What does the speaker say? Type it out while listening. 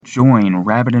Join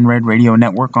Rabbit and Red Radio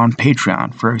Network on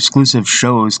Patreon for exclusive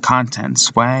shows, content,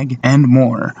 swag, and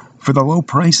more. For the low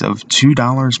price of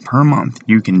 $2 per month,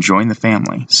 you can join the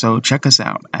family. So check us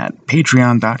out at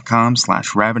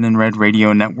patreon.com/Rabbit and Red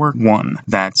Radio Network 1.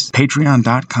 That's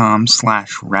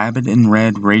patreon.com/Rabbit and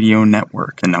Red Radio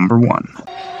Network, the number 1.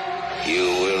 You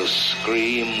will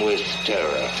scream with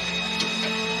terror.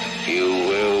 You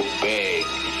will beg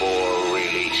for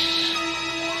release.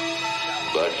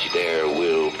 But there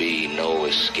will be no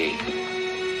escape.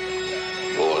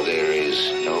 For there is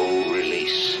no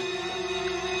release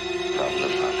from the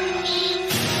Funhouse.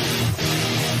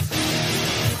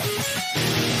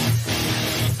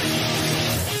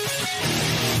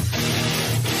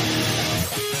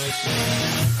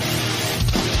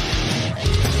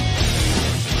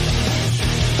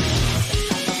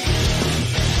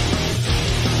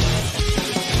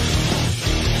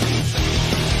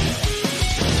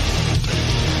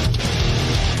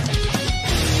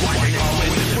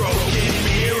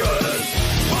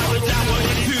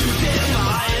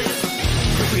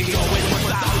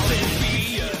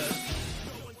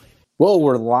 Well,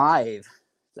 we're live.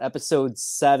 Episode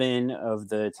 7 of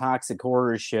the Toxic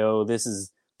Horror Show. This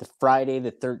is the Friday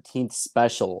the 13th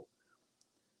special.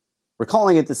 We're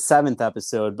calling it the 7th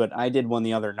episode, but I did one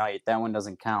the other night. That one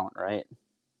doesn't count, right?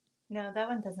 No, that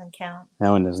one doesn't count. That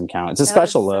one doesn't count. It's a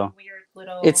special, though. Weird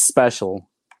little... It's special.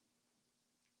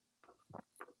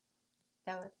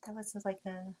 That was like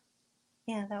a...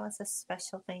 Yeah, that was a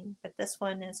special thing. But this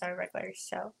one is our regular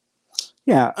show.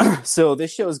 Yeah, so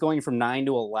this show is going from 9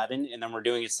 to 11, and then we're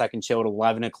doing a second show at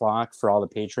 11 o'clock for all the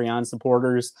Patreon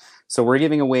supporters. So we're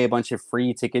giving away a bunch of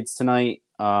free tickets tonight.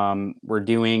 We're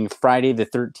doing Friday the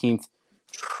 13th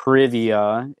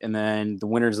trivia, and then the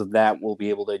winners of that will be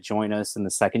able to join us in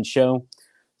the second show.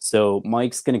 So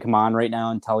Mike's going to come on right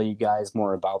now and tell you guys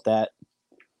more about that.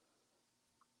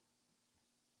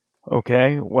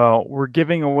 Okay, well, we're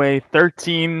giving away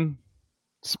 13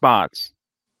 spots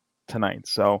tonight,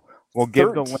 so... We'll give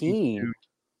 13. The link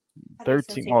to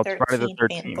 13. Well, it's Friday the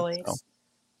 13th. So.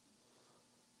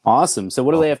 Awesome. So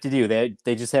what do they have to do?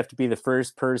 They just have to be the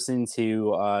first person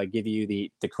to give you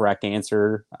the correct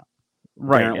answer.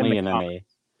 Right. Apparently,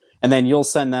 and then you'll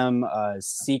send them a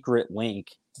secret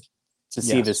link to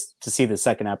see the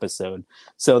second episode.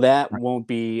 So that won't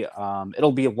be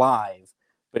it'll be live,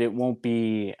 but it won't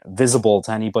be visible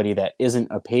to anybody that isn't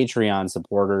a Patreon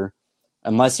supporter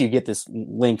unless you get this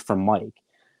link from Mike.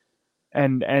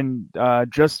 And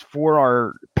just for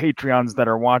our Patreons that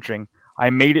are watching, I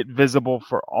made it visible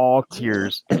for all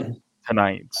tiers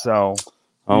tonight. So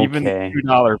even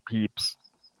 $2 peeps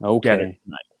get it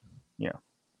tonight. Yeah.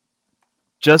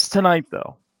 Just tonight,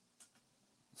 though.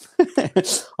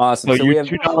 Awesome. So you have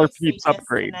 $2 peeps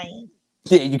upgrade.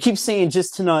 Yeah, you keep saying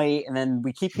just tonight, and then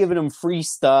we keep giving them free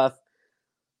stuff.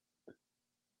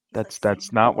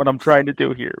 That's not what I'm trying to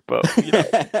do here, but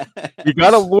you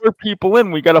gotta lure people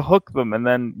in. We gotta hook them, and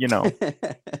then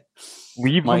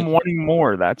leave them wanting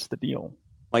more. That's the deal.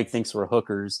 Mike thinks we're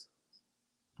hookers.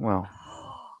 Well,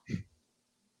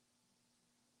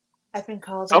 I've been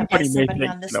called out by somebody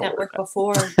on this network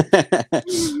before. All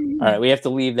right, we have to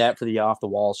leave that for the Off the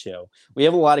Wall show. We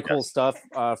have a lot of cool stuff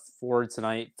for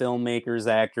tonight. Filmmakers,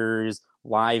 actors,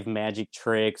 live magic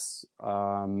tricks.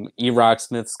 E-Rock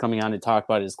Smith's coming on to talk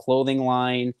about his clothing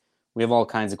line. We have all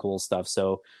kinds of cool stuff.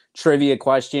 So, trivia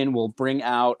question. We'll bring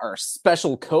out our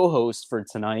special co-host for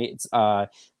tonight. It's the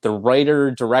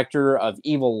writer, director of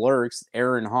Evil Lurks,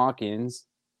 Aaron Hawkins.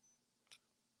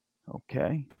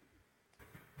 Okay.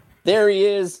 There he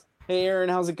is. Hey, Aaron,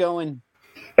 how's it going?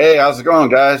 Hey, how's it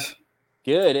going, guys?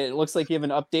 Good. It looks like you have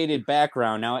an updated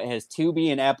background. Now it has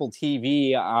Tubi and Apple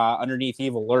TV underneath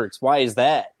Evil Lurks. Why is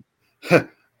that?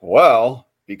 Well,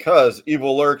 because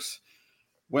Evil Lurks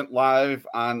went live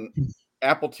on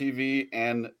Apple TV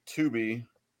and Tubi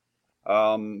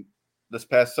this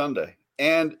past Sunday.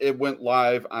 And it went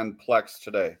live on Plex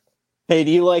today. Hey, do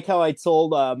you like how I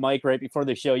told Mike right before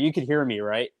the show? You could hear me,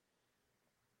 right?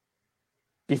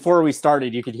 Before we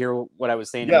started, you could hear what I was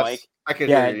saying to Mike. I could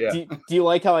hear you, yeah. Do you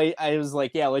like how I was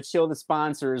like, yeah, let's show the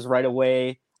sponsors right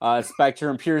away.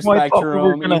 Spectrum, Pure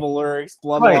Spectrum, Evil Lurks,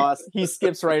 blah, blah, blah. He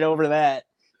skips right over that.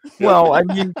 Well, I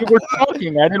mean, we're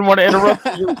talking. I didn't want to interrupt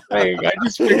what you were saying. I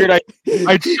just figured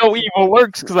I'd show Evil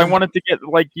Lurks because I wanted to get,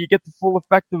 you get the full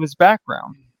effect of his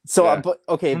background. So, but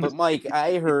Mike,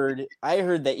 I heard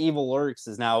that Evil Lurks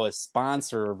is now a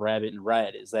sponsor of Rabbit and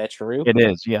Red. Is that true? It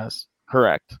is, yes.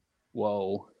 Correct.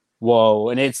 Whoa.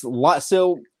 And it's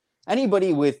so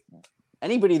anybody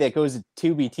that goes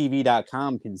to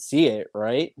tubetv.com can see it,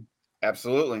 right?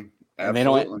 Absolutely. And they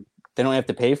They don't have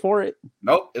to pay for it?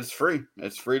 Nope, it's free.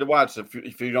 It's free to watch.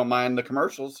 If you don't mind the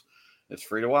commercials, it's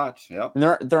free to watch. Yep. And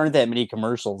there aren't that many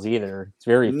commercials either. It's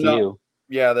very few.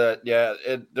 Yeah,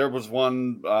 there was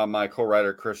one. My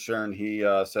co-writer Chris Shern, he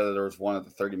said that there was one at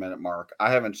the 30-minute mark.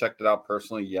 I haven't checked it out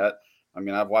personally yet. I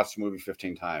mean, I've watched the movie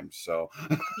 15 times. So,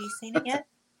 have you seen it yet?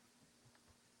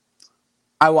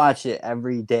 I watch it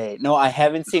every day. No, I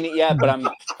haven't seen it yet, but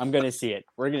I'm gonna see it.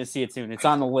 We're gonna see it soon. It's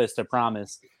on the list, I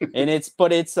promise. And it's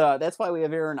that's why we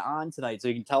have Aaron on tonight, so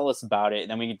he can tell us about it,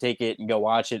 and then we can take it and go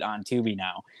watch it on Tubi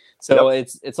now. So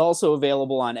it's also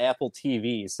available on Apple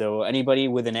TV. So anybody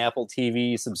with an Apple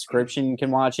TV subscription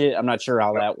can watch it. I'm not sure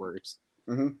how that works.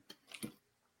 Mm-hmm.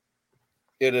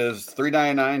 It is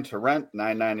 $3.99 to rent,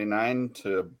 $9.99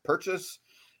 to purchase.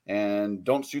 And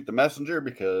don't shoot the messenger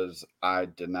because I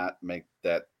did not make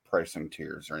that pricing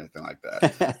tiers or anything like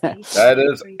that. That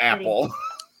is Apple.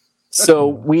 So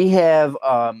we have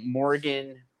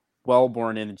Morgan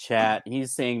Wellborn in the chat.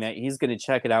 He's saying that he's going to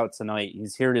check it out tonight.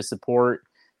 He's here to support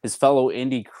his fellow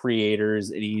indie creators,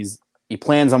 and he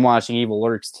plans on watching Evil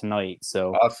Lurks tonight.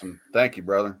 So awesome! Thank you,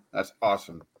 brother. That's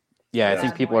awesome. Yeah, I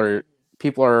think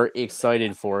people are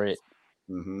excited for it.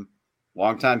 Mm-hmm.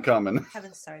 Long time coming.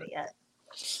 Haven't started yet.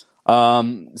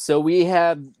 So we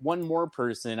have one more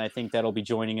person I think that'll be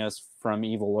joining us from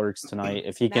Evil Lurks tonight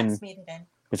if he can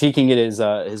get his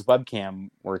webcam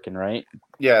working, right?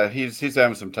 Yeah, he's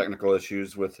having some technical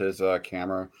issues with his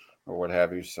camera or what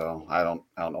have you, so I don't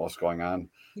know what's going on,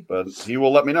 but he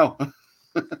will let me know.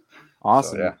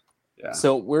 Awesome. So, yeah.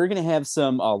 So we're gonna have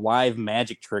some live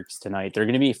magic tricks tonight. They're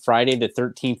gonna be Friday the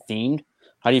 13th themed.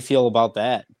 How do you feel about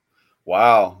that?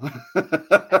 Wow.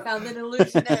 I found an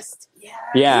illusionist.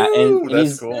 Yeah, and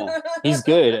that's cool. He's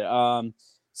good.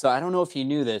 So I don't know if you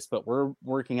knew this, but we're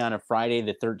working on a Friday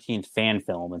the 13th fan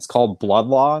film. It's called Blood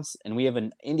Loss, and we have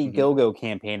an Indiegogo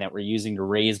campaign that we're using to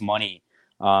raise money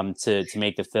to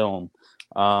make the film.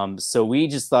 So we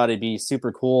just thought it'd be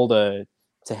super cool to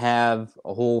have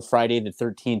a whole Friday the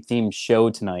 13th themed show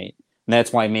tonight, and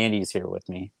that's why Mandy's here with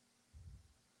me.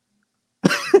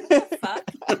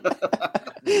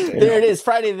 There it is,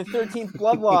 Friday the 13th,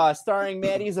 Blood Loss, starring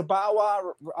Maddie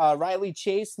Zabawa, Riley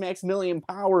Chase, Maximilian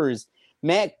Powers,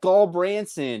 Matt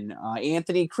Gall-Branson,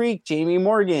 Anthony Creek, Jamie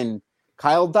Morgan,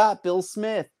 Kyle Dott, Bill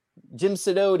Smith, Jim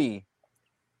Sidoti,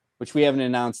 which we haven't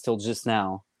announced till just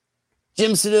now.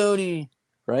 Jim Sidoti,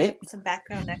 right? Some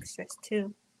background extras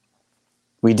too.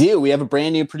 We do. We have a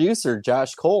brand new producer,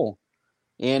 Josh Cole,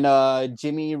 and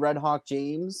Jimmy Redhawk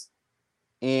James,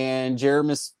 and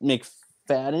Jeremis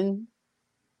McFadden.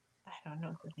 I don't know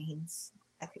what that means.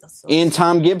 I feel so. And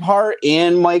Tom Gibhart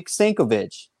and Mike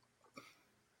Stankovic.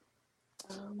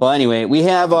 Well, anyway, we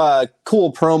have a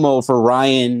cool promo for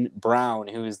Ryan Brown,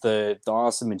 who is the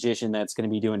awesome magician that's going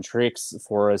to be doing tricks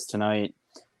for us tonight.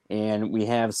 And we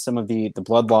have some of the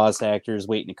Blood Loss actors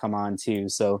waiting to come on too.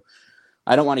 So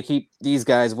I don't want to keep these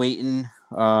guys waiting.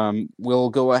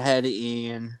 We'll go ahead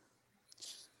and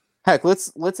heck,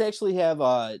 let's actually have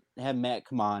Matt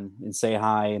come on and say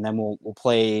hi, and then we'll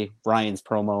play Ryan's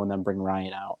promo and then bring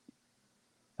Ryan out.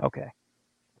 Okay.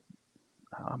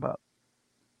 How about?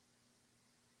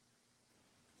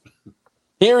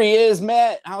 Here he is,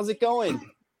 Matt. How's it going?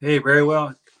 Hey, very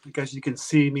well. I guess you can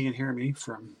see me and hear me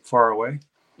from far away.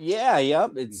 Yeah,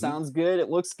 yep. It sounds good.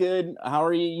 It looks good. How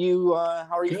are you?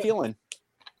 How are you feeling?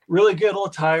 Really good. A little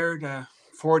tired.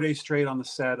 4 days straight on the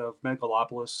set of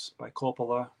Megalopolis by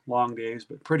Coppola. Long days,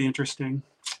 but pretty interesting.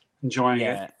 Enjoying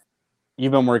it.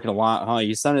 You've been working a lot, huh?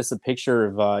 You sent us a picture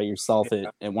of yourself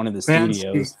at one of the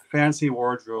studios. Fancy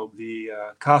wardrobe. The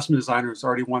costume designer has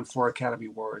already won 4 Academy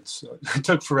Awards. So it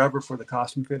took forever for the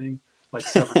costume fitting, like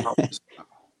 7 hours.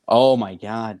 Oh my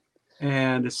God.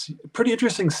 And it's a pretty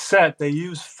interesting set. They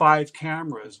use 5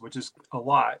 cameras, which is a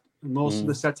lot. And most of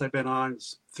the sets I've been on,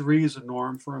 3 is a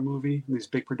norm for a movie. In these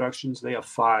big productions, they have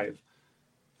 5.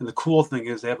 And the cool thing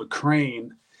is they have a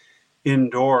crane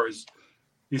indoors.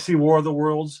 You see War of the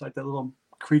Worlds, like that little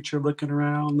creature looking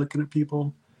around, looking at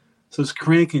people. So this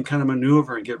crane can kind of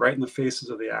maneuver and get right in the faces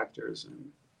of the actors.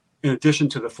 And in addition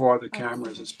to the 4 other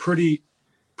cameras, it's pretty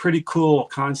cool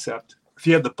concept. If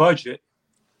you have the budget,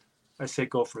 I say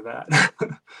go for that.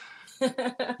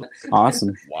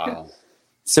 Awesome. Wow.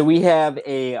 So we have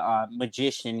a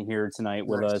magician here tonight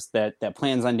with us that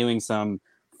plans on doing some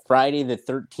Friday the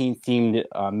 13th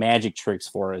themed magic tricks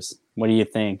for us. What do you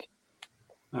think?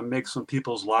 Make some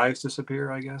people's lives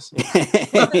disappear, I guess.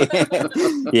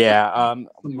 Yeah.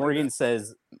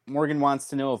 Morgan wants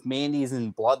to know if Mandy's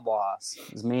in Blood Loss.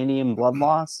 Is Mandy in Blood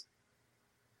Loss?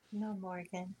 No,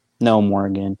 Morgan. No,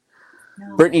 Morgan.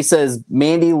 No. Brittany says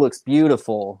Mandy looks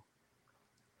beautiful.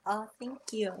 Oh, thank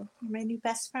you. You're my new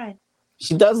best friend.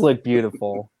 She does look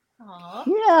beautiful. Aw.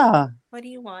 Yeah. What do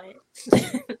you want?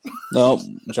 Nope,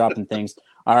 dropping things.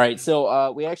 All right,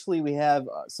 so we have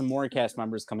some more cast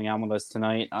members coming on with us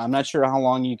tonight. I'm not sure how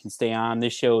long you can stay on.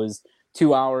 This show is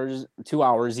 2 hours. 2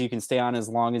 hours. You can stay on as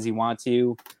long as you want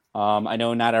to. I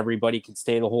know not everybody can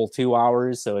stay the whole 2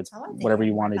 hours, so it's whatever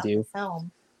you want to do.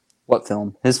 Film. What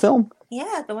film? His film?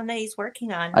 Yeah, the one that he's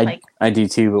working on. I do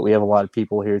too, but we have a lot of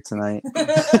people here tonight.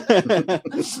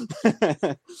 It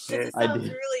sounds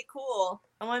really cool.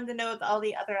 I wanted to know all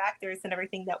the other actors and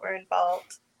everything that were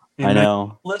involved. I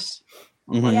know.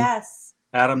 Mm-hmm. Yes.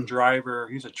 Adam Driver,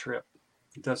 he's a trip.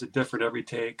 He does it different every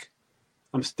take.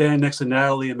 I'm standing next to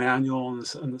Natalie Emanuel in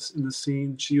the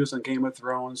scene. She was on Game of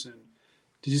Thrones. And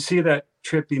did you see that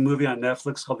trippy movie on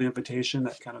Netflix called The Invitation?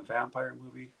 That kind of vampire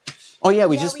movie. Oh yeah,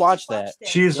 we just watched that.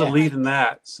 She's the lead in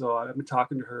that. So I've been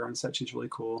talking to her on set. She's really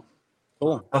cool.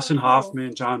 Cool. Dustin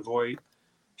Hoffman, John Voight,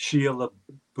 Shia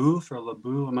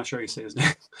LaBeouf. I'm not sure how you say his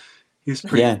name. He's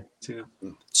pretty good too.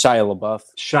 Shia LaBeouf.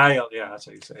 Yeah, that's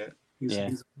how you say it.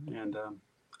 And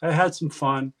I had some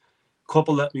fun.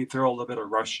 Coppola let me throw a little bit of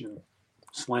Russian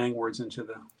slang words into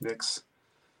the mix.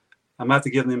 I'm going to have to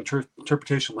give them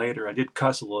interpretation later. I did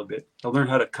cuss a little bit. I learned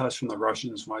how to cuss from the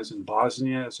Russians when I was in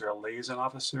Bosnia as their liaison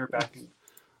officer back a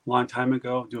long time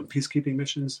ago, doing peacekeeping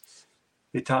missions.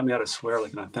 They taught me how to swear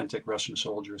like an authentic Russian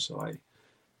soldier. So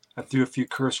I threw a few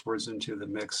curse words into the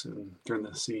mix and during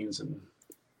the scenes, and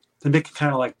to make it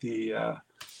kind of like the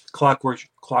Clockwork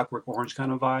Orange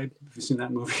kind of vibe. Have you seen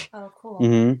that movie? Oh, cool.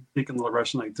 Mm-hmm. Speaking a little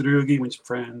Russian, like Drugi, when you're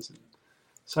friends. And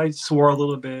so I swore a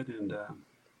little bit and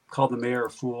called the mayor a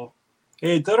fool.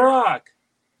 Hey, Durak,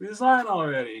 resign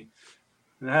already.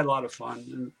 And I had a lot of fun.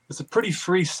 And it's a pretty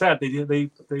free set. They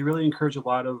really encourage a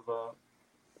lot of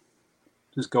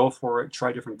just go for it,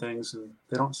 try different things, and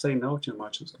they don't say no too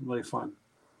much. It's really fun.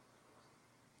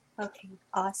 Okay,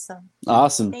 awesome.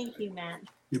 Awesome. Thank you, Matt.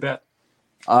 You bet.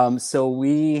 So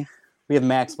we have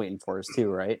Max waiting for us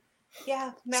too, right?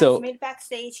 Yeah, Max made it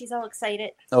backstage. He's all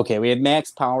excited. Okay, we have Max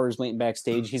Powers waiting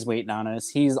backstage. He's waiting on us.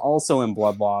 He's also in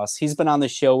Blood Loss. He's been on the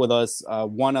show with us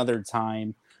one other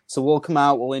time. So we'll come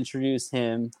out, we'll introduce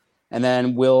him, and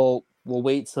then we'll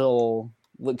wait till,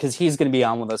 because he's going to be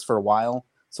on with us for a while.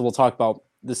 So we'll talk about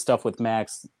this stuff with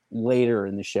Max later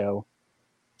in the show.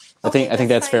 I think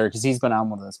that's fair because he's been on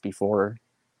with us before.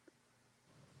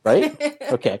 Right?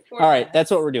 Okay. All right. Max. That's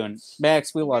what we're doing.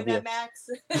 Max, we love you.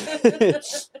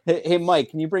 Max. Hey, Mike,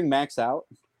 can you bring Max out?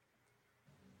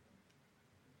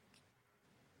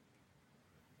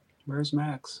 Where's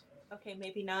Max? Okay,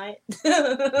 maybe not.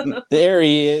 There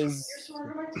he is.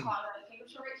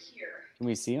 Can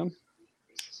we see him?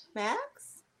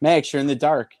 Max? Max, you're in the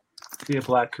dark. See a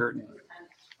black curtain.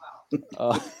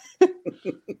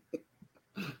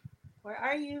 Where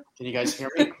are you? Can you guys hear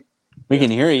me? We can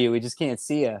hear you. We just can't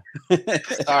see you.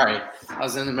 Sorry. I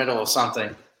was in the middle of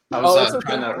something. I was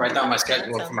trying to write down my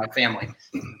schedule for my family.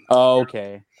 Oh,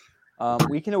 okay.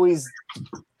 We can always...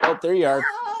 Oh, there you are.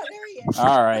 Oh, there he is.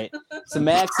 All right. So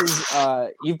Max is...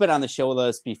 you've been on the show with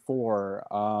us before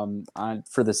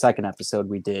for the second episode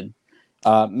we did.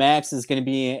 Max is going to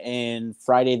be in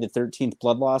Friday the 13th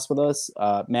Blood Loss with us.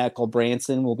 Matt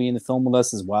Goldbranson will be in the film with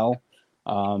us as well.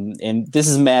 And this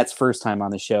is Matt's first time on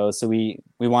the show, so we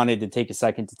wanted to take a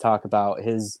second to talk about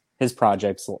his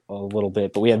projects a little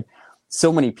bit. But we have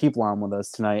so many people on with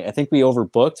us tonight. I think we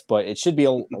overbooked, but it should be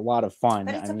a lot of fun.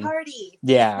 But it's a party.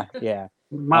 Yeah.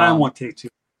 Mine won't take too.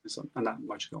 Not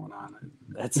much going on.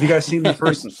 Have you guys seen the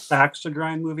first Axe to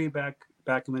Grind movie back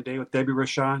in the day with Debbie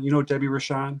Rochon? You know Debbie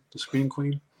Rochon, the Scream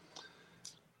Queen?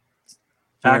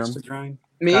 Axe to Grind.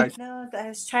 Me? No, I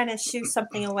was trying to shoo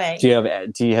something away.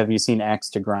 Have you seen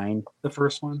Axe to Grind? The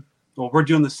first one? Well, we're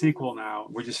doing the sequel now.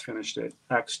 We just finished it.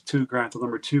 Axe to Grind, the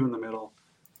number 2 in the middle.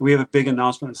 We have a big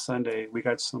announcement on Sunday. We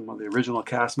got some of the original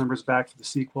cast members back for the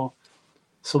sequel.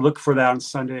 So look for that on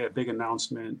Sunday, a big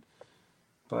announcement.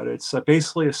 But it's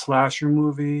basically a slasher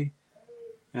movie,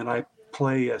 and I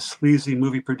play a sleazy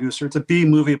movie producer. It's a B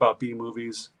movie about B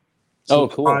movies. So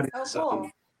cool.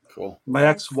 Cool. My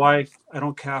ex-wife, I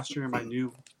don't cast her in my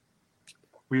new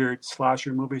weird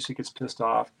slasher movie. She gets pissed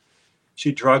off.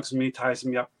 She drugs me, ties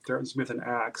me up, threatens me with an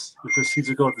axe, and proceeds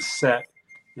to go to the set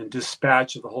and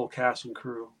dispatch of the whole cast and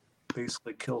crew.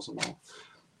 Basically kills them all.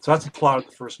 So that's the plot of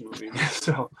the first movie.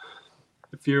 So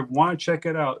if you want to check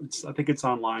it out, I think it's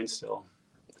online still,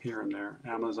 here and there,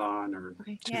 Amazon or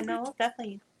Okay. Yeah, no, we'll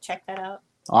definitely check that out.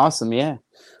 Awesome, yeah.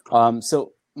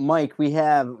 So Mike, we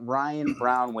have Ryan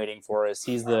Brown waiting for us.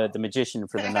 He's the magician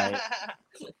for the night.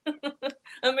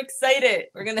 I'm excited.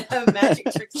 We're gonna have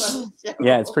magic tricks on the show.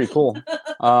 Yeah, it's pretty cool.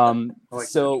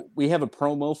 So we have a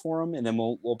promo for him, and then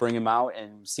we'll bring him out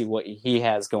and see what he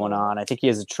has going on. I think he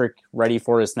has a trick ready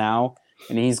for us now,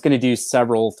 and he's going to do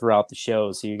several throughout the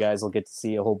show. So you guys will get to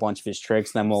see a whole bunch of his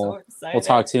tricks. Then we'll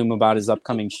talk to him about his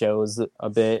upcoming shows a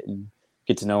bit and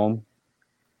get to know him.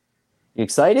 You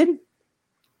excited?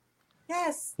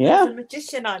 Yes. Yeah. There's a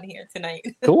magician on here tonight.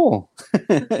 Cool.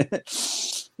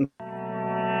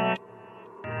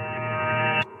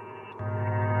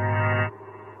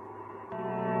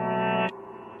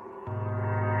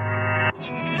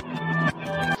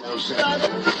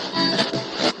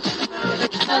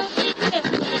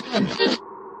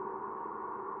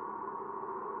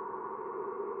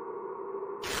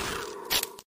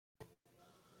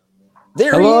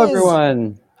 Hello,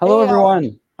 everyone. Hello,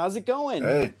 everyone. How's it going?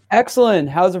 Hey. Excellent.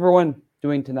 How's everyone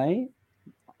doing tonight?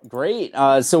 Great.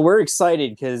 So we're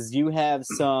excited because you have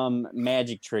some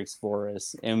magic tricks for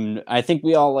us. And I think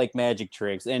we all like magic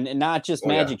tricks. And not just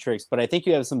magic tricks, but I think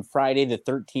you have some Friday the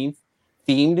 13th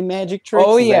themed magic tricks.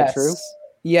 Oh, Is yes. that true?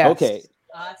 Yes. Okay.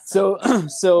 Awesome.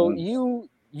 So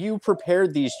you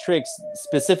prepared these tricks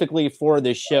specifically for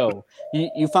this show.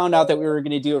 You found out that we were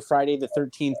going to do a Friday the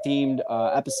 13th themed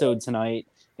episode tonight,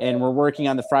 and we're working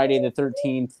on the Friday the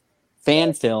 13th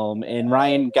fan film. And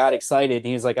Ryan got excited.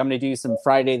 He was like, "I'm going to do some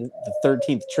Friday the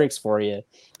 13th tricks for you."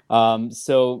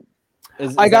 So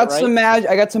I got right? some magic.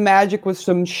 I got some magic with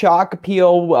some shock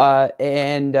appeal,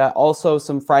 and also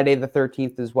some Friday the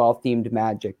 13th as well themed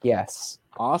magic. Yes.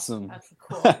 Awesome. That's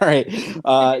cool. All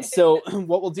right. So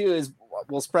what we'll do is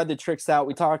we'll spread the tricks out.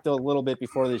 We talked a little bit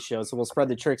before the show, so we'll spread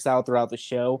the tricks out throughout the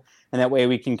show, and that way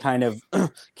we can kind of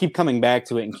keep coming back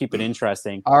to it and keep it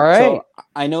interesting. All right. So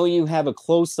I know you have a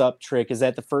close-up trick. Is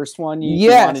that the first one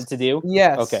you wanted to do?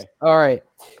 Yes. Okay. All right.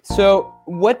 So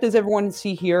what does everyone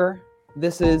see here?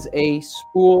 This is a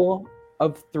spool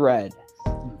of thread,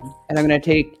 and I'm going to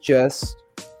take just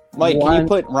Mike, one, can you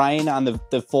put Ryan on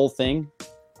the full thing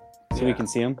so we can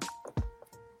see him?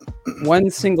 one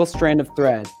single strand of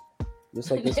thread. Just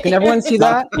like this. Can everyone see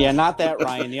that? Yeah, not that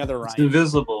Ryan, the other Ryan. It's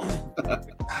invisible.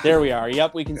 There we are.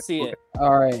 Yep, we can see it.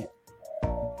 All right.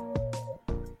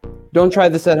 Don't try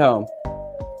this at home.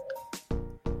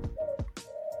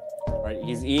 All right,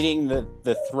 he's eating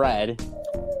the thread.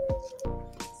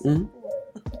 Mhm.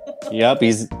 Yep,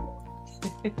 he's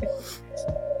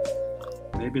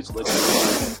Maybe it's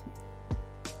liquid.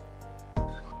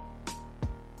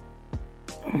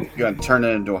 You're going to turn it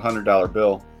into a $100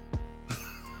 bill.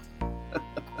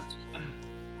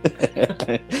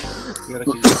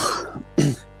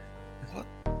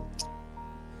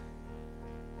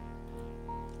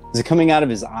 Is it coming out of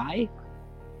his eye?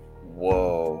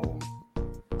 Whoa.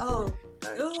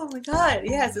 Oh my God!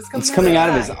 Yes, it's coming. It's coming out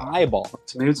of his his eyeball.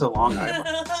 So maybe it's a long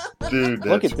eyeball. Dude, that's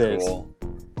Look at this. cool.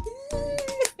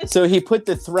 So he put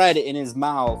the thread in his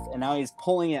mouth, and now he's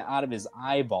pulling it out of his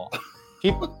eyeball.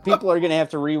 People are going to have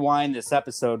to rewind this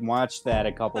episode and watch that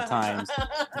a couple times.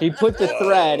 He put the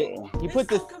thread. He put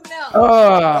the. coming out.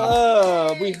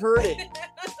 Oh, we heard it.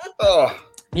 Oh,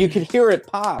 You could hear it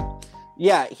pop.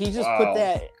 Yeah, he just put Wow.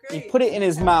 that. He Great. put it in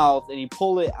his mouth, and he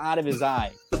pulled it out of his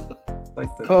eye.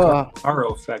 Like the Oh. Caro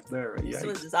effect there. This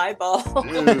was Yikes. his eyeball.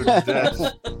 dude,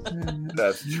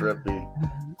 that's trippy.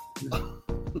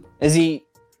 Is he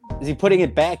putting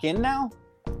it back in now?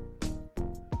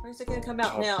 Where's it gonna come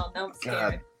out now? Now I'm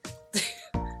scared.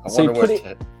 I So you wonder put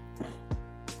what. it-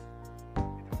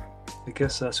 I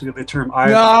guess that's the term. No,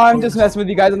 I'm just messing with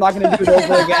you guys. I'm not going to do it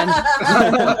over again.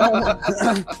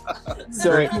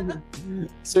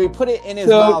 So he put it in his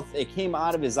So- mouth. It came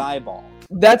out of his eyeball.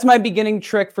 That's my beginning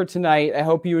trick for tonight. I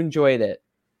hope you enjoyed it.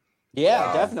 Yeah,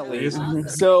 Wow. definitely. Amazing.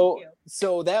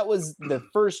 So that was the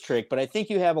first trick, but I think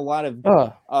you have a lot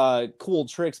of cool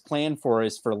tricks planned for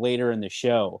us for later in the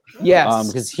show. Yes.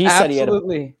 Because he said he had a,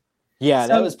 absolutely. yeah,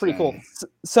 that Some- was pretty cool.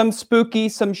 Some spooky,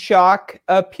 some shock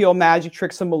appeal magic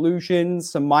tricks, some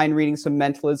illusions, some mind reading, some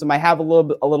mentalism. I have a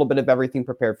little bit of everything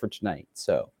prepared for tonight.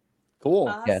 So Cool.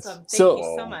 Awesome. Yes. Thank So-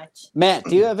 you so much. Matt,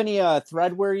 do you have any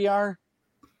thread where you are?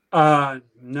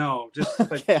 No, just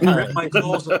like Okay. rip my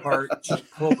clothes apart, just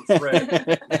pull the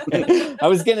thread. I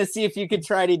was gonna see if you could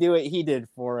try to do what he did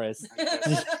for us.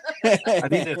 I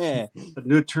think the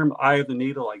new term "eye of the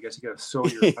needle." I guess you got to sew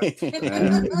your.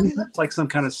 It's like some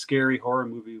kind of scary horror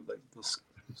movie, like those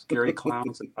scary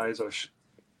clowns and eyes are.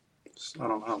 I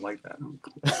don't like that.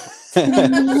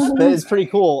 That is pretty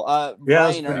cool. Yeah,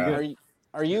 that's Ryan, pretty good.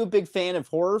 are you a big fan of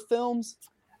horror films?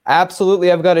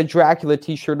 absolutely, I've got a Dracula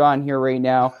T-shirt on here right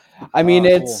now. I mean,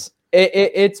 Oh,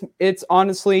 it's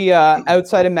honestly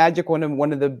outside of magic one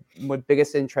of the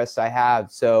biggest interests I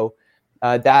have. So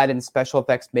that and special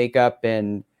effects makeup,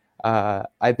 and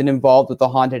I've been involved with the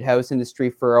haunted house industry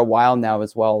for a while now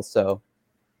as well. So,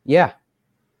 yeah,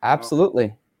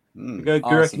 absolutely. Good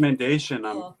recommendation.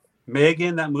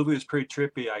 Megan, that movie was pretty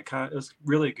trippy. It was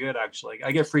really good, actually.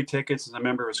 I get free tickets as a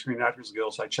member of Screen Actors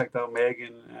Guild, so I checked out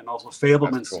Megan and also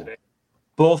Fablemans today.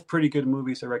 Both pretty good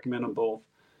movies. I recommend them both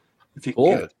if you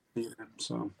can get them.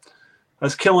 So I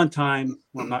was killing time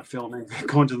when I'm not filming,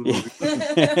 going to the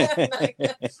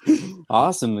movie.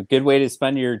 Awesome. A good way to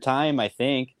spend your time, I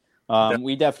think.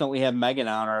 We definitely have Megan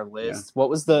on our list. Yeah. What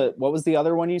was the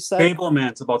other one you said?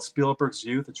 Fablemans, about Spielberg's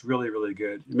youth. It's really, really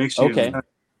good. It makes you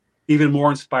even more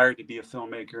inspired to be a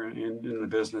filmmaker in the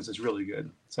business. It's really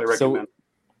good. So I recommend.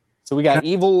 So we got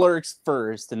Evil Lurks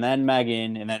first, and then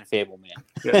Megan, and then Fableman.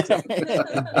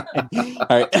 All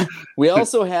right. We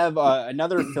also have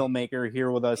another filmmaker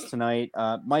here with us tonight.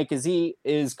 Mike,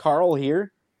 is Carl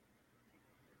here?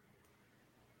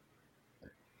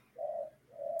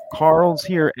 Carl's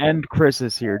here and Chris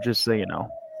is here, just so you know.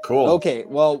 Cool. Okay.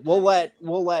 Well, we'll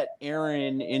let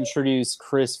Aaron introduce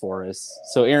Chris for us.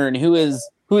 So, Aaron, who is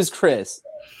Chris?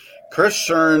 Chris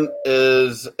Shern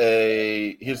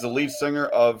he's the lead singer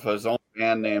of his own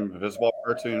band named Visible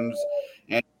Cartoons,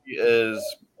 and he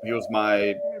was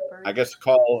my, I guess,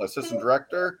 assistant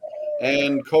director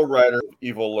and co-writer of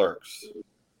Evil Lurks.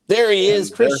 There he is,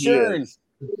 Chris Shern.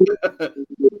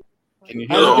 Can you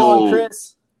hear How's it going,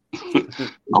 Chris?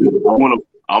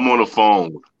 I'm on the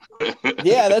phone.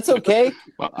 Yeah, that's okay.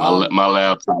 My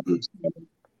laptop is.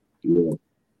 Yeah.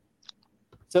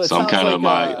 So some kind of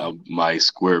my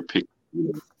square pic.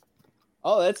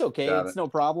 Oh, that's okay. It's no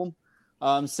problem.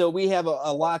 So we have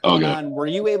a lot going on. Were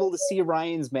you able to see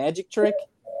Ryan's magic trick?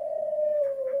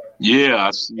 Yeah,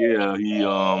 he had a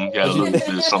little bit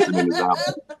of something in his eye.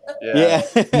 Yeah.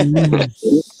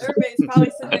 Everybody's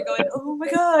probably sitting there going, "Oh my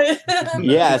god!"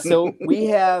 Yeah. So we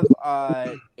have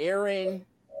Aaron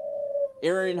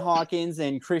Hawkins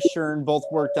and Chris Shern both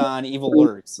worked on Evil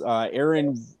Lurks.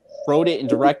 Aaron wrote it and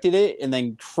directed it, and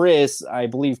then Chris, I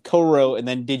believe, co-wrote. And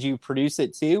then, did you produce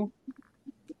it too?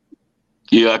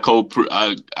 Yeah,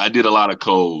 I did a lot of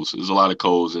codes. There's a lot of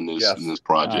codes in this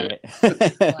project.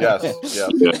 Right.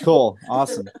 Yes. Cool.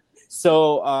 Awesome.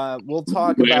 So we'll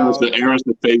talk about Aaron's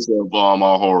the face of our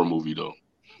horror movie, though.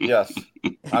 Yes,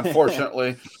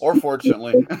 unfortunately or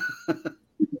fortunately.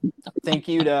 Thank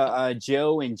you to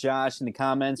Joe and Josh in the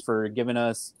comments for giving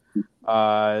us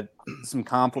some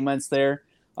compliments there.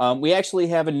 We actually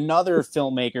have another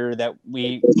filmmaker that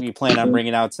we plan on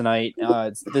bringing out tonight.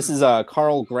 This is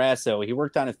Carl Grasso. He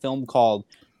worked on a film called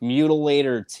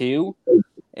Mutilator 2.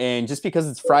 And just because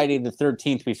it's Friday the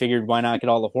 13th, we figured why not get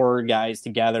all the horror guys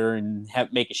together and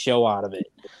make a show out of it.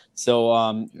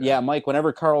 So, Mike,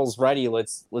 whenever Carl's ready,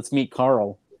 let's meet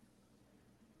Carl.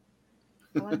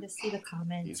 I wanted to see the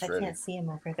comments. I can't see him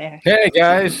over there. Hey,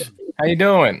 guys. How you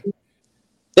doing?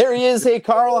 There he is. Hey,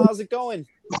 Carl. How's it going?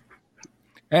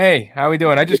 Hey, how we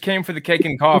doing? I just came for the cake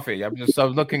and coffee. I was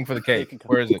looking for the cake.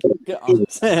 Where is it?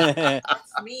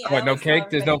 Me. What, no cake?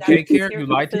 There's no cake here? You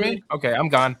lied to me? Okay, I'm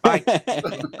gone. Bye.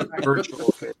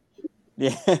 Virtual.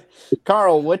 Yeah.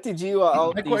 Carl, what did you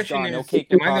my question is,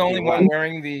 am I the only one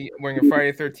wearing a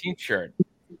Friday the 13th shirt?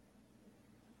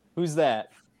 Who's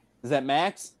that? Is that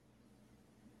Max?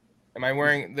 Am I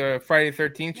wearing the Friday the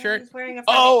 13th shirt?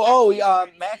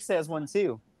 Max has one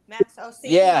too. Max,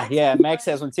 Max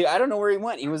has one too. I don't know where he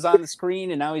went. He was on the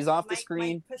screen and now he's off the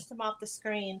screen. Mike pushed him off the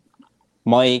screen.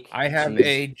 Mike, I have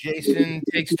a Jason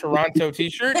Takes Toronto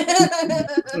T-shirt.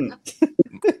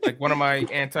 Like one of my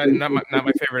not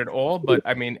my favorite at all, but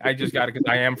I mean, I just got it because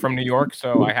I am from New York,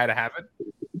 so I had to have it.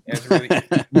 And it's really cool.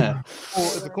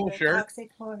 It's a cool shirt,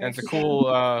 and it's a cool.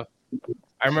 I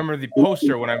remember the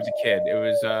poster when I was a kid. It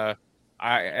was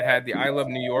it had the I Love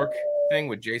New York thing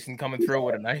with Jason coming through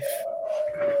with a knife.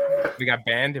 We got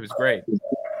banned. It was great.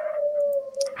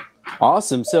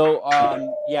 Awesome. So,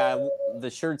 the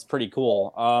shirt's pretty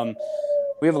cool.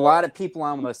 We have a lot of people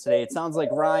on with us today. It sounds like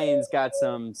Ryan's got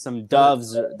some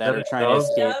doves that are trying to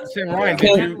escape. Say, Ryan,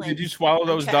 did you swallow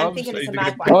those doves?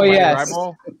 Oh, yes.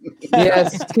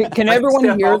 Yes. Can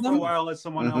everyone hear them? Let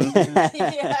someone else. I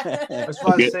guess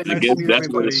that's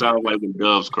what it sounds like when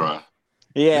doves cry.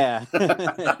 Yeah.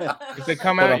 If they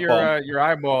come out your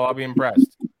eyeball, I'll be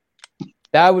impressed.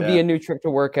 That would be a new trick to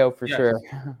work out for sure.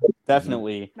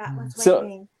 Definitely. I'm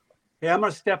going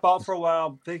to step out for a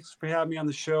while. Thanks for having me on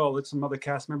the show. I'll let some other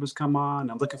cast members come on.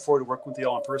 I'm looking forward to working with you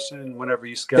all in person whenever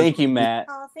you schedule. Thank you, Matt.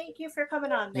 Oh, thank you for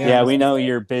coming on, man. Yeah, we know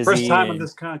you're busy. First time on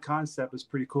this kind of concept is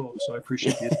pretty cool, so I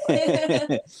appreciate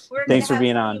it. Thanks for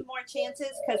being on. More chances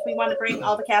because we want to bring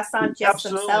all the cast on just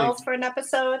themselves for an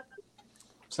episode.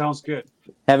 Sounds good.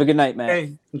 Have a good night, Matt.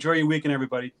 Hey, enjoy your weekend,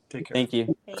 everybody. Take care. Thank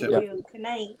you. Thank you. Good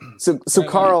night. So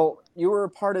Carl, you were a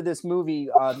part of this movie,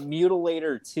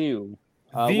 Mutilator 2.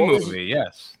 The movie,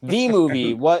 yes. The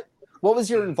movie. What was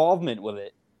your involvement with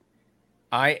it?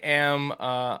 I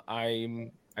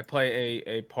play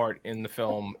a part in the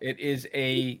film. It is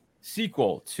a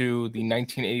sequel to the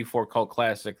 1984 cult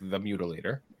classic, The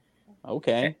Mutilator.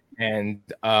 Okay. And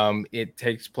it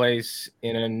takes place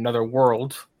in another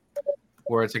world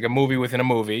where it's like a movie within a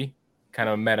movie, kind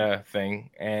of a meta thing.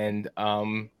 And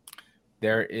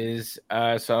there is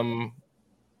some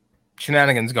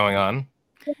shenanigans going on.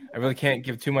 I really can't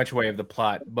give too much away of the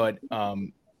plot, but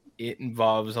it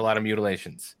involves a lot of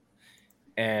mutilations.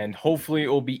 And hopefully it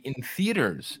will be in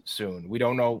theaters soon. We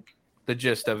don't know the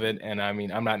gist of it. And I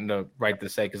mean, I'm not in the right to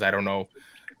say because I don't know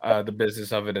the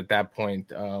business of it at that point.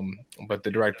 But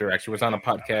the director actually was on a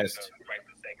podcast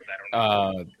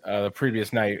the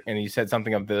previous night, and he said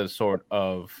something of the sort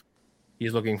of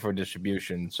he's looking for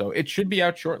distribution. So it should be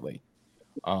out shortly.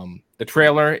 The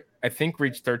trailer, I think,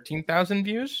 reached 13,000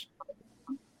 views.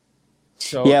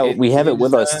 So yeah, we have it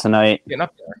with us tonight. Getting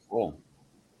up there. Cool.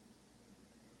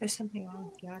 There's something wrong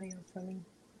with the audio for me.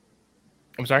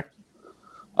 I'm sorry?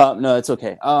 No, it's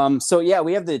okay. So yeah,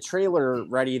 we have the trailer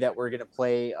ready that we're gonna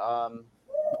play.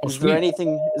 Is there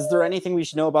anything we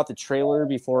should know about the trailer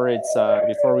before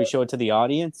we show it to the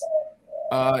audience?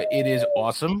 It is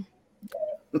awesome.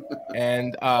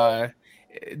 And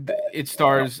it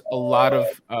stars a lot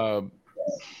of I don't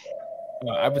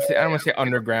want to say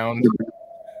underground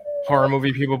horror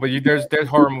movie people, but there's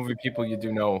horror movie people you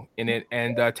do know in it.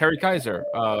 And Terry Kaiser,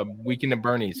 Weekend at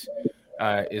Bernie's,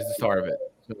 is the star of it.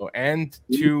 So, and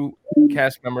 2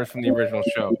 cast members from the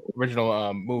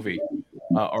original movie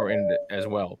are in it as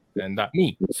well, and not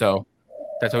me. So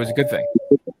that's always a good thing.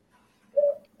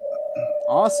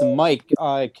 Awesome, Mike.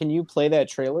 Can you play that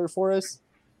trailer for us?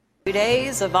 2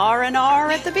 days of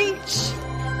R&R at the beach.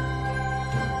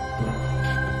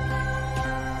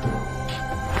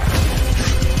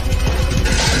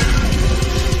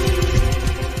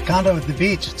 Condo at the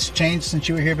beach. It's changed since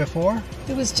you were here before?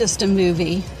 It was just a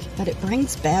movie, but it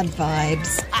brings bad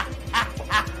vibes.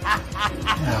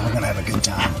 Yeah, we're gonna have a good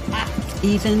time.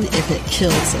 Even if it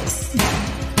kills us.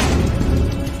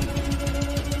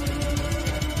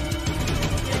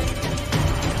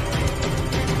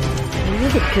 Are you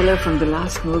the killer from the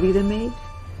last movie they made?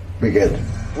 We're good.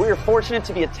 We are fortunate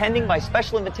to be attending by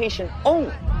special invitation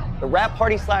only the Rap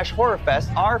Party / Horror Fest,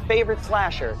 our favorite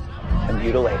slasher, The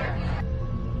Mutilator.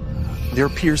 There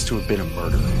appears to have been a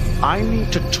murder. I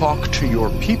need to talk to your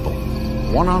people,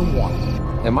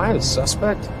 one-on-one. Am I the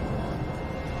suspect?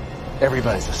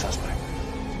 Everybody's a suspect.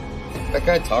 That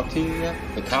guy talk to you yet?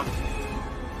 The cop?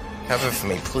 Cover for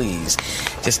me, please.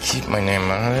 Just keep my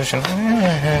name on it. Come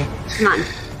on.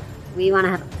 We want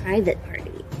to have a private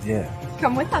party. Yeah.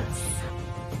 Come with us.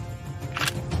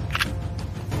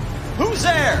 Who's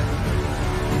there?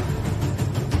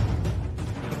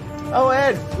 Oh,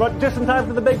 Ed, just in time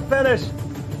for the big finish.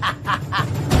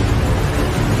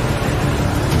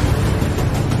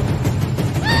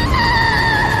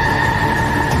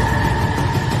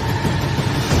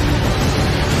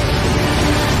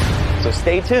 So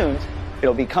stay tuned.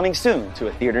 It'll be coming soon to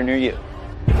a theater near you.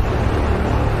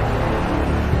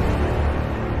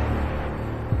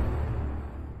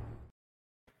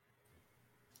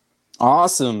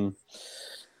 Awesome.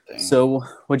 Dang. So,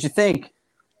 what'd you think?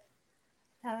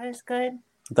 That was good.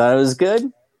 Thought it was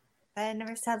good? I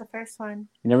never saw the first one.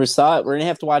 You never saw it? We're going to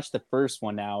have to watch the first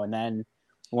one now, and then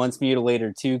once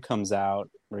Mutilator 2 comes out,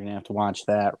 we're going to have to watch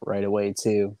that right away,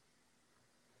 too.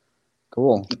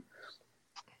 Cool.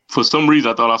 For some reason,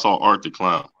 I thought I saw Art the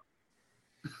Clown.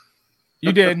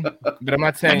 You did, but I'm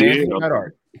not saying anything about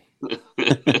Art.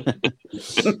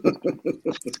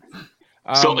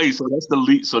 So that's the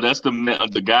lead. So that's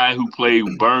the guy who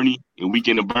played Bernie in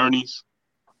Weekend at Bernie's.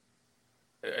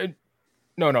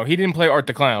 No, he didn't play Art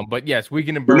the Clown, but yes,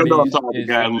 Weekend at Bernie's. No, I'm talking the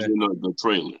guy who's in the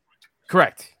trailer.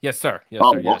 Correct. Yes, sir. Yes,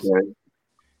 sir. Yes. Okay.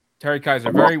 Terry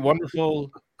Kaiser, very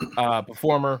wonderful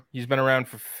performer. He's been around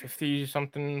for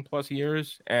 50-something plus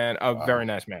years, and a very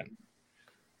nice man.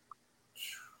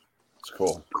 It's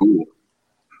cool. Who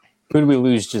did we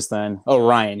lose just then? Oh,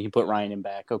 Ryan. He put Ryan in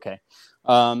back. Okay.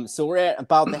 So we're at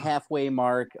about the halfway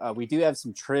mark. We do have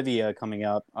some trivia coming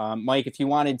up. Mike, if you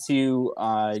wanted to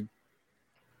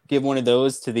give one of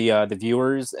those to the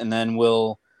viewers, and then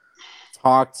we'll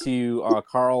talk to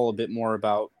Carl a bit more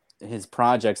about his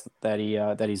projects that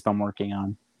he's been working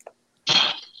on.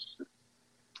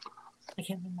 I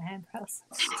can't move my eyebrows.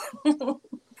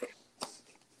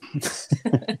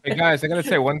 Hey guys, I gotta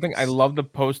say one thing. I love the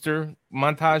poster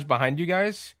montage behind you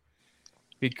guys.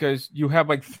 because you have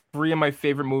like 3 of my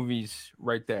favorite movies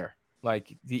right there.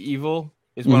 Like The Evil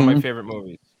is one of my favorite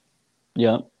movies.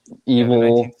 Yep.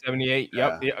 Evil. 1978.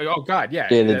 Yep. Yeah. Oh God, yeah.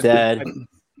 Day of the Dead.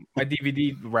 My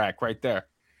DVD rack right there.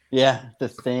 Yeah, The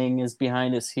Thing is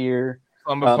behind us here.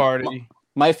 Slumber Party.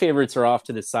 My favorites are off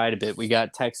to the side a bit. We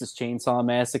got Texas Chainsaw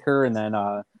Massacre and then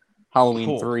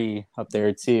Halloween 3 up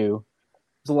there too.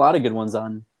 There's a lot of good ones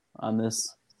on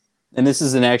this. And this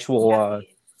is an actual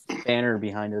banner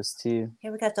behind us too. Here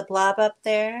we got the Blob up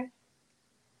there.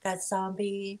 Got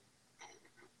Zombie.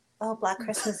 Oh, Black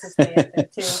Christmas is way up there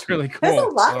too. It's really cool. There's a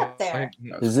lot up there.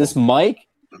 Is this Mike?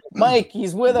 Mike,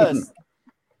 he's with us.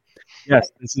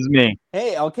 Yes, this is me.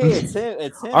 Hey, okay, it's him.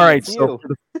 It's him. All right, it's so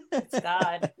you. It's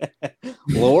God.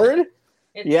 Lord?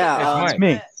 It's Yeah,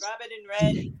 me. Robin in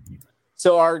red.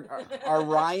 So are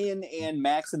Ryan and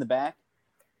Max in the back?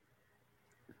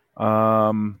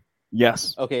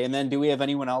 Yes. Okay, and then do we have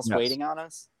anyone else waiting on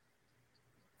us?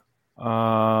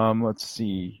 Let's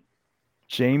see.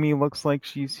 Jamie looks like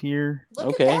she's here.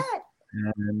 Look at that.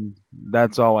 And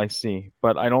that's all I see.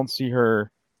 But I don't see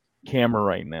her camera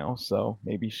right now, so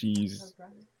maybe she's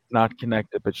not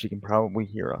connected, but she can probably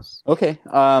hear us. Okay.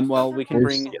 Well, we can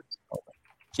bring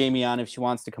Jamie on if she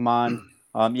wants to come on.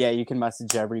 Yeah, you can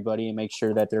message everybody and make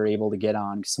sure that they're able to get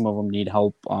on. Some of them need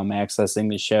help accessing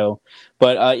the show.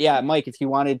 But yeah, Mike, if you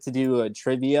wanted to do a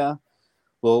trivia,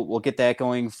 we'll get that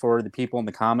going for the people in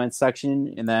the comments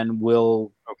section, and then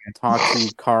we'll talk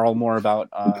to Carl more about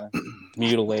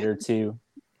Mutilator too.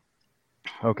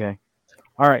 Okay.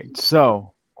 All right.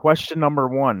 So, question number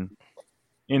 1.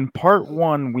 In part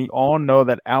 1, we all know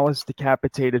that Alice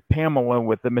decapitated Pamela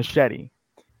with a machete.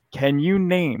 Can you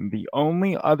name the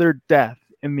only other death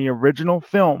in the original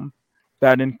film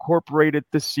that incorporated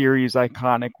the series'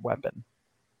 iconic weapon?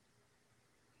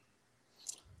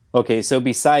 Okay, so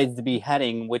besides the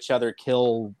beheading, which other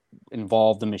kill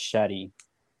involved a machete?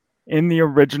 In the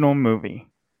original movie,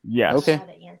 yes. Okay.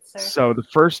 So the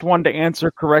first one to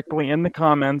answer correctly in the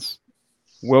comments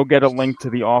will get a link to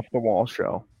the Off the Wall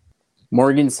show.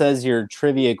 Morgan says your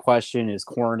trivia question is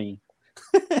corny.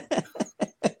 I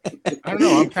don't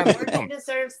know. I'm kind of Morgan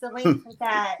deserves the link for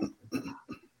that.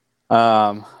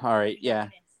 All right, yeah.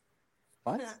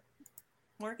 What?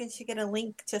 Morgan should get a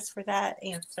link just for that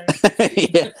answer.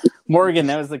 Yeah, Morgan,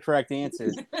 that was the correct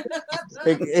answer.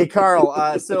 Hey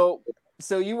Carl, so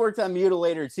you worked on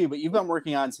Mutilator too, but you've been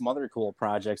working on some other cool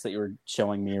projects that you were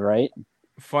showing me, right?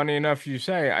 Funny enough, you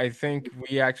say. I think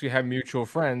we actually have mutual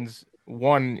friends.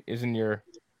 One is in your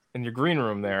green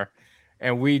room there,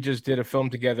 and we just did a film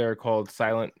together called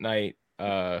Silent Night,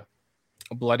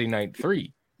 Bloody Night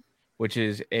 3, which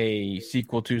is a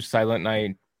sequel to Silent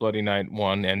Night, Bloody Night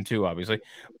 1 and 2, obviously.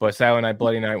 But Silent Night,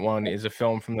 Bloody Night 1 is a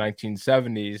film from the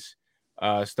 1970s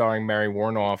starring Mary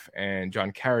Warnoff and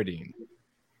John Carradine.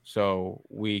 So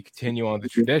we continue on the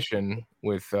tradition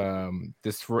with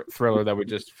this thriller that we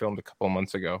just filmed a couple of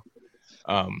months ago.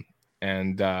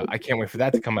 And I can't wait for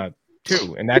that to come out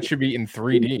too. And that should be in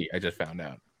 3D, I just found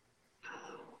out.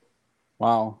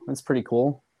 Wow, that's pretty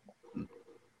cool.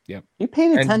 Yep. You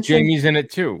paying attention? And Jamie's in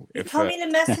it too. You told me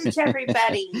to message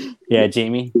everybody. Yeah,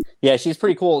 Jamie. Yeah, she's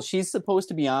pretty cool. She's supposed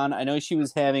to be on. I know she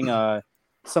was having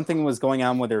something was going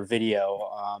on with her video.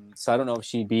 So I don't know if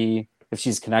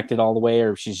she's connected all the way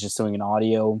or if she's just doing an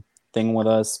audio thing with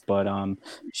us. But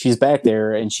she's back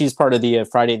there, and she's part of the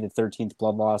Friday the 13th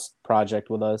Blood Loss project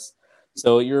with us.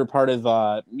 So you're a part of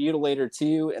Mutilator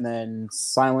 2 and then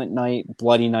Silent Night,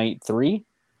 Bloody Night 3.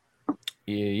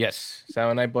 Yes,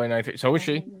 Silent Night, Bloody Night 3. So is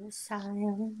she.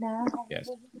 Silent Night. Yes.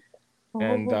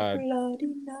 And Bloody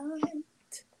Night.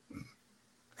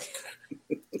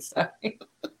 Sorry.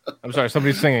 I'm sorry,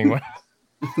 somebody's singing.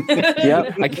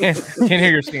 Yep. I can't hear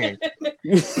your singing.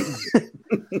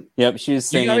 Yep, she was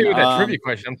singing. You got me with that trivia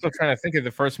question. I'm still trying to think of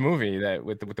the first movie that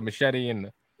with the machete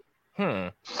and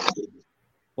Well,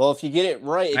 if you get it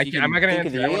right, I'm not going to answer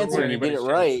the answer and you get it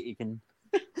right, you can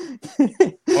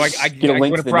I get a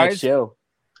link to the next show.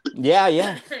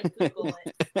 Yeah.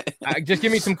 Just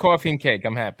give me some coffee and cake.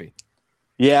 I'm happy.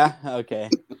 Yeah. Okay.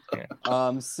 Yeah.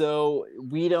 So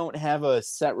we don't have a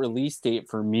set release date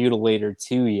for Mutilator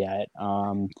 2 yet.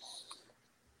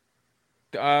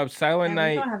 Silent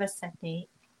Night. We don't have a set date.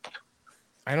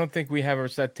 I don't think we have a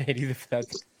set date either. For that.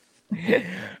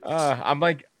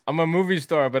 I'm a movie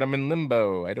star, but I'm in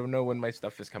limbo. I don't know when my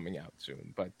stuff is coming out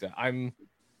soon, but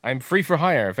I'm free for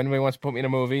hire. If anybody wants to put me in a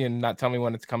movie and not tell me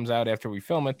when it comes out after we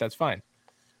film it, that's fine.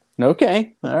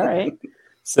 Okay. All right.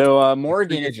 So,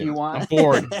 Morgan, if you want. I'm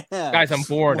bored. Guys, I'm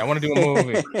bored. I want to do a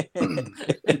movie.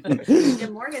 Yeah,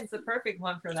 Morgan's the perfect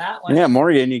one for that one. Yeah,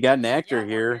 Morgan, you got an actor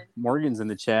here. Morgan's in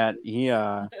the chat.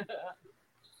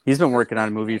 He's been working on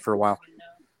a movie for a while.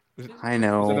 I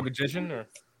know. Is it a magician or?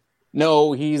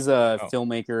 No, he's a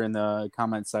filmmaker in the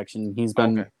comment section. He's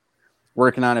been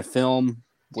working on a film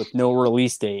with no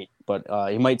release date, but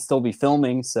he might still be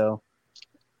filming. So,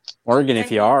 Morgan,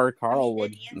 if you are, Carl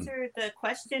would answer the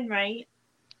question right,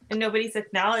 and nobody's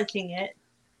acknowledging it.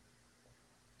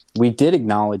 We did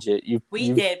acknowledge it.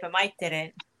 We did, but Mike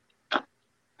didn't.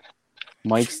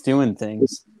 Mike's doing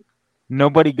things.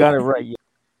 Nobody got it right yet.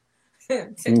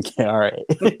 Okay, all right.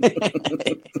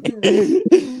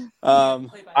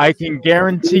 I can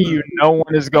guarantee you no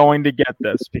one is going to get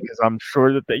this because I'm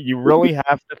sure that you really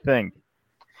have to think.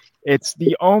 It's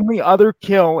the only other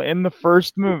kill in the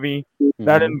first movie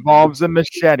that involves a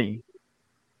machete.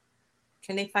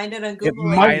 Can they find it on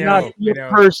Google? It might not be a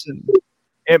person.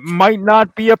 It might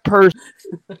not be a person.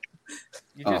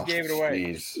 You just gave it away.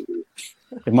 Geez.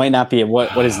 It might not be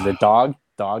what is it, the dog?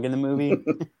 Dog in the movie?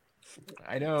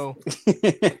 I know.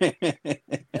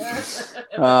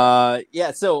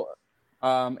 So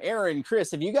Aaron,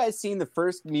 Chris, have you guys seen the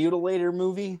first Mutilator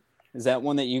movie? Is that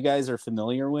one that you guys are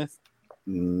familiar with?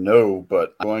 No,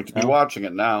 but I'm going to be watching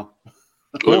it now.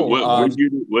 Cool.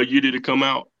 What year did it come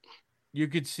out? You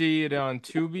could see it on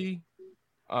Tubi,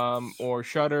 or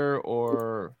Shudder,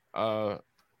 or I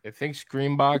think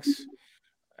Screenbox,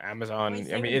 Amazon.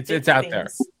 I mean, it's out there.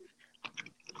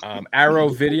 Arrow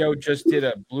Video just did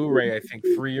a Blu-ray, I think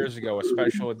 3 years ago, a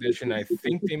special edition. I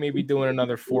think they may be doing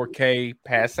another 4K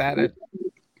pass at it.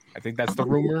 I think that's the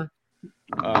rumor.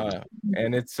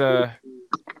 And it's a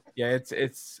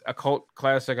cult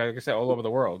classic, like I said, all over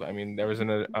the world. I mean, there was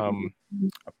a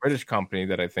British company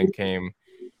that I think came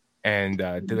and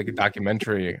did like a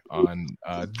documentary on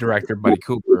director Buddy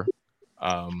Cooper,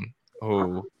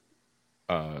 who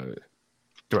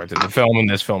directed the film and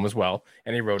this film as well,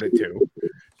 and he wrote it too.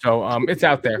 So it's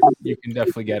out there. You can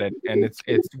definitely get it, and it's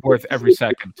worth every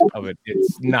second of it.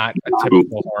 It's not a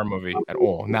typical horror movie at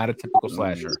all. Not a typical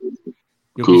slasher.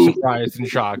 You'll be surprised and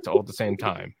shocked all at the same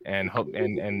time, and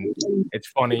it's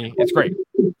funny. It's great.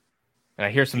 And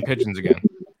I hear some pigeons again.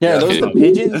 Yeah, those the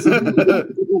pigeons.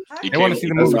 They want to see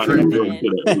the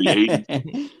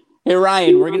movie. Hey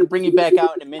Ryan, we're gonna bring you back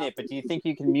out in a minute, but do you think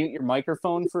you can mute your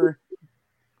microphone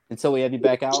until we have you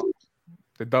back out?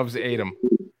 The doves ate him.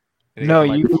 No,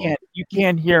 you can't. You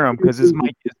can't hear him because his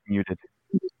mic is muted.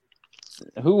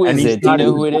 Who is it? Do you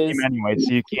know who it is? Anyway,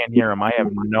 so you can't hear him. I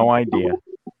have no idea.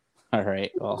 All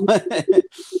right. Well,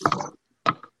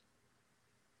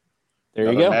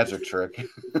 there you go. Magic trick.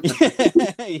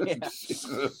 Yeah.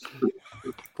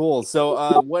 Cool.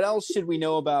 So, what else should we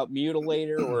know about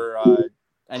Mutilator or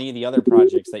any of the other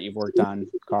projects that you've worked on,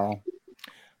 Carl?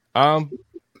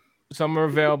 Some are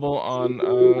available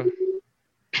on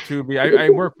Tubi. I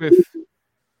work with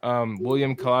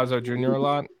William Colazzo Jr. a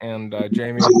lot, and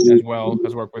Jamie as well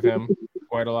has worked with him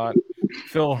quite a lot.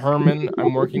 Phil Herman,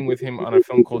 I'm working with him on a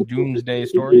film called Doomsday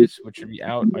Stories, which should be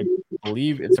out. I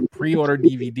believe it's a pre-order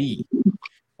DVD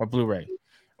or Blu-ray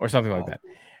or something like that.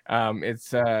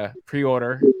 It's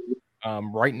pre-order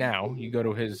right now. You go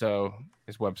to his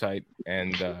website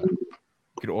and you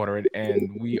can order it.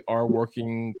 And we are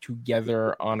working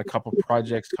together on a couple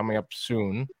projects coming up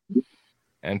soon,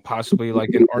 and possibly like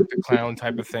an Art the Clown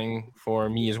type of thing for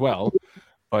me as well.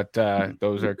 But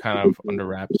those are kind of under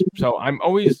wraps. So I'm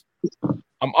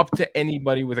up to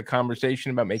anybody with a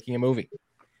conversation about making a movie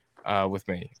with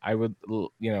me. I would,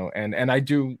 and I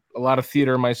do a lot of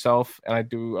theater myself, and I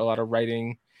do a lot of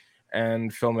writing and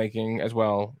filmmaking as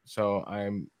well. So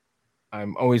I'm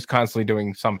always constantly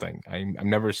doing something. I'm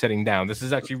never sitting down. This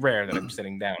is actually rare that I'm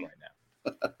sitting down right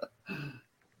now.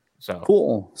 So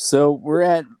cool. So we're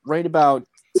at right about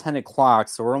 10 o'clock.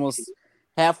 So we're almost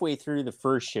halfway through the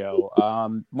first show.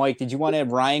 Mike, did you want to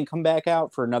have Ryan come back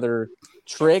out for another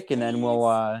trick, and then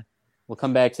we'll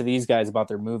come back to these guys about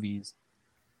their movies?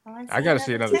 I got to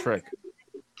see another trick.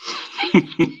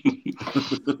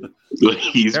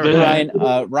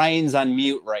 Ryan's on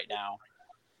mute right now.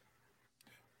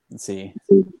 Let's see.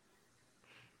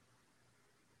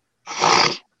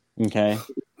 Okay.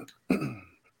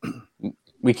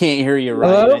 We can't hear you,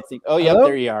 Ryan. Hello? I think. Oh, yep, Hello?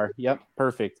 there you are. Yep,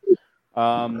 perfect.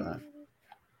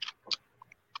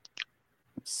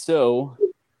 So,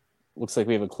 looks like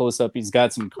we have a close-up. He's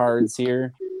got some cards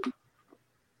here.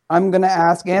 I'm going to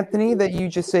ask Anthony that you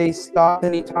just say stop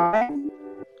anytime.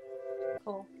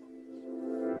 Cool.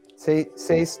 Say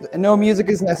no music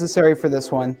is necessary for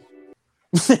this one.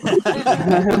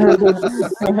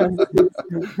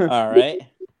 All right.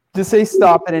 Just say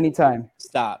stop at any time.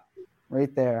 Stop.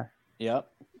 Right there. Yep.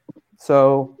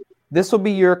 So this will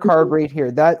be your card right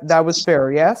here. That was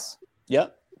fair, yes?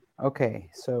 Yep. Okay,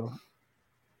 so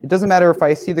It doesn't matter if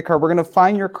I see the card. We're going to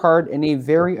find your card in a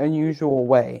very unusual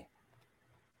way.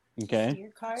 Okay.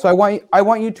 So I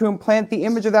want you to implant the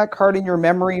image of that card in your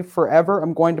memory forever.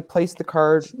 I'm going to place the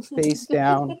card face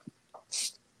down,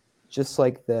 just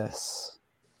like this.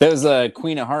 That was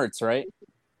Queen of Hearts, right?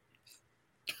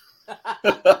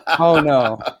 Oh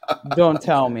no! Don't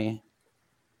tell me.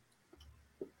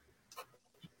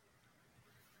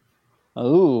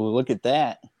 Oh, look at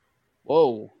that!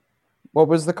 Whoa! What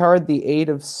was the card? The 8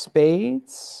 of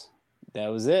Spades. That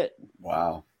was it.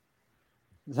 Wow.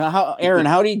 So Aaron,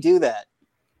 how do you do that?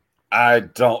 I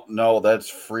don't know. That's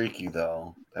freaky,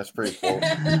 though. That's pretty cool.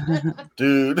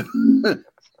 Dude.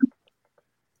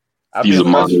 He's a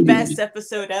monster. Best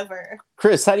episode ever.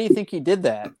 Chris, how do you think he did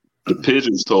that? The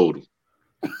pigeons told him.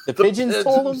 The pigeons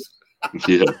told him?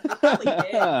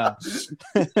 Yeah.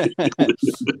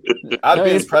 I'd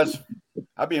be impressed.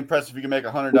 I'd be impressed if you can make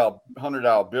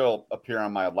 $100 bill appear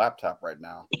on my laptop right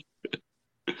now.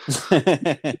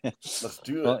 Let's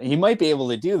do it. Well, he might be able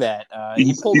to do that.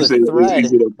 He pulled a thread.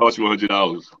 It cost you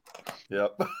 $100.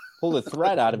 Yep. Pulled a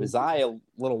thread out of his eye a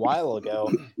little while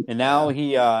ago, and now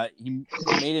he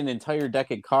made an entire deck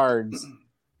of cards,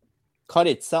 cut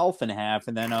itself in half,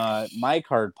 and then my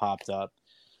card popped up.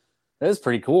 That was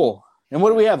pretty cool. And what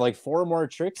do we have? Like 4 more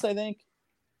tricks, I think.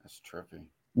 That's trippy.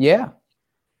 Yeah.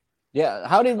 Yeah.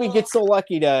 How did we get so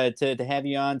lucky to have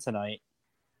you on tonight?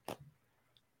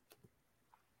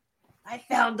 I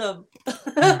found them.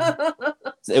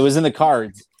 It was in the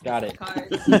cards. Got it.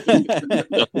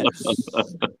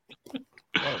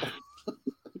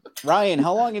 Ryan,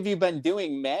 how long have you been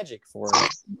doing magic for?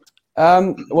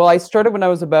 Well, I started when I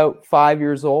was about 5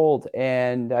 years old,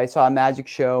 and I saw a magic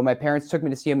show. My parents took me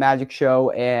to see a magic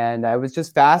show, and I was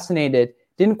just fascinated.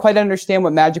 Didn't quite understand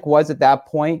what magic was at that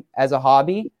point as a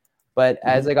hobby, but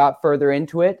as I got further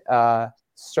into it,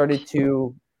 started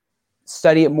to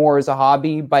study it more as a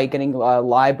hobby by getting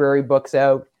library books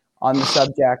out on the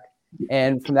subject.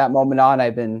 And from that moment on,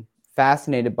 I've been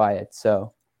fascinated by it.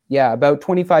 So yeah, about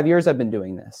 25 years I've been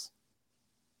doing this.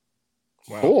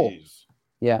 Wow. Cool.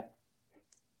 Yeah.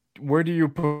 Where do you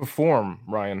perform,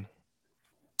 Ryan?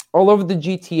 All over the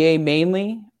GTA,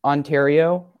 mainly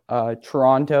Ontario,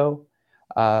 Toronto.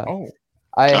 I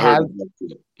have.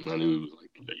 I knew it was like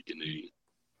Canadian.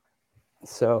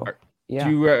 So, yeah.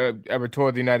 Do you ever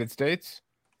tour the United States?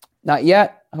 Not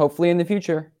yet. Hopefully in the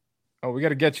future. Oh, we got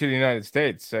to get you to the United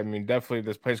States. I mean, definitely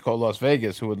this place called Las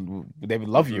Vegas. They would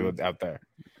love you out there,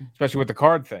 especially with the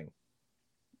card thing.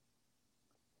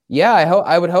 Yeah,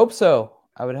 I would hope so.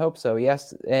 I would hope so.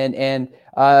 Yes, and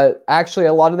actually,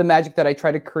 a lot of the magic that I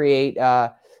try to create,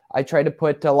 I try to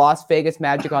put Las Vegas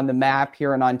magic on the map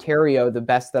here in Ontario the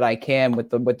best that I can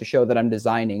with the show that I'm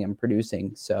designing and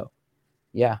producing. So,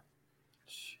 yeah.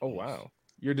 Oh wow,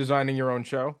 you're designing your own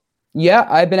show? Yeah,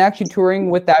 I've been actually touring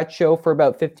with that show for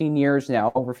about 15 years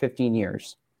now, over 15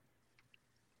 years.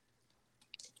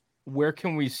 Where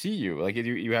can we see you? Like,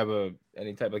 you have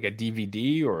any type like a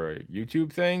DVD or a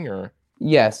YouTube thing, or?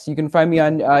 Yes, you can find me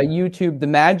on YouTube, The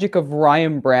Magic of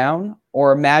Ryan Brown,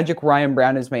 or Magic Ryan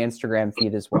Brown is my Instagram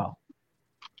feed as well.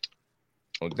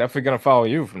 Well, definitely gonna follow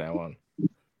you from now on.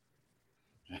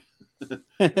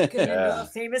 A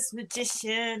famous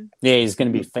magician. Yeah, he's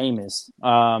gonna be famous.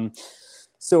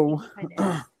 So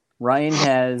Ryan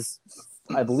has,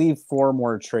 I believe, 4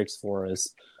 more tricks for us.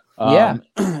 Yeah.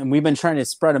 And we've been trying to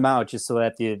spread them out just so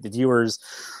that the viewers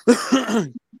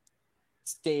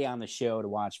stay on the show to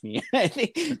watch me.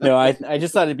 I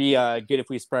just thought it'd be good if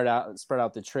we spread out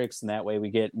the tricks, and that way we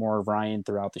get more of Ryan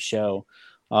throughout the show.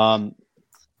 You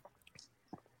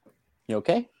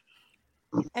okay?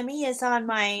 Emmy is on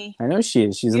my. I know she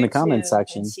is. She's in the comment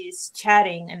section. She's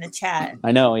chatting in the chat.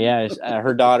 I know. Yeah,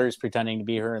 her daughter's pretending to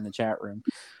be her in the chat room.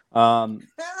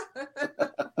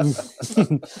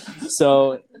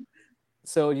 So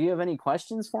do you have any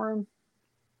questions for him?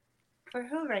 For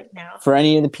who right now? For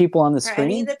any of the people on the For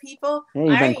screen? any of the people? Yeah,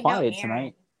 you've been quiet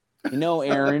tonight. You know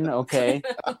Aaron, okay.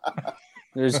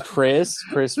 There's Chris.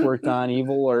 Chris worked on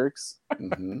Evil Lurks.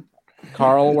 Mm-hmm.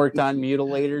 Carl worked on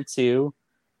Mutilator 2.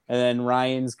 And then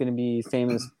Ryan's going to be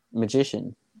famous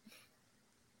magician.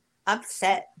 I'm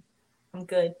set. I'm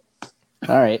good.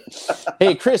 All right.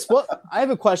 Hey, Chris, I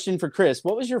have a question for Chris.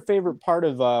 What was your favorite part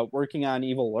of working on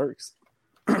Evil Lurks?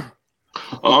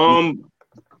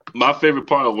 My favorite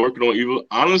part of working on Evil,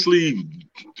 honestly,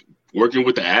 working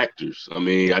with the actors. I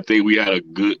mean, I think we had a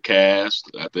good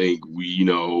cast. I think we,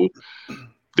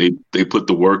 they put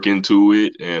the work into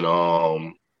it, and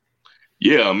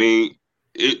yeah, I mean,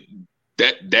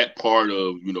 that part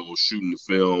of shooting the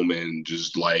film and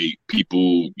just like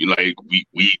people, like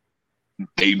we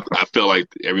I feel like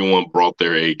everyone brought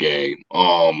their A game.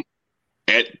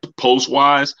 At post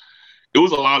wise, it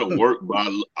was a lot of work, but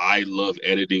I love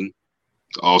editing.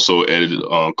 Also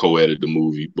co-edited the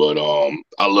movie, but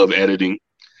I love editing.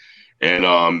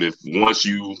 And if once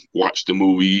you watch the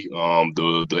movie,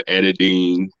 the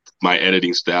editing, my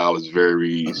editing style is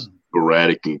very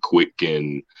sporadic and quick,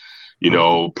 and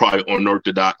probably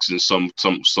unorthodox in some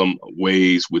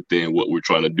ways within what we're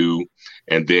trying to do.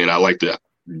 And then I like to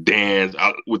dance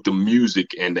with the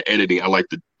music and the editing. I like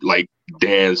to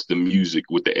dance the music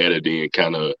with the editing and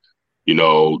kind of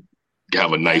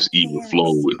have a nice even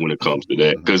flow when it comes to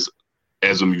that. Because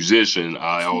as a musician,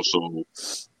 I'm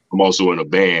also in a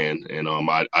band, and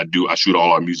I shoot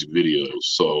all our music videos.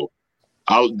 So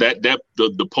the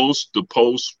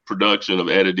post production of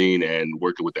editing and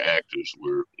working with the actors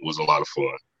was a lot of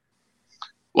fun.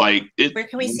 Where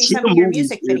can we see some of your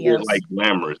music videos? Like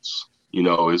glamorous,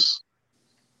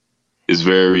 it's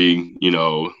very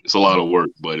it's a lot of work,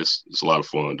 but it's a lot of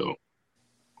fun though.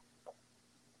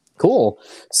 Cool.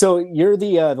 So you're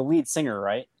the lead singer,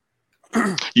 right?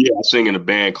 Yeah, I sing in a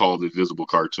band called Invisible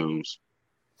Cartoons.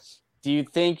 Do you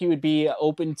think you would be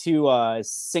open to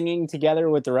singing together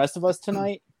with the rest of us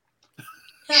tonight?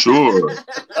 Sure.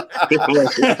 Okay,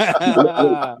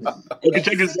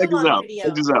 check this out.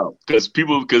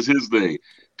 Because here's the thing.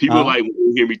 People like when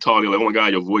they hear me talking, like, oh my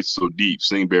God, your voice is so deep.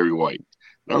 Sing Barry White.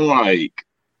 I'm like,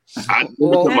 I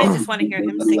just want to hear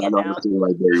him sing it now.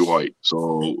 Like Barry White.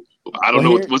 So I don't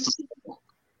know what's the.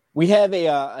 We have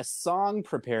a song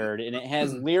prepared, and it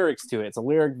has lyrics to it. It's a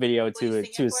lyric video to a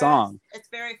song. It's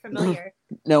very familiar.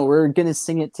 No, we're gonna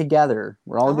sing it together.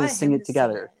 We're all gonna sing it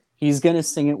together. He's gonna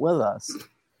sing it with us.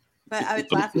 But I would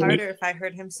laugh harder if I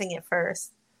heard him sing it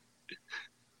first.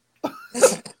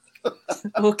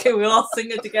 Okay, we all sing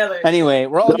it together. Anyway,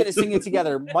 we're all gonna sing it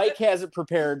together. Mike has it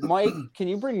prepared. Mike, can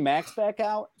you bring Max back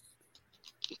out?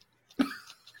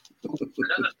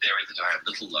 Another theory that I have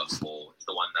little love for is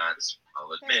the one that's,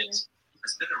 I'll admit, has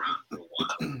been around for a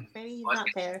while. Maybe he's not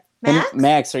there. Max?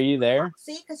 Max, are you there?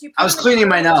 See, because I was cleaning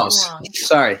my nose.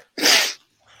 Sorry.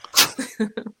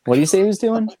 What do you say he was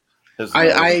doing?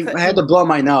 I had to blow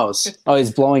my nose. Oh,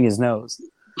 he's blowing his nose.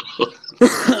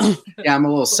 Yeah, I'm a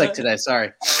little sick today.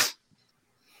 Sorry.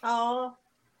 Oh.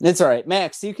 It's all right.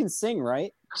 Max, you can sing,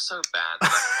 right? So bad.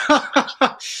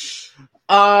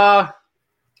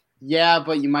 Yeah,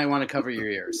 but you might want to cover your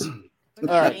ears.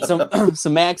 All right, so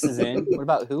Max is in. What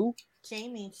about who?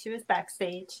 Jamie. She was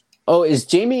backstage. Oh, is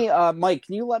Jamie? Mike,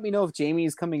 can you let me know if Jamie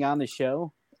is coming on the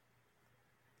show?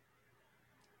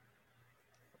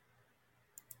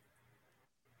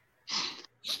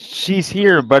 She's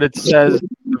here, but it says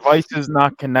device is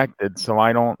not connected, so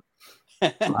I don't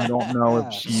know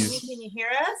if she's Can you hear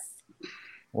us?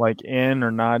 like in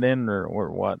or not in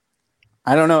or what.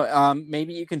 I don't know.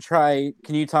 Maybe you can try.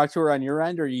 Can you talk to her on your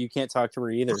end, or you can't talk to her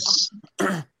either?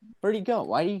 Where'd he go?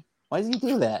 Why does he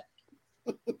do that?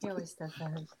 He always does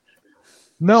that.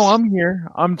 No, I'm here.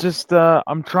 I'm just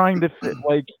I'm trying to fit,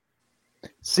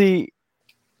 see.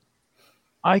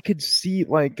 I could see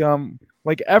like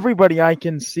everybody I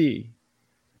can see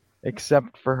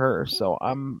except for her. So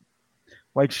I'm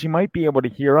like, she might be able to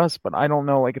hear us, but I don't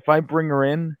know. Like if I bring her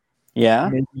in, yeah,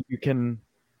 maybe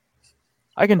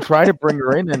I can try to bring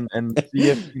her in and see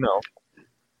if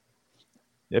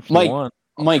if Mike, you want.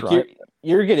 Mike,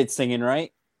 you're good at singing,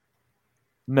 right?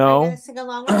 No. Are you gonna sing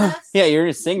along with us? Yeah, you're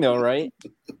gonna sing though, right?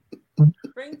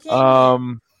 Bring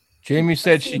Jamie. Jamie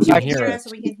said she can hear us.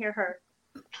 So we can hear her.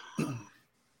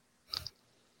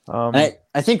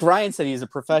 I think Ryan said he's a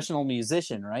professional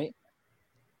musician, right?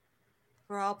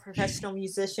 We're all professional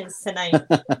musicians tonight.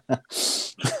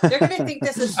 They're going to think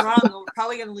this is wrong, and we're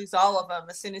probably going to lose all of them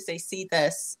as soon as they see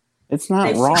this. It's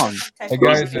not wrong. Hey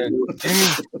guys,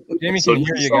 Jamie can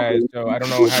hear you guys, so I don't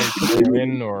know how you can hear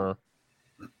in or.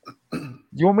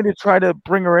 You want me to try to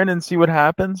bring her in and see what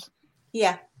happens?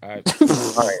 Yeah. All right.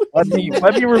 Let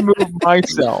me remove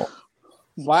myself.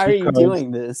 Why are you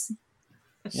doing this?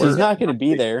 She's not going to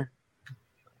be there.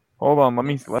 Hold on. Let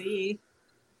me see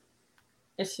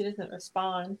if she doesn't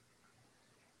respond.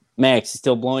 Max, you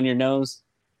still blowing your nose?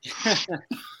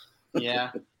 Yeah.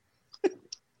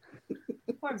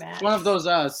 Poor Max. One of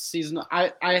those seasonal.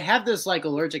 I have this like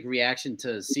allergic reaction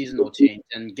to seasonal change,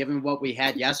 and given what we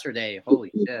had yesterday,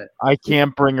 holy shit! I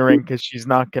can't bring her in because she's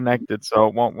not connected, so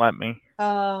it won't let me.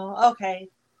 Oh, okay.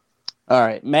 All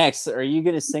right, Max, are you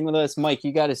going to sing with us? Mike,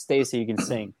 you got to stay so you can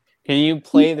sing. Can you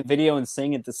play the video and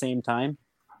sing at the same time?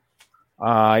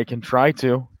 I can try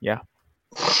to. Yeah.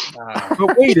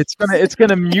 But wait, it's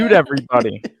gonna mute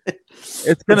everybody.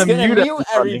 It's gonna mute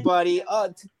everybody.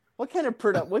 What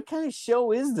kind of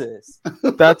show is this?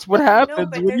 That's what happens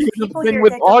but when there's you have a people thing here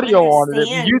with that don't audio on it. It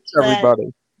understand mutes that-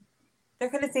 everybody. They're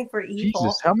gonna think we're evil.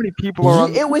 Jesus, how many people are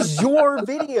on? It was your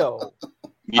video.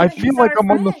 I feel like I'm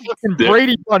on the fucking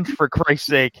Brady Bunch, for Christ's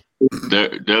sake.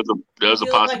 There's a You look like the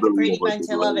possibility Brady of what Bunch. I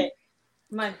you're love doing. it.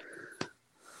 Come on.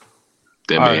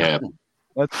 That All may right. happen.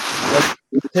 Let's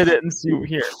hit it and see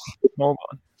here. Hold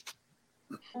on.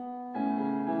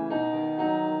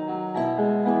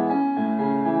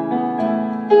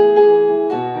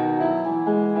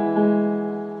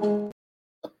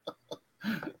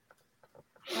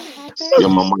 Yeah,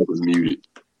 my mic was muted.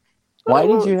 Why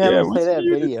did you have Yeah, him play it was that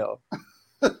muted. video?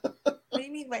 What do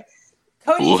you mean by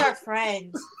Cody's our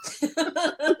friend?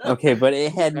 Okay, but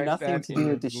it had Type nothing that to in do the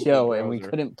with the Google show, and we browser.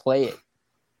 couldn't play it.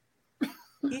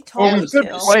 You told Well, we me could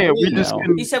to. play it. We just No.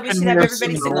 couldn't. You said we couldn't should have hear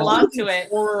everybody some sing of the- along to it.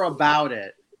 Or about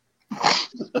it.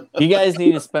 You guys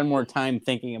need to spend more time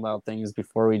thinking about things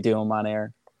before we do them on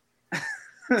air.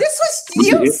 This was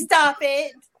you. Stop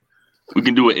it. We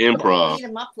can do an improv. Beat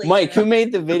 'em up later. Mike, who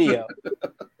made the video?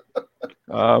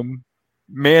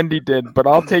 Mandy did, but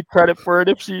I'll take credit for it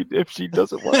if she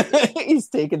doesn't want it. He's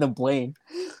taking the blame.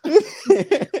 All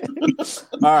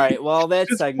right, well, that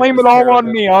Just segment blame was it all terrible.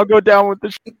 on me. I'll go down with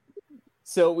the.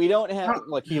 So we don't have.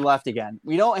 Look, he left again.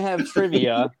 We don't have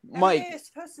trivia. Mike, You're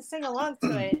supposed to sing along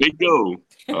to it. Big go.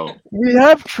 Oh, We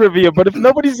have trivia, but if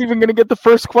nobody's even gonna get the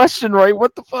first question right,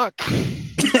 what the fuck?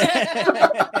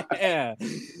 yeah.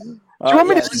 Do you want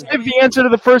me to just give the answer to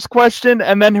the first question,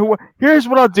 and then here's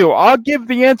what I'll do. I'll give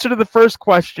the answer to the first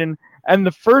question, and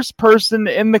the first person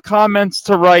in the comments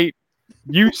to write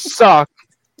 "You suck"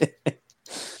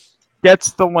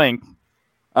 gets the link.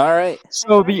 All right.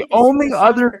 So the only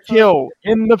other kill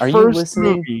in the Are you first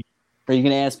listening? movie, Are you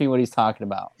going to ask me what he's talking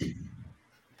about?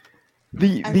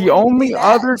 the only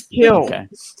other kill, Okay.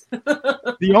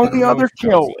 the only other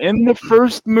kill in the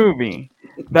first movie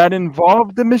that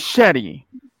involved the machete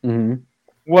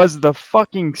was the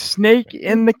fucking snake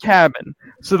in the cabin.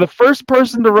 So the first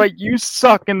person to write "You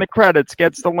suck" in the credits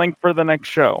gets the link for the next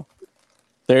show.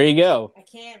 There you go. I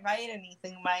can't write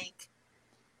anything, Mike.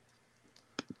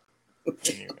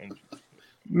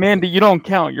 Mandy, you don't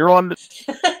count. You're on the.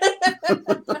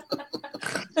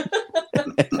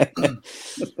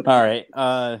 All right.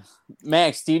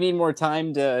 Max, do you need more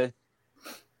time to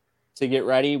get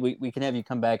ready? We can have you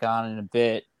come back on in a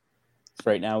bit.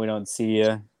 Right now we don't see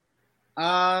you.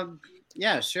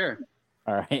 Yeah, sure.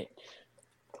 All right.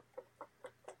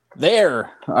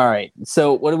 There. All right.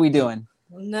 So what are we doing?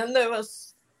 None of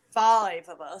us, 5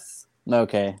 of us.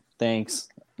 Okay. Thanks.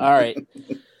 All right.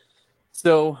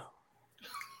 So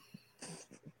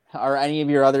are any of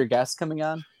your other guests coming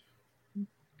on?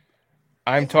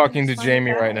 I'm talking to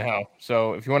Jamie right now.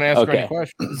 So if you want to ask her any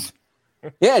questions.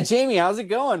 Yeah, Jamie, how's it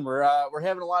going? We're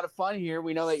having a lot of fun here.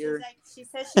 We know that you're. She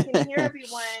says she can hear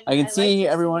everyone. I can see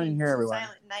like everyone and hear everyone.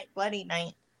 Silent Night, Bloody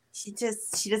Night. She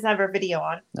doesn't have her video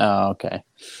on. Oh, okay.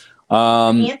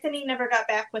 Anthony never got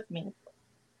back with me,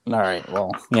 All right.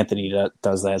 Well, Anthony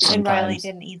does that sometimes. and Riley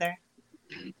didn't either.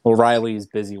 Well, Riley's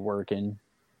busy working.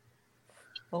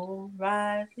 Oh,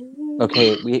 Riley.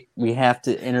 Okay, we have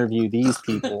to interview these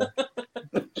people.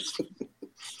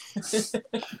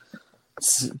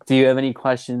 Do you have any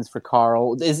questions for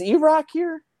Carl? Is E-Rock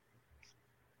here?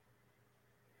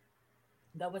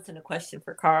 That wasn't a question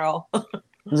for Carl.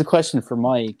 There's a question for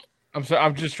Mike.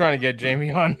 I'm just trying to get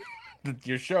Jamie on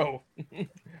your show. Trying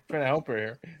to help her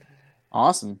here.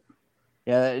 Awesome.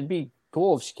 Yeah, it'd be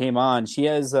cool if she came on. She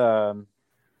has No.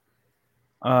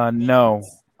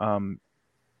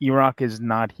 E-Rock is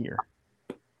not here.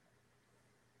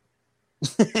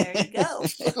 There you go.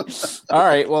 All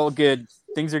right, well, good.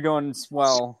 Things are going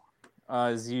swell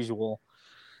as usual.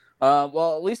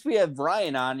 Well, at least we have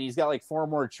Brian on. He's got like 4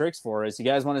 more tricks for us. You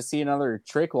guys want to see another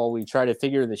trick while we try to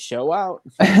figure the show out?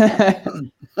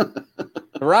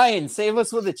 Ryan, save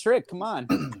us with a trick. Come on.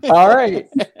 All right.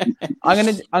 I'm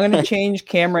gonna change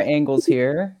camera angles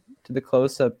here to the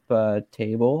close-up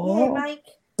table. Hey, Mike.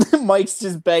 Mike's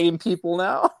just begging people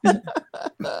now.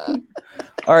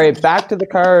 All right, back to the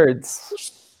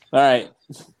cards. All right.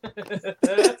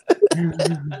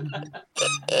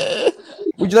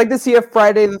 Would you like to see a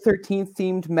Friday the 13th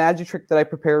themed magic trick that I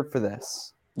prepared for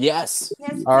this? Yes.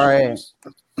 All right.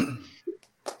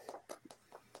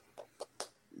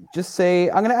 Just say,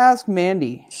 I'm going to ask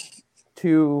Mandy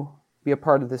to be a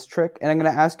part of this trick, and I'm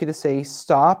going to ask you to say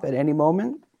stop at any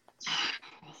moment.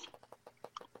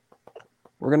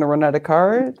 We're going to run out of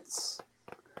cards.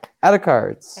 Out of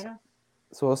cards.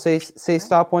 So we'll say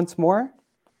stop once more.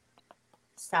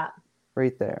 Stop.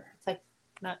 Right there. It's like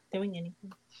not doing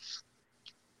anything.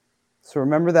 So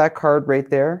remember that card right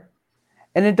there.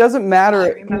 And it doesn't matter.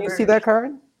 Can you remember. see that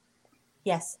card?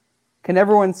 Yes. Can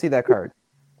everyone see that card?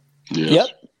 Yep.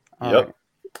 All right.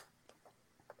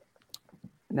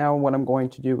 Now what I'm going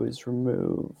to do is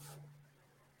remove.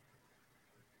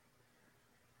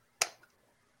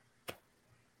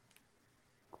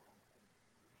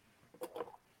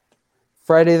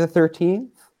 Friday the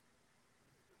 13th.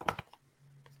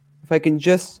 If I can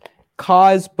just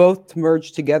cause both to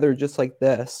merge together just like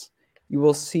this, you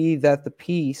will see that the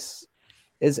piece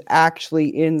is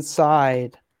actually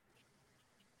inside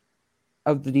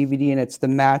of the DVD and it's the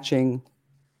matching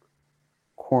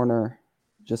corner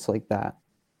just like that.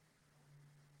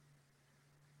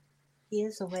 He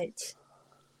is a witch.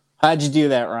 How'd you do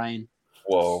that, Ryan?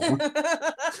 Whoa.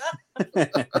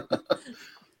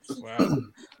 Wow.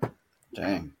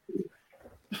 Dang.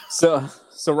 So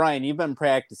Ryan, you've been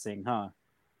practicing, huh?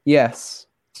 Yes.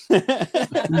 Yeah,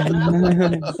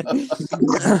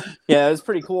 it was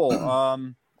pretty cool.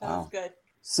 That was good.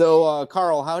 So,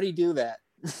 Carl, how do you do that?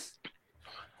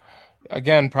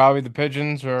 Again, probably the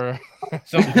pigeons or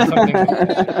something.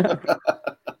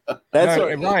 That's No,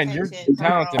 what, Ryan, you're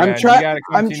talented, man. I'm You gotta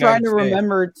come I'm to trying United to States.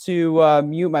 remember to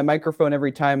mute my microphone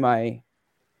every time I'm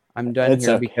done That's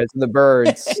here okay. because of the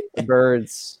birds. The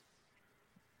birds.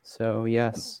 So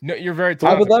yes. No, you're very I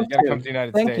talented. would love You gotta to. come to the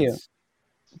United Thank States.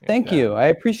 you. Thank you. I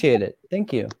appreciate it.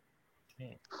 Thank you.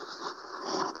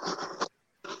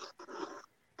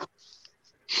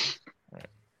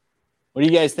 what do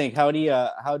you guys think?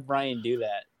 How'd Ryan do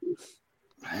that?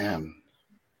 Man.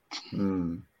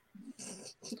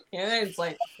 Yeah, it's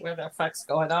like, where the fuck's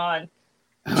going on?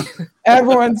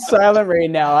 Everyone's silent right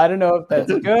now. I don't know if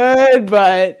that's good,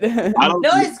 but No,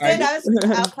 it's good.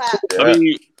 I'll clap. I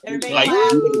mean, Everybody like,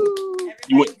 clap.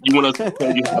 you want us to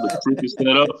tell you how the trick is set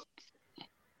up?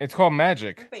 It's called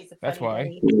magic. That's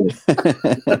why.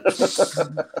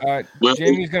 Well-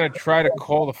 Jamie's gonna try to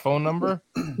call the phone number.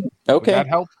 Okay. Would that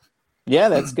help? Yeah,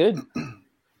 that's good.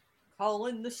 Call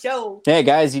in the show. Hey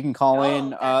guys, you can call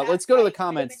in. Let's go to the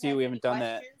comments too. We haven't done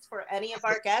that. For any of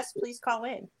our guests, please call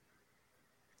in.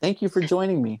 Thank you for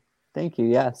joining me. Thank you.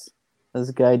 Yes, that's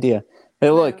a good idea. Hey,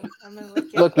 look,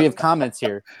 look, we have comments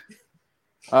here.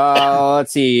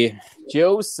 Let's see.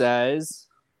 Joe says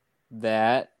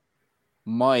that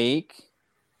Mike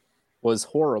was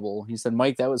horrible. He said,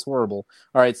 Mike, that was horrible.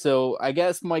 All right, so I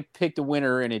guess Mike picked a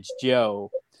winner, and it's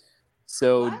Joe.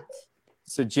 So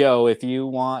Joe, if you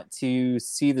want to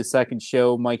see the second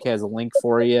show, Mike has a link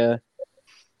for you.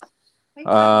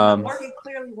 Morgan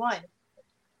clearly won.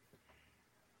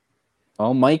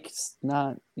 Oh, Mike's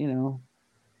not,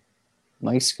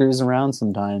 Mike screws around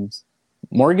sometimes.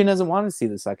 Morgan doesn't want to see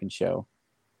the second show.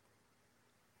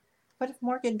 What if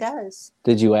Morgan does?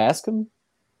 Did you ask him?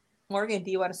 Morgan, do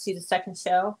you want to see the second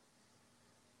show?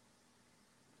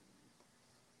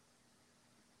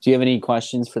 Do you have any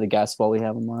questions for the guests while we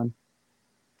have them on?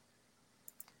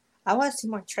 I want to see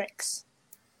more tricks.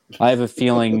 I have a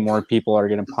feeling more people are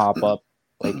going to pop up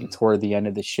like toward the end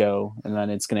of the show, and then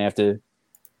it's going to have to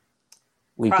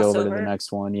leak over to the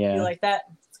next one. Yeah. You like that?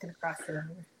 It's going to cross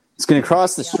over. It's going to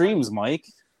cross the streams, Mike.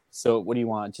 So what do you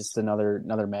want? Just another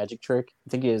magic trick? I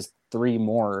think he has 3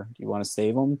 more. Do you want to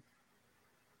save them?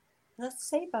 Let's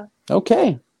save them.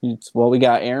 Okay. Well, we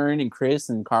got Aaron and Chris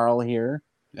and Carl here.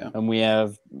 Yeah. And we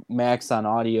have Max on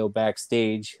audio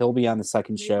backstage. He'll be on the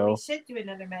second show. We should do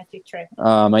another magic trick.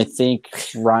 I think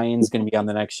Ryan's going to be on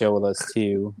the next show with us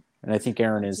too. And I think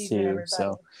Aaron is too.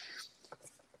 So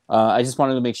I just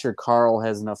wanted to make sure Carl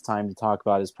has enough time to talk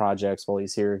about his projects while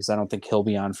he's here, because I don't think he'll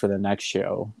be on for the next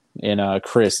show. And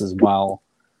Chris as well.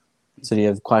 So do you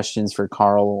have questions for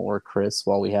Carl or Chris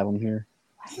while we have them here?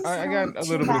 I got a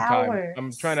little bit of time.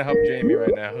 I'm trying to help Jamie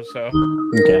right now. So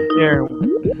okay. Here,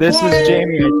 this is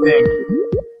Jamie, I think.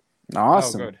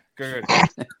 Awesome. Oh, good.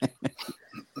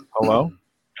 Hello.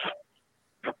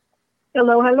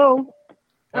 Hello.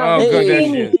 Oh, hey. good. That's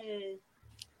you.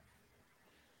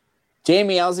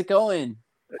 Jamie, how's it going?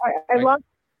 I lost.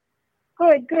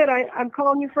 Good. I'm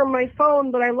calling you from my phone,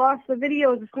 but I lost the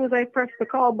videos as soon as I pressed the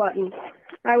call button.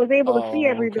 I was able to see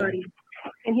everybody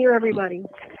and hear everybody.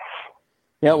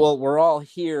 Yeah, well, we're all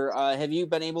here. Have you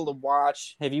been able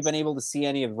to see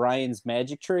any of Ryan's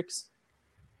magic tricks?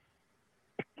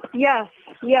 Yes.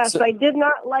 So- I did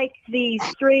not like the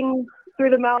string through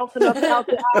the mouth and up out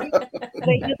the eye, but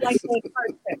I did like the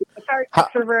card tricks. The card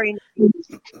tricks are very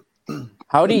nice.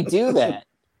 How do you do that?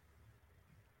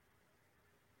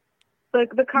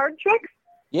 The card tricks?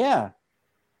 Yeah.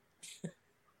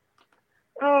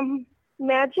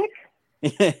 Magic?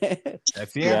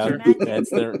 That's the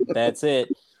answer. That's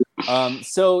it.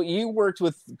 So you worked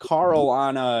with Carl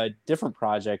on a different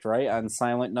project, right? On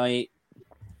Silent Night.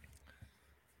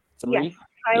 Yes,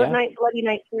 Silent Night, Bloody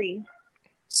Night 3.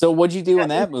 So what'd you do in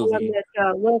that was the movie? one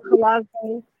that Will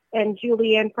Colazo and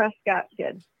Julianne Prescott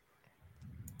did.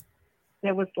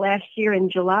 That was last year in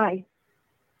July.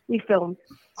 We filmed.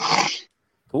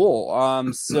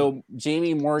 Cool. So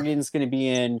Jamie Morgan's going to be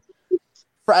in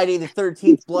Friday the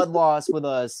 13th Blood Loss with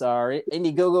us. Our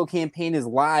Indiegogo campaign is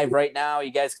live right now.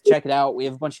 You guys can check it out. We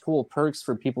have a bunch of cool perks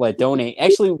for people that donate.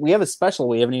 Actually, we have a special.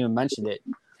 We haven't even mentioned it.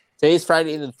 Today's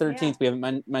Friday the 13th. Yeah. We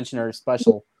haven't mentioned our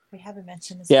special. We haven't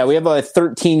mentioned this. Yeah, we have a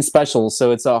 13 specials.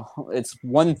 So it's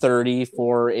 $130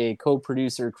 for a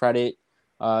co-producer credit.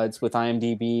 It's with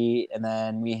IMDb. And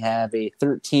then we have a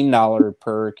 $13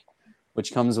 perk,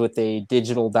 which comes with a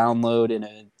digital download and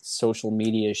a social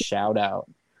media shout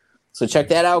out. So check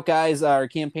that out, guys. Our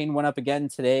campaign went up again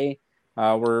today.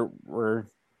 We're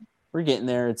getting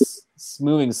there. It's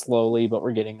moving slowly, but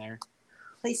we're getting there.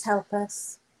 Please help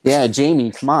us. Yeah,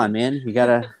 Jamie, come on, man. You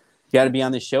gotta be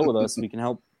on this show with us. So we can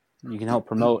help. You can help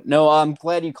promote. No, I'm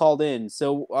glad you called in.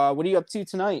 So, what are you up to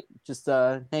tonight? Just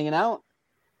hanging out?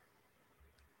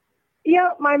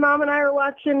 Yeah, my mom and I are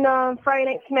watching Friday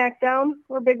Night SmackDown.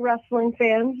 We're big wrestling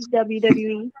fans,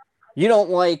 WWE. You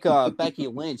don't like Becky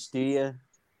Lynch, do you?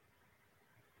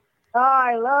 Oh,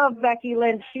 I love Becky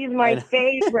Lynch. She's my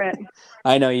favorite.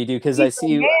 I know you do because I see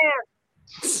you.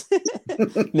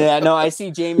 Yeah, no, I see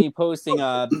Jamie posting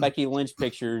Becky Lynch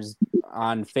pictures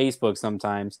on Facebook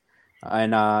sometimes.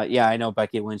 And yeah, I know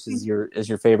Becky Lynch is your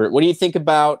favorite. What do you think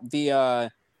about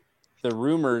the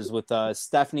rumors with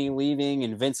Stephanie leaving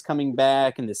and Vince coming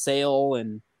back and the sale?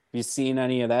 And have you seen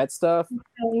any of that stuff?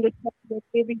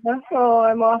 Oh,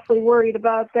 I'm awfully worried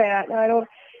about that.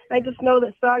 I just know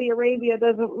that Saudi Arabia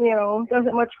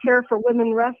doesn't much care for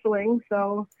women wrestling.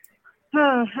 So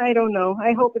I don't know.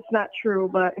 I hope it's not true,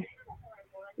 but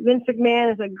Vince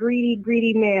McMahon is a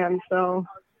greedy man. So.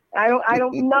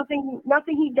 Nothing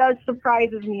he does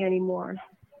surprises me anymore.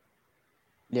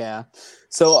 Yeah.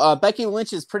 So Becky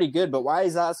Lynch is pretty good, but why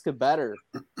is Asuka better?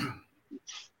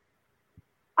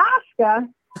 Asuka?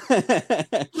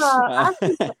 Asuka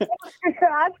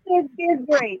is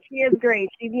great. She is great.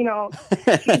 She's did a lot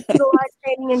of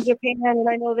training in Japan, and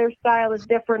I know their style is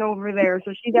different over there.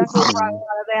 So she definitely brought a lot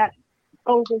of that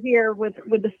over here with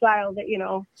the style that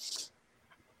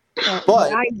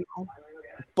But I know.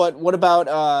 But what about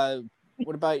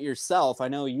yourself? I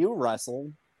know you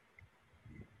wrestle.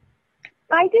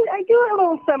 I do a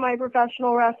little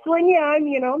semi-professional wrestling. Yeah,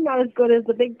 I'm not as good as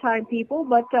the big time people,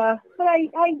 but I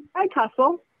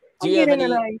tussle. Do you have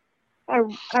any? I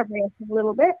wrestle a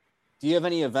little bit. Do you have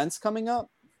any events coming up?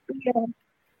 Yeah.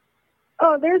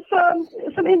 Oh, there's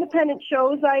some independent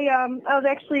shows. I was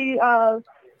actually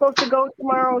supposed to go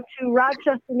tomorrow to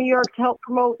Rochester, New York, to help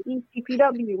promote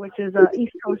ECPW, which is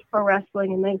East Coast Pro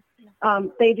Wrestling, and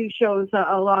they do shows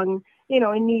along,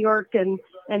 in New York and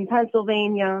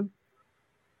Pennsylvania,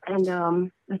 and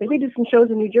I think they do some shows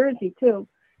in New Jersey too.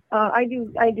 I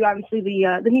do obviously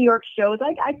the New York shows.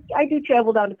 I do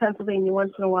travel down to Pennsylvania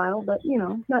once in a while, but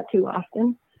not too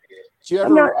often.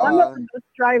 I'm not the best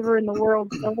driver in the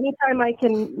world, so anytime I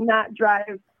can not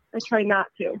drive, I try not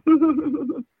to.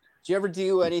 Did you ever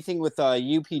do anything with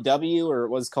UPW, or it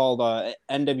was called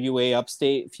NWA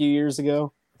Upstate a few years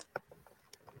ago?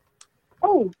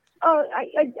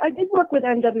 I did work with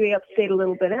NWA Upstate a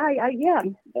little bit. Yeah,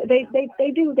 they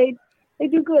do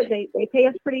good. They pay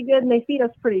us pretty good and they feed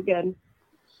us pretty good.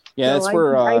 Yeah, so that's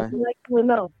where. I like to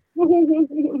know.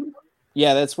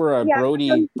 Yeah, that's where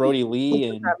Brody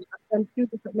Lee and two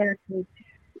different matches.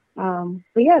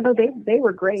 But yeah, no, they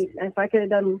were great. If I could have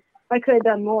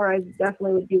done more, I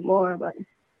definitely would do more. But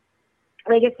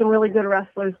they get some really good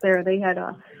wrestlers there. They had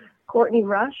Courtney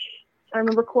Rush. I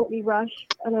remember Courtney Rush,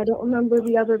 and I don't remember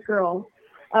the other girl.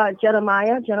 Jenna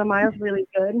Maya. Jenna Maya's really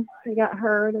good. They got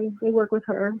her. They work with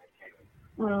her.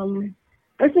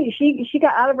 I think she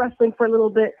got out of wrestling for a little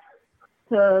bit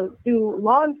to do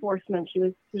law enforcement. She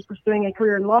was pursuing a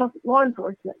career in law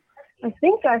enforcement. I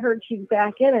think I heard she's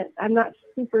back in it. I'm not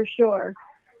super sure,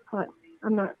 but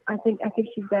I'm not. I think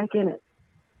she's back in it.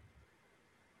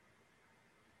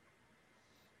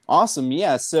 Awesome.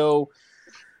 Yeah. So,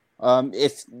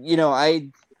 if I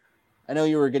know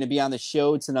you were going to be on the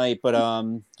show tonight, but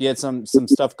you had some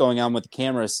stuff going on with the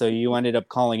camera, so you ended up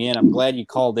calling in. I'm glad you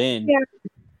called in. Yeah.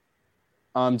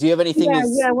 Do you have anything?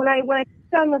 Yeah. When I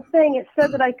clicked on the thing, it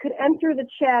said that I could enter the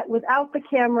chat without the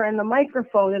camera and the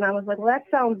microphone, and I was like, "Well, that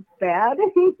sounds bad,"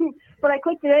 but I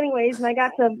clicked it anyways, and I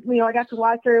got to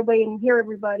watch everybody and hear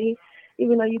everybody,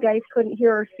 even though you guys couldn't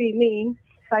hear or see me.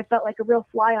 So I felt like a real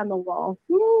fly on the wall.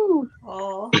 Woo!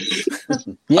 Oh.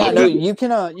 Yeah, no, you can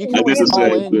call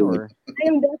in. Or... I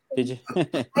am Did you?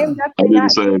 I'm definitely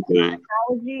not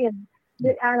technology, and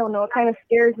I don't know. It kind of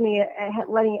scares me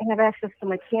letting it have access to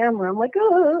my camera. I'm like,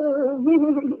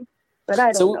 oh, but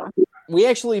I don't know. We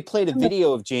actually played a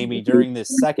video of Jamie during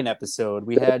this second episode.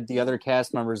 We had the other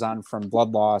cast members on from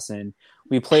Blood Loss, and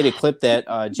we played a clip that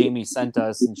Jamie sent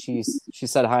us, and she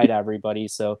said hi to everybody.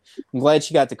 So I'm glad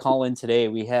she got to call in today.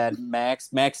 We had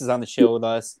Max. Max is on the show with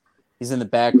us. He's in the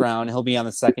background. He'll be on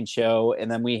the second show.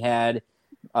 And then we had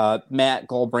Matt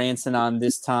Goldbranson on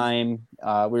this time.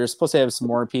 We were supposed to have some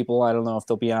more people. I don't know if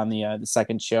they'll be on the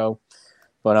second show.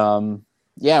 But,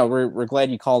 yeah, we're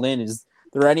glad you called in. Is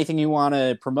there anything you want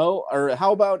to promote? Or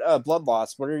how about Blood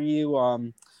Loss? What are you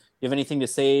you have anything to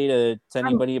say to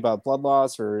anybody about Blood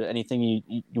Loss, or anything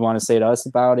you want to say to us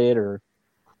about it? Or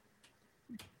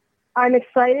I'm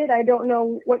excited. I don't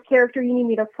know what character you need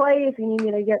me to play. If you need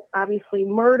me to get obviously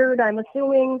murdered, I'm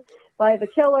assuming, by the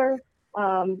killer.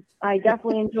 I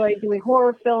definitely enjoy doing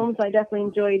horror films. I definitely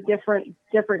enjoy different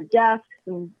deaths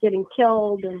and getting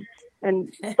killed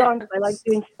and stunts. I like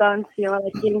doing stunts. I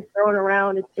like getting thrown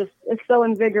around. It's so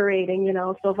invigorating.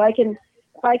 So if I can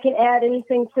add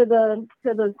anything to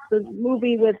the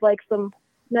movie with like some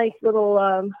nice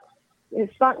little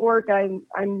stunt work,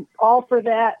 I'm all for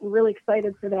that and really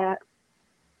excited for that.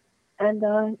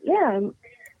 And yeah,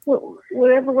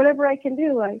 whatever I can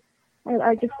do,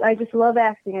 I just love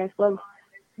acting. I just love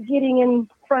getting in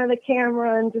front of the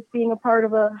camera and just being a part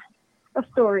of a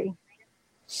story.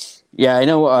 Yeah, I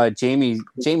know, Jamie,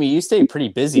 you stay pretty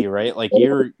busy, right? Like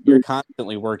you're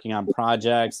constantly working on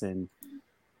projects and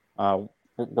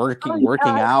working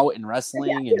out and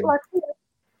wrestling.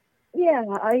 Yeah,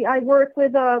 I work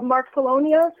with Mark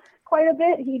Polonia quite a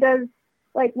bit. He does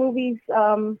like movies.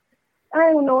 I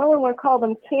don't know. I don't want to call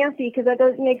them campy because that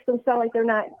doesn't make them sound like they're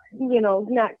not,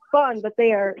 not fun, but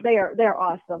they're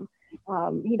awesome.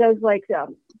 He does like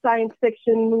science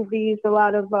fiction movies, a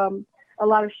lot of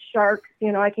sharks.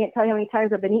 I can't tell you how many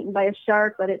times I've been eaten by a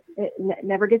shark, but it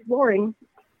never gets boring.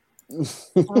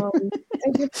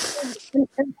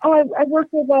 I work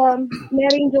with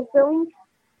Mad Angel Films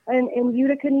in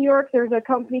Utica, New York. There's a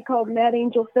company called Mad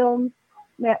Angel Films.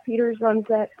 Matt Peters runs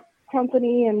that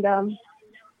company, and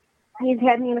he's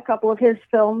had me in a couple of his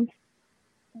films.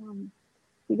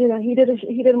 He did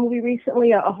a movie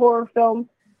recently, a horror film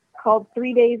called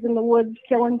 3 Days in the Woods,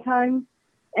 Killing Time,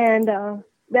 and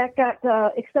that got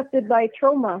accepted by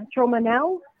Troma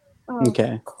Now.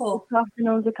 Okay, cool. Kaufman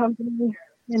owns a company,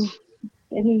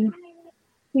 and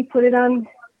he put it on.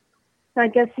 I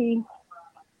guess he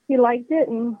liked it,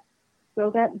 and so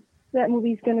that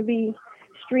movie's going to be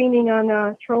streaming on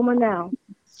Troma Now.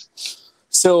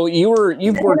 So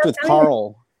you've worked with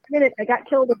Carl. I got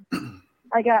killed.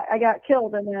 I got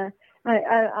killed, and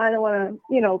I don't want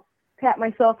to pat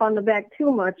myself on the back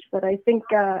too much, but I think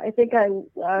I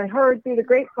heard through the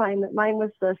grapevine that mine was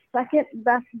the second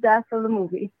best death of the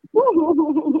movie.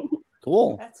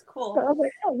 Cool. That's cool. So I was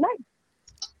like, oh, nice.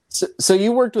 So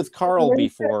you worked with Carl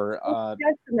before.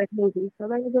 Movie, so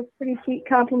that was a pretty sweet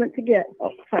compliment to get.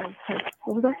 Oh, sorry.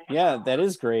 What was that? Yeah, that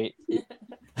is great.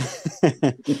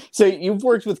 So you've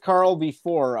worked with Carl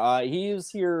before. He was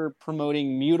here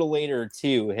promoting Mutilator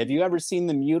 2. Have you ever seen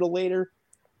The Mutilator?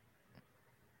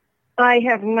 I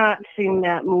have not seen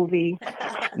that movie.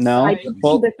 No. I did see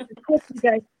the clip you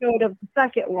guys showed of the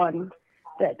second one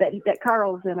that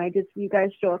Carl's in. I did see you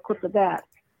guys show a clip of that.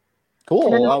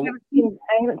 Cool. I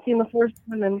haven't seen the first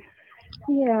one, and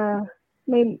yeah,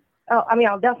 maybe.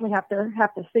 I'll definitely have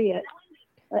to see it.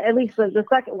 At least the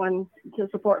second one to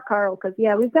support Carl, because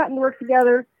yeah, we've gotten to work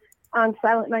together on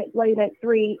Silent Night, Bloody Night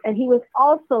 3, and he was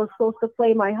also supposed to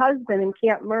play my husband in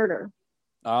Camp Murder.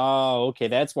 Oh, okay,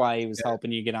 that's why he was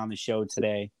helping you get on the show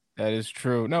today. That is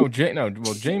true. Well,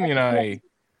 Jamie and I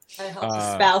helped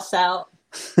the spouse out.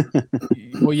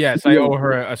 Well, yes, I owe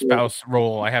her a spouse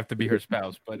role. I have to be her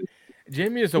spouse, but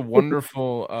Jamie is a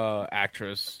wonderful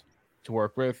actress to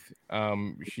work with.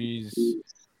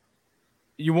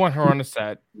 You want her on the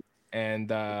set,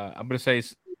 and I'm going to say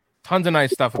tons of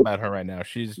nice stuff about her right now.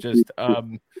 She's just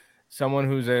someone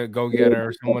who's a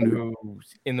go-getter, someone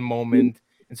who's in the moment,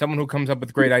 and someone who comes up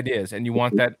with great ideas, and you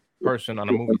want that person on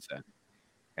a movie set.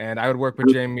 And I would work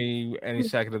with Jamie any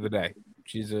second of the day.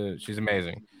 She's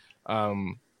amazing.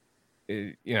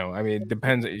 It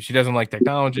depends. She doesn't like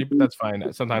technology, but that's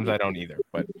fine. Sometimes I don't either,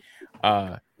 but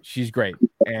she's great,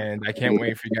 and I can't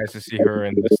wait for you guys to see her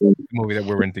in this movie that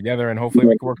we're in together, and hopefully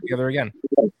we can work together again.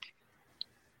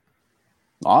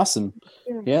 Awesome.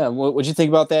 Yeah. What'd you think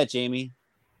about that, Jamie?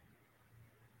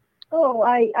 Oh,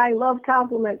 I love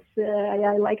compliments.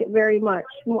 I like it very much.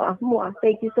 Mwah, mwah.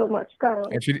 Thank you so much, Carl.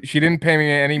 And she didn't pay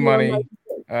me any money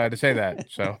to say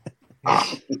that. So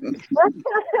I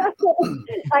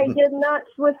did not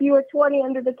slip you a 20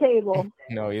 under the table.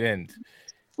 No, you didn't.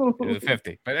 It was a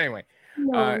 50. But anyway,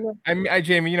 No.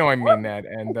 Jamie, I mean that,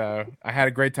 and I had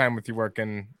a great time with you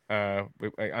working on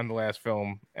the last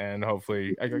film, and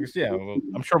hopefully, I guess,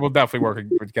 I'm sure we'll definitely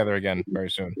work together again very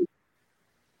soon.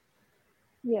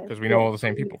 Yes, because we know all the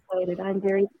same people. I'm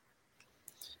very.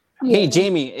 Hey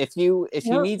Jamie, if you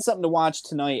need something to watch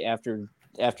tonight after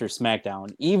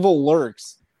SmackDown, Evil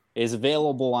Lurks is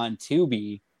available on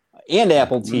Tubi and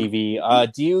Apple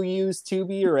TV. Do you use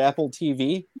Tubi or Apple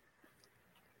TV?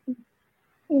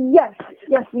 Yes,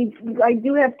 I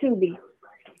do have Tubi.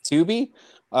 Tubi?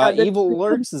 Evil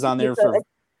Lurks is on there for.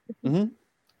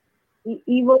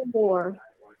 Evil War.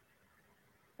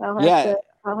 I'll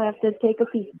have to take a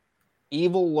peek.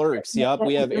 Evil Lurks. Yep,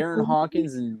 we have Aaron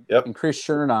Hawkins and Chris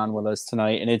Shern on with us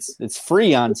tonight, and it's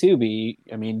free on Tubi.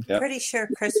 I mean, pretty sure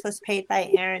Chris was paid by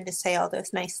Aaron to say all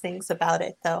those nice things about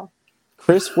it, though.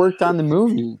 Chris worked on the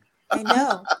movie. I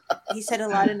know. He said a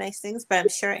lot of nice things, but I'm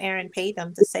sure Aaron paid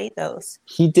him to say those.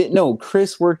 He didn't. No,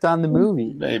 Chris worked on the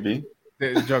movie. Maybe.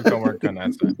 The joke don't work on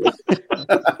that side.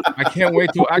 I can't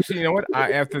wait to actually. You know what?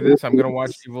 After this, I'm gonna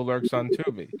watch Evil Lurks on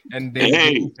Tubi, and they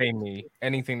didn't pay me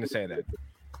anything to say that.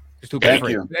 Just too bad.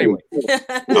 Anyway,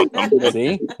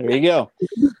 see, there you go.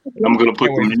 I'm gonna put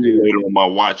the movie later on my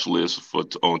watch list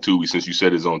on Tubi, since you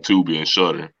said it's on Tubi and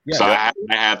Shudder. Yeah, so I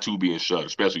have Tubi and Shudder,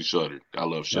 especially Shudder. I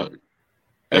love Shudder.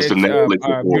 That's the Netflix.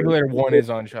 Mutilator 1 is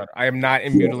on Shudder. I am not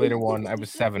in Mutilator 1. I was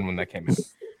 7 when that came out.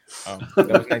 That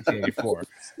was 1984.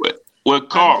 Well,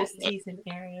 Carl. I'm just teasing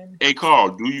Aaron. Hey,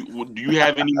 Carl, do you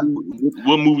have any?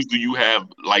 What movies do you have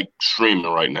like streaming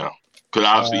right now? Because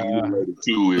obviously, Mutilator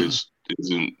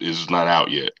 2 is not out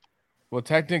yet. Well,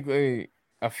 technically,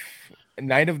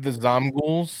 Night of the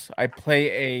Zomghouls. I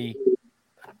play a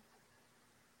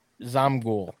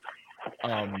Zomghoul.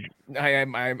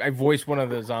 I voice one of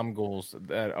the Zomghouls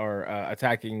that are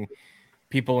attacking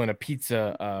people in a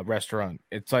pizza restaurant.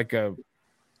 It's like a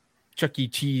Chuck E.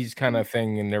 Cheese kind of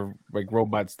thing, and they're like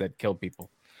robots that kill people.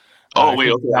 Oh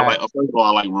wait, okay. First of all,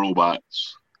 I like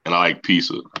robots and I like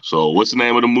pizza. So, what's the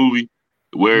name of the movie?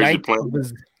 Where is it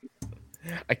playing?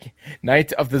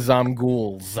 Night of the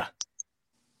Zomghouls.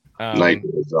 Night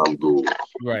of the Zomghouls.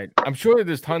 Right. I'm sure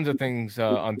there's tons of things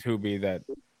on Tubi that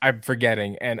I'm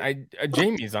forgetting, and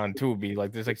Jamie's on Tubi.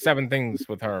 Like there's like 7 things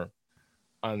with her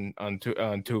on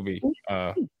Tubi.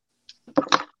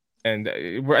 And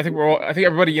I think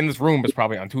everybody in this room is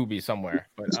probably on Tubi somewhere.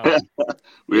 But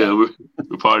yeah, we're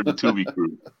part of the Tubi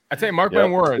crew. I tell you, mark my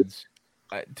words.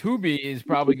 Tubi is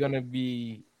probably going to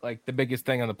be like the biggest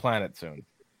thing on the planet soon.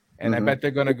 And I bet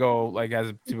they're going to go like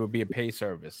as to be a pay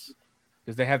service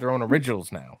because they have their own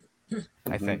originals now.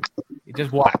 I think. You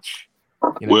just watch.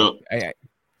 You know?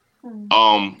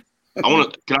 Well,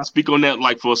 can I speak on that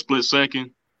like for a split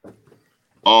second?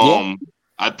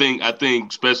 I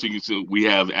think especially since we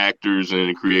have actors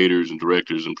and creators and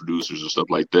directors and producers and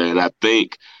stuff like that. And I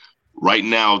think right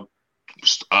now,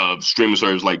 streaming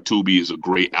service like Tubi is a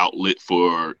great outlet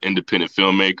for independent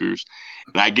filmmakers.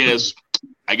 And I guess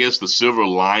the silver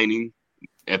lining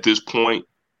at this point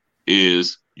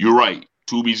is you're right.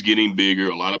 Tubi's getting bigger.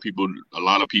 A lot of people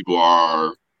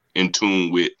are in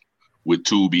tune with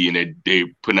Tubi, and they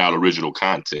putting out original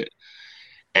content.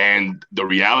 And the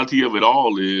reality of it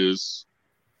all is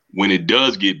when it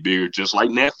does get bigger, just like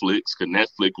Netflix, because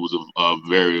Netflix was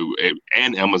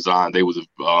and Amazon, they was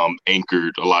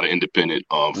anchored a lot of independent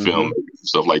film and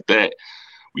stuff like that.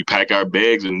 We pack our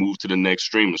bags and move to the next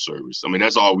streaming service. I mean,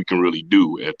 that's all we can really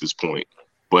do at this point.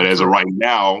 But as of right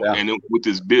now, and with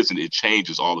this business, it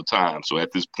changes all the time. So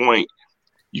at this point,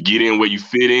 you get in where you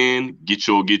fit in, get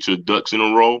your ducks in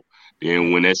a row.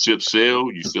 And when that ship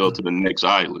sails, you sail to the next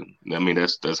island. I mean,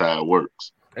 that's how it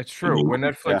works. It's true. When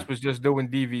Netflix was just doing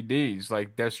DVDs,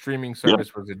 like their streaming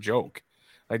service was a joke.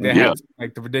 Like they had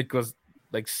like the ridiculous,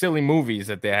 like silly movies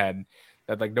that they had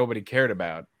that like nobody cared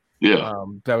about. Yeah.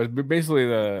 That was basically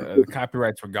the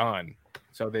copyrights were gone,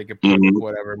 so they could put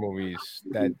whatever movies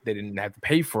that they didn't have to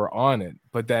pay for on it.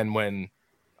 But then when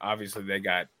obviously they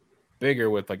got bigger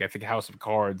with like I think House of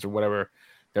Cards or whatever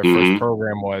their first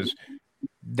program was,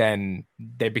 then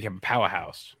they became a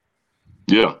powerhouse.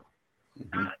 Yeah.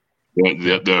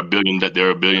 They're a $1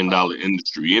 billion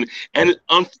industry, and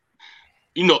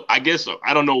you know, I guess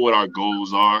I don't know what our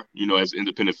goals are. You know, as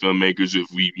independent filmmakers,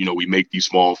 if we make these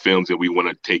small films and we want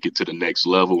to take it to the next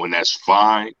level, and that's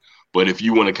fine. But if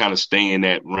you want to kind of stay in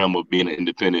that realm of being an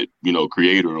independent,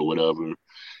 creator or whatever,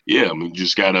 I mean, you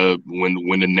just gotta when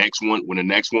the next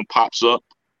one pops up,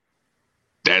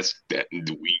 you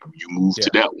move to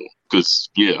that one because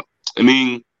I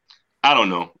mean. I don't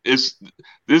know. It's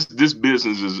this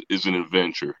business is an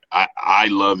adventure. I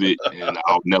love it, and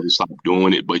I'll never stop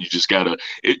doing it. But you just gotta.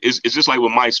 It's just like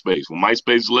with MySpace. When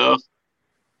MySpace left,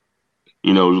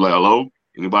 we were like, "Hello,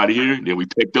 anybody here?" Then we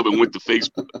picked up and went to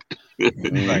Facebook,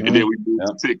 and then we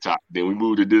moved to TikTok. Then we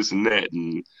moved to this and that,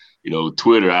 and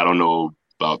Twitter. I don't know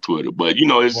about Twitter, but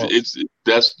it's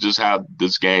that's just how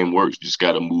this game works. You just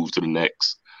got to move to the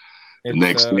next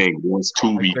thing. Once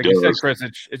Tubi like does, you said, Chris,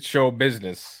 it's show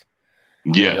business.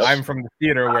 Yes. I'm from the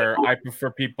theater where I prefer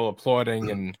people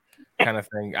applauding and kind of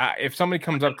thing. If somebody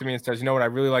comes up to me and says, "You know what? I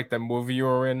really like that movie you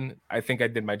were in. I think I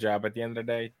did my job at the end of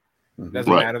the day." It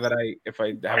doesn't matter that if I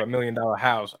have $1 million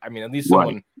house. I mean, at least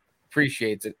someone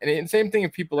appreciates it. And same thing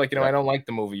if people I don't like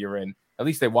the movie you're in. At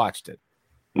least they watched it.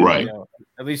 Right.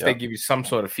 At least they give you some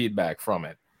sort of feedback from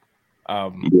it. I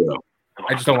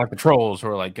just don't like the trolls who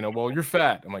are like, well, you're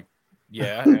fat. I'm like,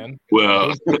 yeah, man.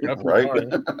 Well, right.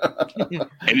 And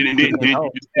then you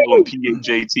just tell them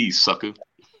PHAT, sucker.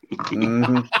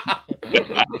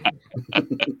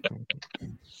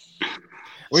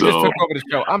 We just took over the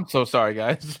show. I'm so sorry,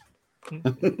 guys.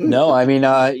 No, I mean,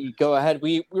 go ahead.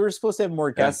 We were supposed to have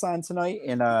more guests on tonight,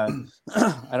 and I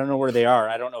don't know where they are.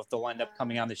 I don't know if they'll end up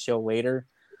coming on the show later,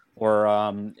 or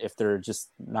if they're just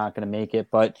not going to make it.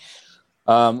 But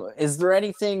is there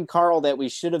anything, Carl, that we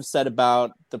should have said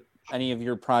about any of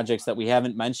your projects that we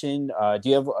haven't mentioned? Do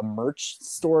you have a merch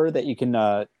store that you can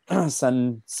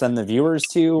send the viewers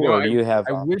to, or do you have?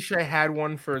 I wish I had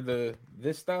one for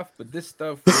this stuff, but this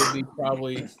stuff will be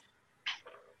probably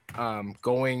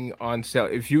going on sale.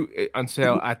 On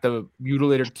sale at the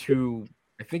Mutilator 2,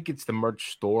 I think it's the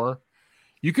merch store.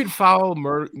 You can follow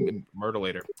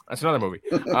Murderlator. That's another movie.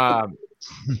 What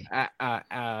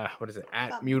is it?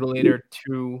 At Mutilator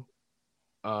 2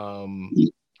 on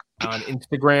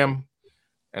Instagram,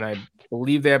 and I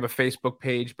believe they have a Facebook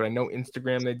page, but I know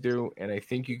Instagram they do, and I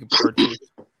think you can purchase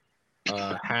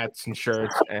hats and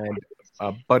shirts. And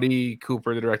Buddy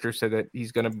Cooper, the director, said that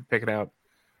he's going to be picking out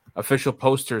official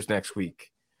posters next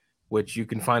week, which you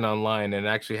can find online, and it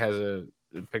actually has a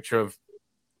picture of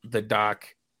the dock,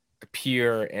 the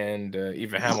pier, and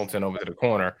Eva Hamilton over to the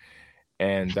corner,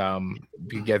 and you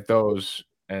can get those,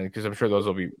 and because I'm sure those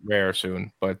will be rare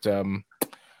soon. But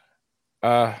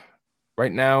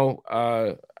right now,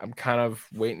 I'm kind of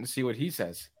waiting to see what he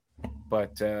says.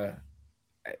 But when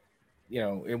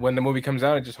the movie comes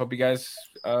out, I just hope you guys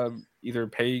either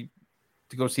pay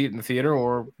to go see it in the theater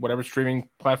or whatever streaming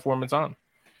platform it's on.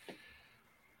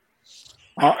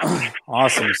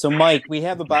 Awesome. So, Mike, we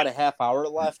have about a half hour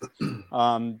left.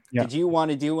 Did you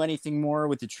want to do anything more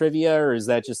with the trivia, or is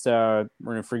that just we're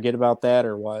gonna forget about that,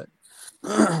 or what?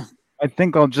 I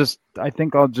think I'll just I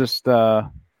don't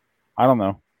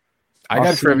know. I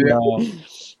got trivia. All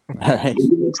right.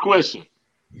 Next question.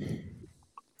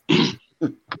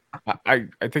 I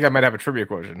think I might have a trivia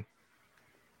question.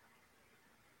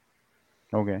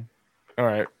 Okay. All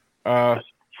right.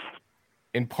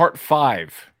 In part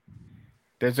 5,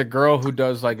 there's a girl who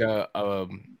does like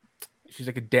she's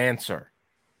like a dancer.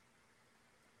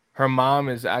 Her mom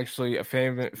is actually a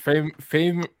famous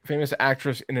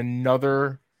actress in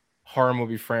another horror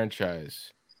movie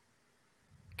franchise.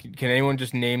 Can anyone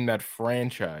just name that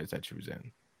franchise that she was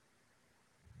in?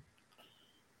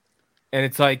 And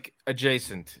it's like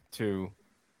adjacent to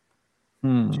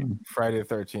Friday the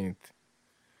 13th.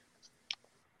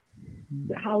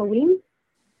 Halloween?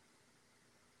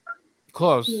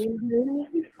 Close.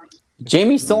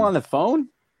 Jamie's still on the phone?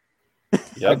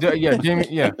 Yeah, Jamie.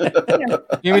 Yeah,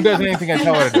 Jamie does anything I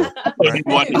tell her to do.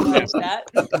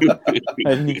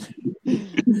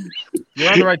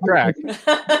 You're on the right track.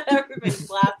 Everybody's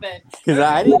laughing. Because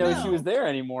I didn't know she was there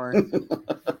anymore.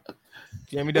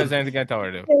 Jamie does anything I tell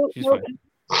her to do. She's fine.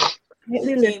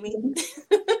 Jamie.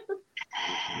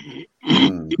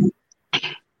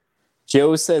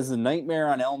 Joe says The Nightmare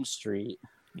on Elm Street.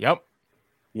 Yep.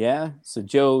 Yeah. So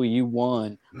Joe, you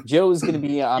won. Joe's going to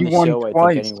be on the show, I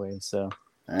think, anyway. So,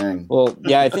 well,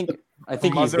 yeah, I think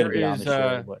he's going to be on the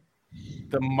show. But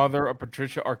the mother of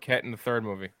Patricia Arquette in the third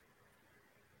movie.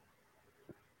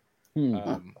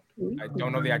 I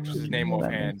don't know the actress's name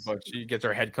offhand, but she gets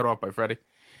her head cut off by Freddy.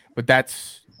 But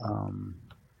that's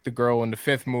the girl in the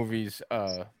fifth movie's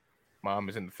mom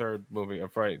is in the third movie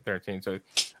of Friday the 13th. So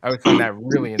I would find that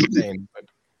really insane. But...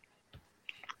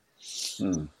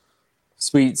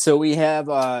 Sweet. So we have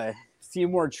a few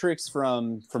more tricks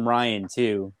from Ryan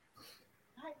too.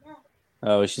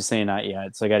 Oh, she's saying not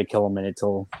yet. So I got to kill a minute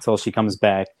till she comes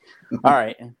back. All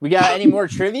right. We got any more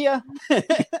trivia? I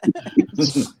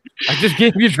just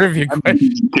gave you a trivia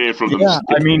question. Yeah,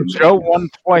 I mean, Joe won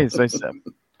twice. I said,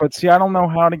 but see, I don't know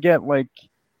how to get like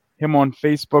him on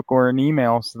Facebook or an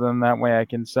email, so then that way I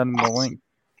can send him the link.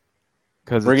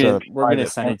 Because we're gonna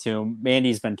send it to him.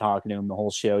 Mandy's been talking to him the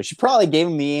whole show. She probably gave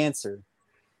him the answer.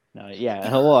 No, yeah,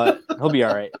 he'll be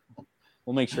all right.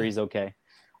 We'll make sure he's okay.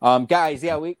 Guys,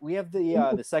 yeah, we have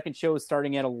the second show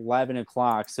starting at 11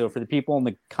 o'clock. So for the people in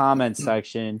the comments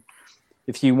section,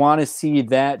 if you want to see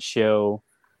that show,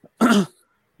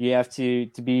 you have to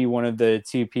be one of the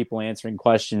two people answering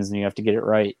questions, and you have to get it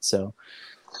right. So,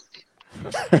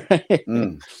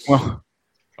 well,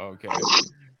 okay.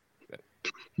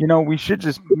 You know, we should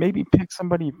just maybe pick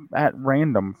somebody at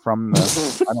random from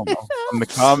the I don't know, from the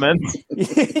comments.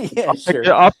 Yeah,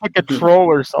 I'll pick a troll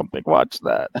or something. Watch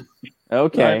that.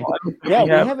 Okay. Yeah,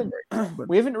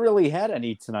 we haven't really had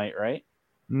any tonight, right?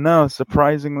 No,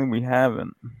 surprisingly, we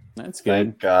haven't. That's good.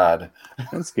 Thank God.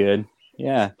 That's good.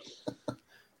 Yeah.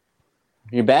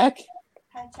 You're back?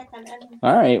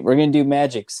 All right, we're gonna do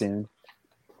magic soon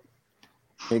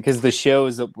because the show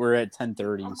is up. We're at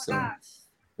 10:30, so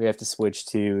we have to switch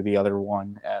to the other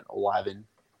one at 11.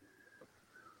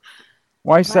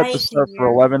 Why set the start for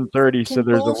 11:30 so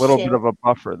there's a little bit of a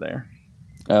buffer there?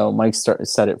 Oh, Mike set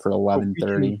it for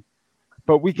 11:30.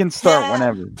 But we can start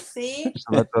whenever. See?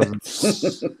 So that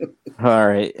doesn't. All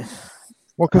right.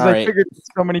 Well, because I figured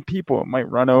so many people it might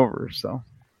run over. So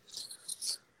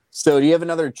do you have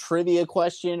another trivia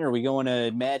question? Or are we going to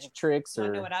magic tricks? Or I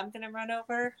know what I'm gonna run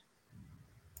over.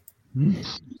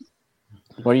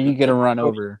 What are you gonna run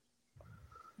over?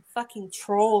 Fucking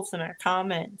trolls in our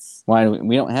comments. Why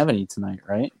we don't have any tonight,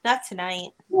 right? Not tonight.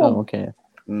 Oh, okay.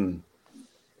 All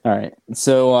right.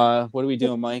 So what are we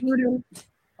doing, Mike?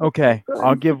 Okay,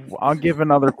 I'll give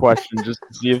another question just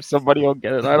to see if somebody will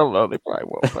get it. I don't know, they probably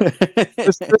will. But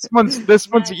this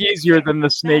one's easier than the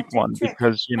snake one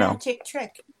because you know. Magic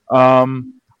trick. All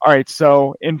right,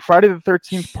 so in Friday the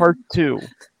 13th Part 2,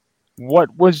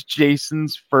 what was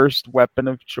Jason's first weapon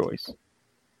of choice?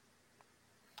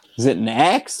 Is it an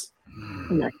axe?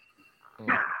 No.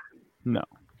 Not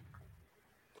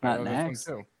an axe.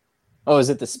 Oh, is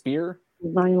it the spear?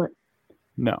 Violent.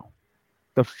 No.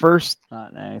 The first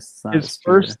not an axe. It's not his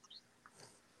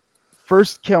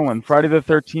first kill in Friday the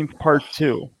 13th Part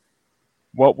 2.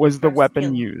 What was the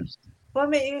weapon used? Well,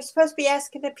 you're supposed to be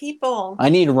asking the people. I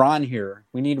need Ron here.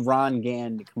 We need Ron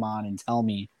Gann to come on and tell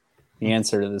me the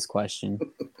answer to this question.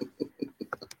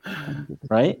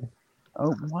 Right?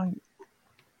 Oh, why?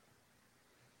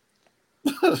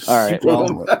 All right.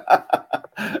 Well,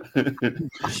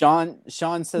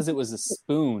 Sean says it was a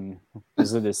spoon.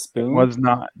 Was it a spoon? It was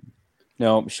not.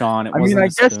 No, Sean. I mean, I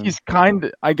guess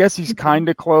he's kind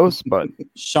of close, but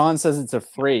Sean says it's a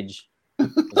fridge.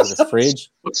 Is it a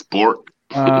fridge? A spork?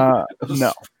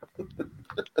 No.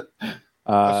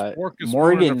 A spork is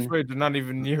Morgan. in a fridge, and not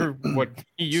even near what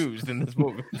he used in this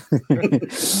movie.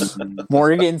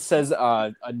 Morgan says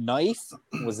a knife.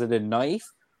 Was it a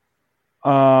knife?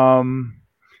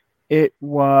 It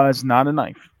was not a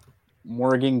knife.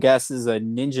 Morgan guesses a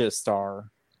ninja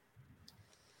star.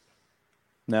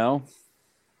 No.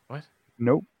 What?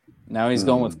 Nope. Now he's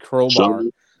going with crowbar.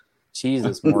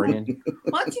 Jesus, Morgan.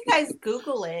 Why don't you guys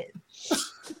Google it?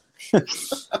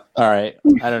 All right.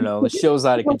 I don't know. The show's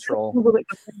out of control.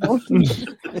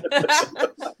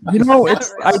 You know,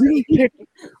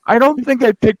 I don't think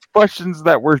I picked questions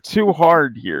that were too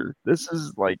hard here. This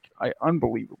is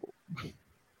unbelievable.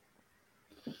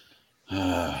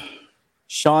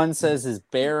 Sean says his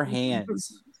bare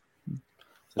hands.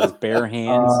 His bare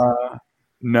hands.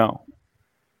 No.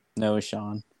 No,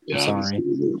 Sean. Yeah, I'm sorry.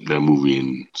 That movie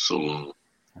in so long.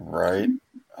 Right.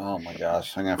 Oh my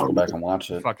gosh. I'm gonna have to go back and watch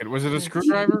it. Fuck it. Was it a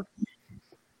screwdriver?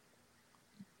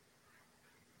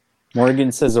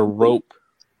 Morgan says a rope.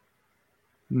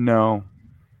 No.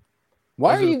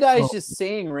 Why are you guys just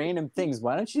saying random things?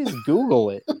 Why don't you just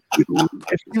Google it?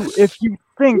 If you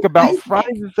think about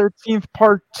Friday the 13th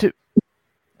Part 2.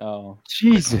 Oh.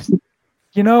 Jesus.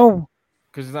 You know.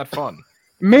 Because it's not fun.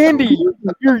 Mandy,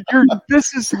 you're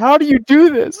this is how do you do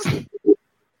this?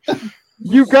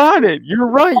 You got it. You're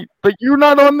right. But you're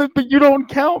not but you don't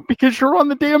count because you're on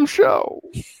the damn show.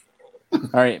 All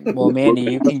right. Well, Mandy,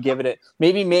 you can give it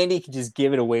maybe Mandy can just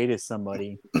give it away to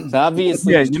somebody. So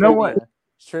obviously, yeah, you know what?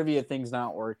 Trivia thing's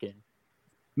not working.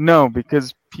 No,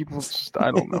 because people just I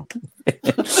don't know.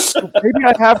 Maybe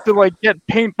I have to get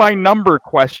paint by number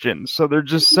questions, so they're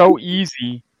just so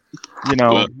easy. You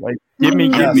know, give me.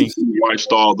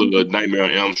 Watched all the Nightmare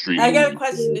on Elm Street. I got a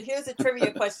question. Here's a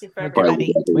trivia question for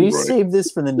everybody. Will you save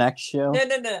this for the next show?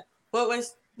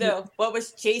 No. What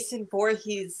was Jason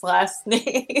Voorhees' last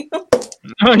name?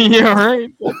 Oh yeah, right.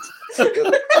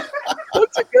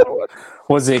 That's a good one.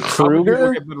 Was it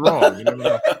Kruger? Wrong. You never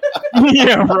know.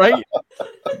 Yeah, right.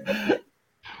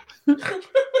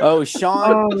 Oh,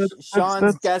 Sean. that's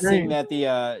Sean's guessing great.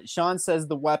 that Sean says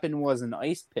the weapon was an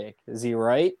ice pick. Is he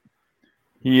right?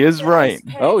 He is right.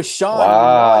 Oh, Sean.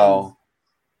 Wow. you won.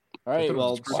 All right.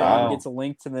 Well, Sean gets a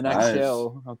link to the next Nice.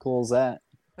 show. How cool is that?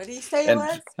 What did you say it And-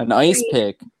 was? An ice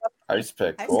pick. Ice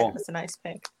pick. I said Cool. it was a nice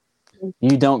pick.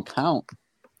 You don't count.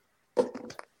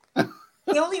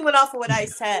 He only went off of what I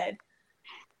said.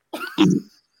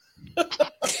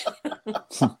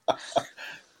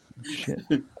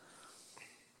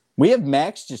 We have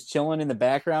Max just chilling in the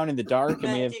background in the dark,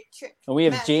 and we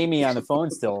have Jamie on the phone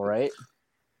still, right?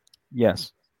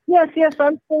 Yes. Yes,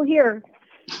 I'm still here.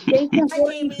 Jason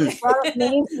Voorhees' product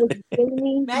name was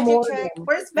Jamie Morgan. Trick.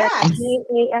 Where's Max?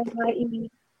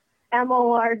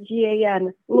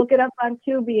 JamieMorgan. Look it up on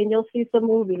Tubi and you'll see some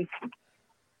movies.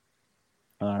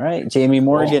 All right, Jamie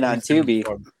Morgan on Tubi.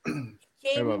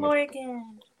 Jamie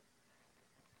Morgan.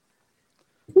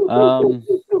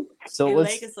 So Your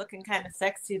let's leg is looking kind of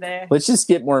sexy there. just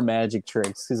get more magic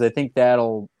tricks because I think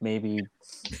that'll maybe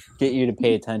get you to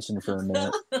pay attention for a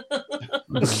minute.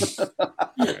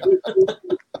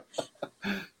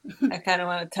 I kind of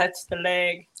want to touch the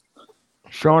leg.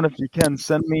 Sean, if you can,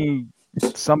 send me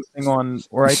something on,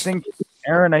 or I think,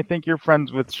 Aaron, I think you're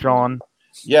friends with Sean.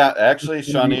 Yeah, actually,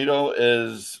 Shawnito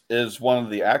is one of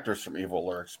the actors from Evil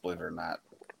Lurks, believe it or not.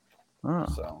 Oh.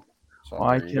 So Well,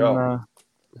 I there you can. go.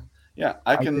 Yeah,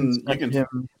 I can. You send can.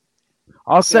 him.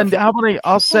 I'll send. How about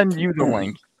I'll send you the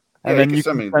link, and Yeah, then you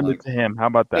send can me the send link. it to him. How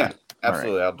about that? Yeah,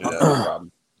 absolutely. I'll do that. No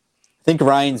problem. I think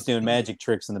Ryan's doing magic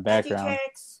tricks in the background.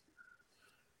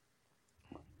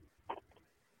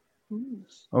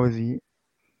 Oh, is he?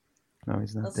 No,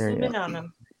 he's not Let's there zoom in yet. on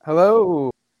him.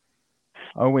 Hello.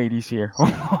 Oh wait, he's here.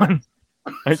 Hold on.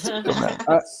 I just come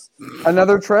out.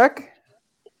 Another trick?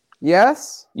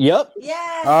 Yes? Yep.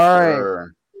 Yeah. All right.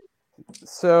 Sure.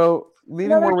 So,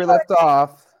 leaving where we left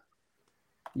off,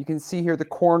 you can see here the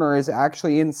corner is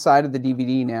actually inside of the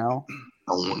DVD now.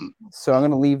 So I'm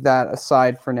going to leave that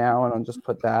aside for now, and I'll just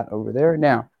put that over there.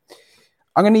 Now,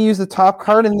 I'm going to use the top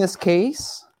card in this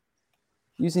case,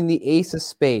 using the Ace of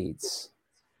Spades.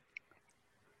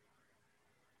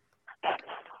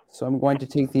 So I'm going to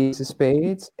take the Ace of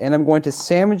Spades, and I'm going to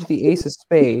sandwich the Ace of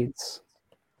Spades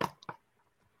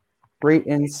right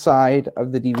inside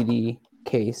of the DVD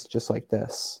case, just like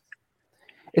this.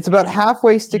 It's about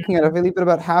halfway sticking out. If I leave it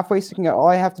about halfway sticking out, all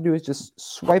I have to do is just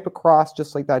swipe across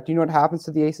just like that. Do you know what happens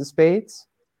to the Ace of Spades?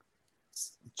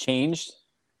 Changed.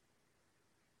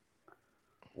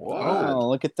 Wow, Oh,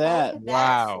 look at that.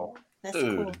 Wow. That's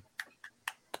dude.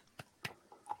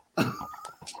 cool.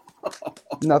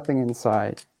 Nothing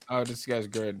inside. Oh, this guy's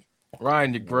good.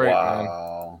 Ryan, you're great, man.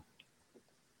 Wow.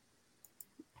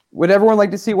 Would everyone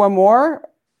like to see one more?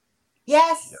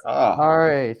 Yes. Ah, All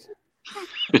right.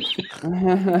 that's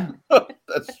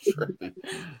trippy.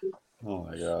 Oh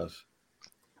my gosh.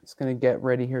 Just going to get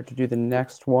ready here to do the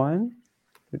next one.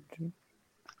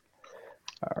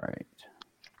 All right.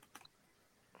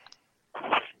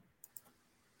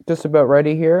 Just about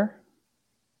ready here.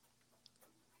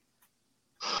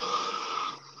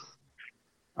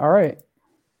 All right.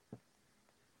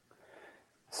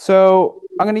 So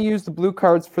I'm going to use the blue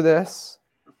cards for this.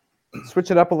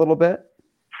 Switch it up a little bit.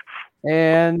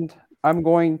 And I'm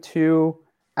going to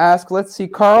ask, let's see,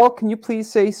 Carl, can you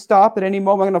please say stop at any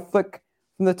moment? I'm going to flick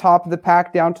from the top of the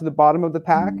pack down to the bottom of the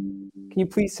pack. Can you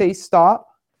please say stop?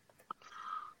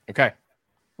 Okay.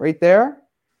 Right there.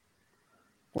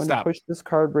 I'm going Stop. to push this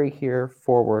card right here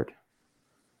forward.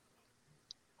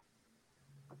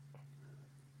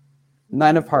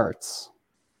 9 of Hearts.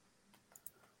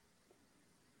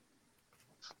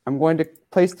 I'm going to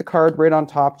place the card right on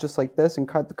top just like this and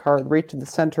cut the card right to the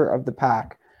center of the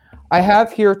pack. I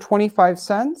have here 25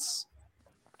 cents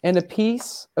and a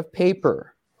piece of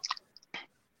paper.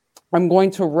 I'm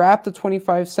going to wrap the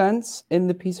 25 cents in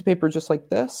the piece of paper just like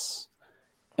this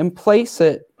and place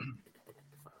it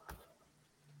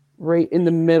right in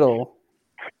the middle.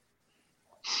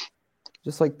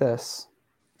 Just like this.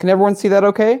 Can everyone see that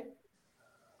okay?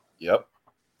 Yep.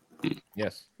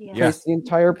 Yes. Place the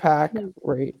entire pack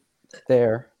right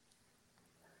there.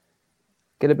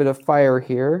 Get a bit of fire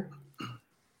here.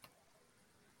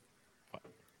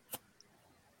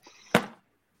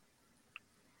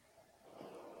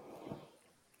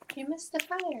 You missed the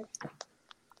fire.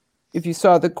 If you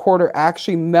saw, the quarter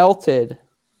actually melted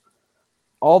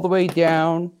all the way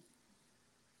down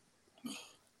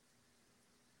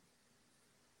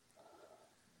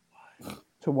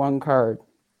to one card.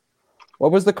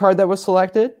 What was the card that was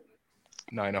selected?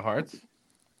 9 of Hearts.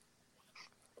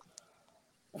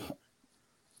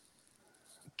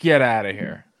 Get out of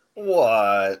here.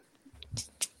 What?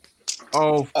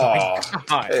 Oh, God.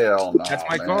 Hell no, That's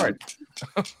my man. card.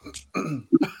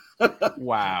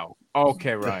 Wow.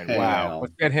 Okay, Ryan. Wow. Damn.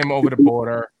 Let's get him over the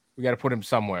border. We got to put him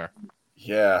somewhere.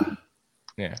 Yeah.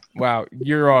 Yeah. Wow.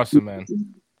 You're awesome, man.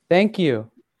 Thank you.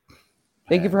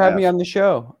 Thank you for having me on the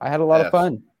show. I had a lot of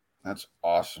fun. That's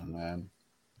awesome, man.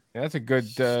 Yeah, that's a good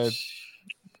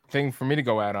thing for me to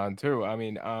go out on too. I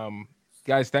mean,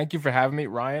 guys, thank you for having me,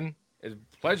 Ryan. It's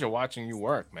a pleasure watching you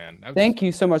work, man. Thank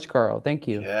you so much, Carl. Thank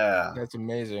you. Yeah, that's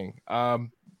amazing. A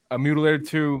Mutilator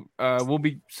 2 will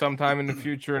be sometime in the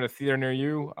future in a theater near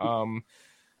you.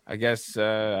 I guess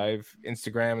I have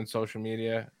Instagram and social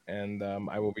media, and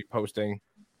I will be posting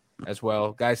as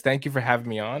well. Guys, thank you for having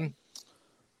me on.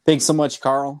 Thanks so much,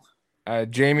 Carl.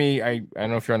 Jamie, I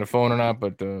don't know if you're on the phone or not,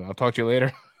 but I'll talk to you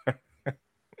later.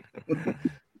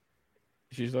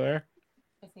 She's still there?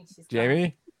 I think she's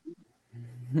Jamie?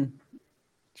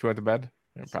 She went to bed?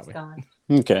 Yeah, probably. Gone.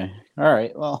 Okay. All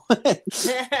right. Well,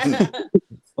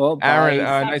 well, Aaron,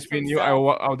 bye. nice meeting you.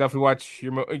 I'll definitely watch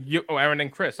your movie. Aaron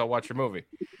and Chris, I'll watch your movie.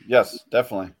 Yes,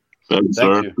 definitely. Thanks,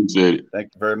 sir. Appreciate it.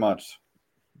 Thank you very much.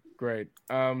 Great.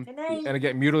 And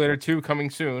again, Mutilator 2 coming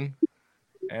soon.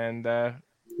 And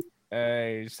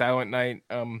Silent Night,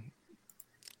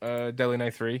 Deadly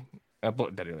Night 3.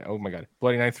 Oh my God.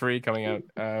 Bloody Night 3 coming out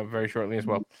very shortly as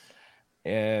well.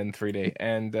 And 3D.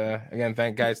 And again,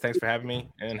 thanks for having me.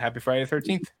 And happy Friday the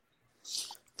 13th.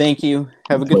 Thank you.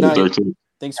 Have a good night. 13th.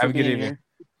 Thanks for Have a good being evening.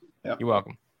 here. You're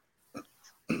welcome.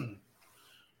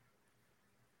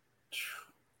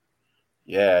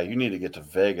 Yeah, you need to get to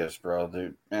Vegas, bro,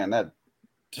 dude. Man, that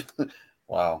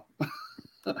wow.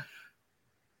 All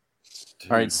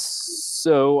right,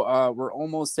 so we're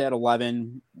almost at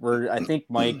 11. I think,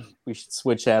 Mike, we should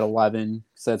switch at 11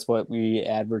 because that's what we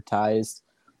advertised.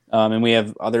 And we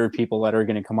have other people that are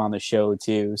going to come on the show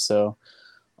too. So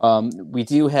we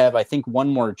do have, I think, one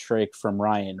more trick from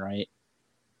Ryan, right?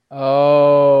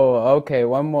 Oh, okay.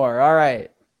 One more. All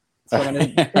right. So I'm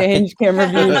going to change camera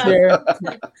views here.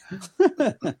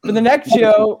 For the next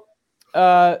show,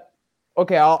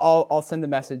 okay, I'll send the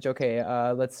message. Okay,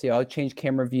 let's see. I'll change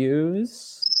camera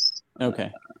views. Okay.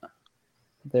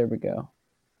 There we go.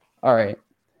 All right.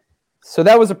 So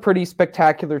that was a pretty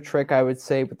spectacular trick, I would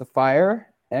say, with the fire.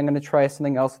 And I'm going to try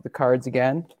something else with the cards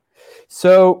again.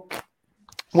 So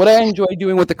what I enjoy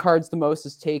doing with the cards the most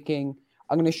is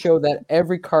I'm going to show that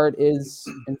every card is,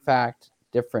 in fact,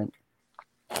 different.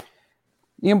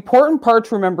 The important part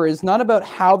to remember is not about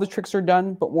how the tricks are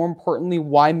done, but more importantly,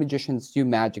 why magicians do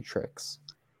magic tricks.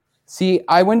 See,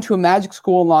 I went to a magic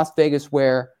school in Las Vegas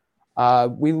where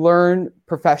we learn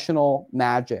professional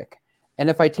magic. And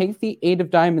if I take the 8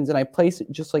 of diamonds and I place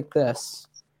it just like this,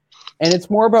 and it's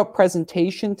more about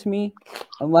presentation to me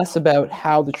and less about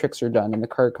how the tricks are done, and the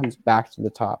card comes back to the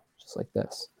top, just like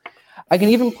this. I can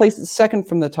even place it second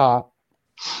from the top,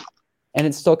 and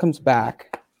it still comes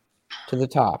back to the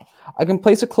top. I can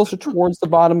place it closer towards the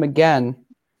bottom again,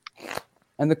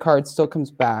 and the card still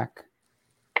comes back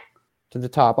to the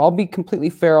top. I'll be completely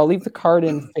fair. I'll leave the card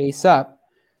in face up,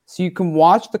 so you can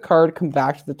watch the card come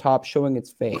back to the top showing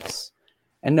its face.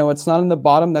 And no, it's not in the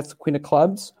bottom. That's the Queen of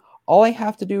Clubs. All I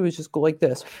have to do is just go like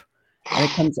this, and it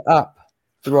comes up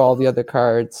through all the other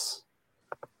cards.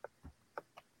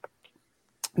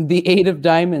 The 8 of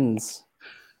diamonds.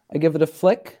 I give it a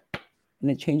flick, and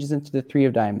it changes into the 3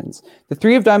 of diamonds. The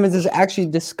 3 of diamonds is actually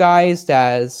disguised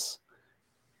as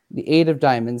the 8 of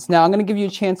diamonds. Now, I'm going to give you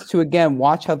a chance to, again,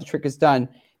 watch how the trick is done.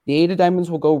 The 8 of diamonds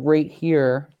will go right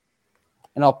here,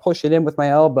 and I'll push it in with my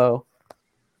elbow.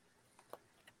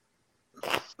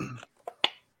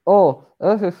 Oh,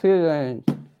 that's a 3 of diamonds.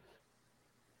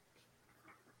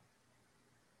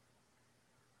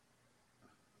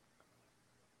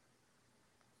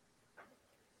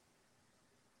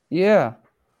 Yeah.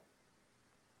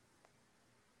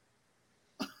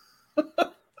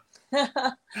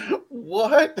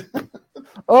 What?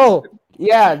 Oh,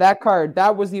 yeah, that card.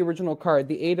 That was the original card,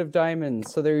 the 8 of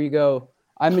diamonds. So there you go.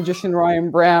 I'm Magician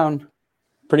Ryan Brown.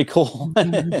 Pretty cool.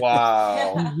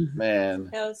 Wow, man.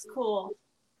 That was cool.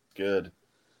 Good.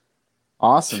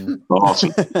 Awesome.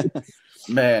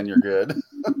 Man, you're good.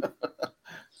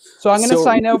 So I'm going to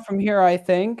sign out from here, I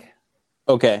think.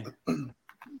 Okay. All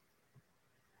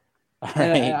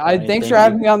right. Thanks for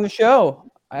having me on the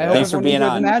show. I hope Thanks for everyone being enjoyed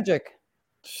on. the magic.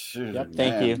 Shoot, Yep,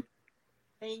 thank you.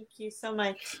 Thank you so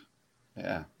much.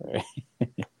 Yeah.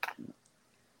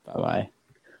 Bye-bye.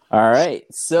 All right.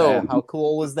 So Man. how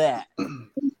cool was that?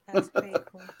 That's pretty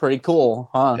cool. Pretty cool,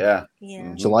 huh? Yeah. Yeah.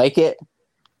 Did you like it?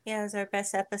 Yeah, it was our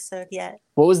best episode yet.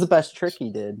 What was the best trick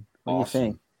he did? What Awesome. do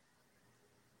you think?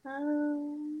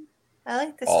 I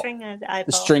like the string out of the eyeball.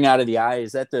 The string out of the eye.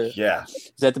 Is that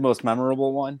the most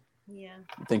memorable one? Yeah.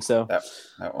 I think so. That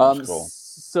one's cool.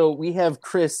 So we have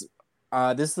Chris.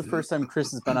 This is the first time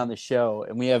Chris has been on the show,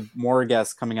 and we have more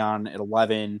guests coming on at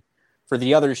 11 for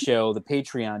the other show, the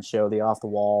Patreon show, the Off the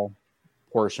Wall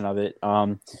portion of it.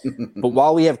 But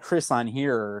while we have Chris on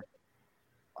here,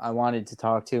 I wanted to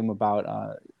talk to him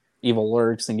about Evil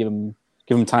Lurks and give him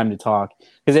time to talk,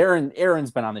 because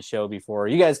Aaron's been on the show before.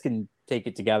 You guys can take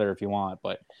it together if you want,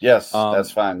 but yes,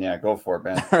 that's fine. Yeah, go for it,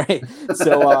 man. All right.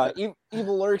 So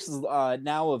Evil Lurks is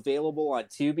now available on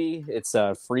Tubi. It's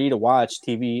free to watch.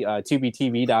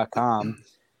 TubiTV.com.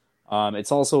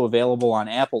 It's also available on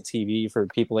Apple TV for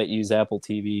people that use Apple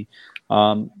TV.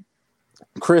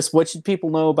 Chris, what should people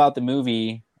know about the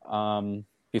movie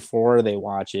before they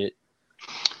watch it?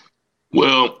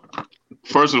 Well,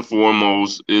 first and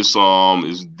foremost, it's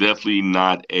definitely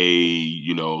not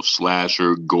a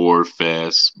slasher, gore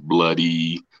fest,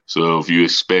 bloody. So if you're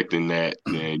expecting that,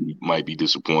 then you might be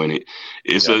disappointed.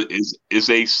 It's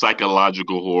a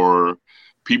psychological horror.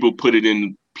 People put it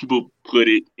in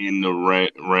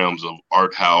the realms of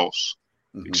art house,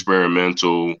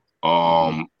 experimental,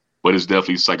 but it's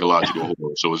definitely psychological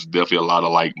horror. So it's definitely a lot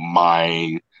of like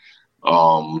mind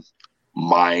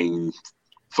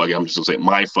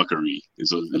fuckery.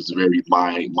 It's very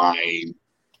mind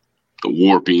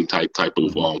warping type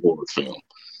of horror film.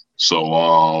 So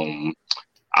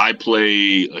I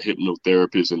play a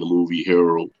hypnotherapist in the movie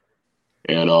Hero,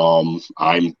 and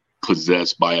I'm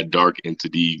possessed by a dark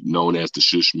entity known as the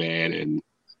Shush Man, and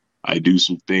I do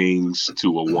some things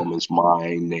to a woman's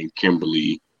mind named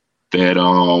Kimberly that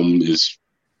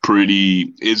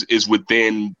is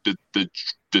within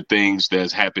the things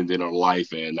that's happened in her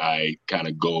life, and I kind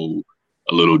of go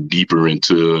a little deeper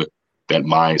into that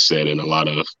mindset, and a lot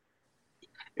of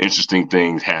interesting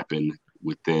things happen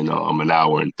within an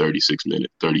hour and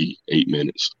 38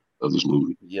 minutes of this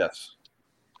movie. Yes,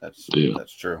 that's true.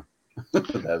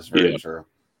 That's very true.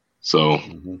 So,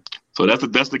 so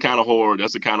that's the kind of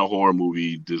horror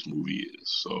movie this movie is.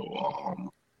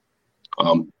 So,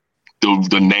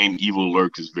 the name Evil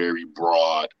Lurks is very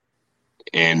broad,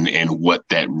 and what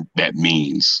that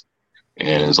means,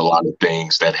 and there's a lot of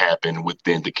things that happen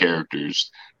within the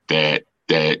characters that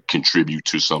contribute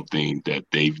to something that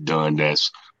they've done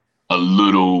that's a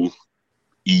little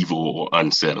evil or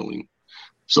unsettling.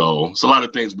 So it's a lot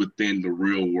of things within the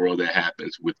real world that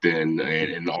happens within,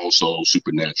 and also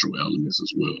supernatural elements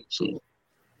as well. So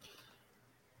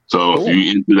cool. If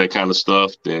you're into that kind of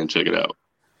stuff, then check it out.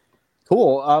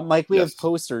 Cool. Mike, we have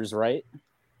posters, right?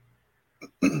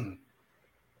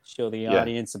 Show the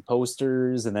audience some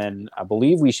posters, and then I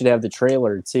believe we should have the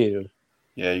trailer too.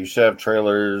 Yeah, you should have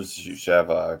trailers. You should have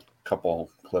a couple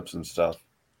clips and stuff.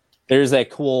 There's that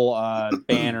cool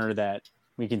banner that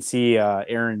we can see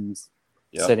Aaron's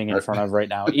sitting in front of right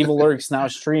now. Evil Lurks now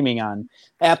streaming on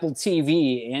Apple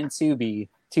TV and Tubi,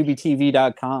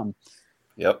 TubiTV.com.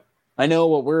 Yep. I know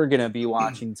what we're going to be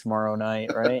watching tomorrow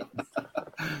night, right?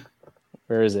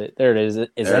 Where is it? There it is.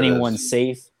 Is anyone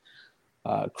safe?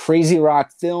 Crazy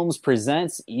Rock Films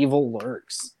presents Evil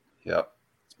Lurks. Yep.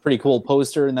 It's a pretty cool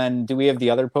poster. And then do we have the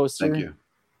other poster? Thank you.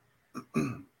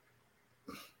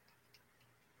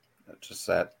 Just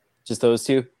that. Just those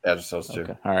two? Yeah, just those two.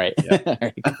 Okay. All right. Yeah. All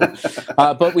right,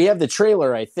 cool. But we have the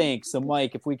trailer, I think. So,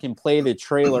 Mike, if we can play the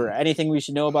trailer, anything we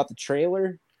should know about the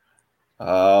trailer?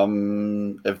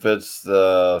 If it's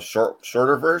the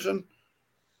shorter version,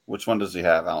 which one does he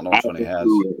have? I don't know which one he has.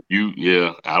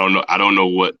 I don't know. I don't know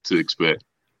what to expect.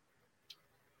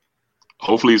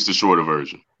 Hopefully, it's the shorter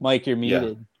version. Mike, you're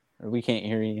muted. Or we can't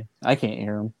hear you. I can't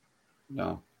hear him.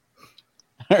 No.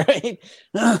 All right.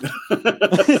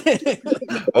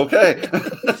 Okay.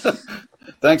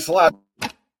 Thanks a lot.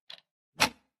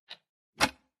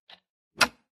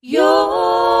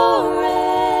 Your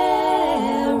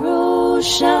arrow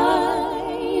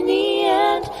shiny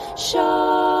and sharp,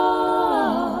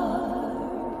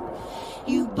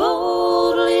 you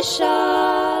boldly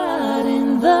shot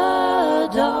in the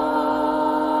dark,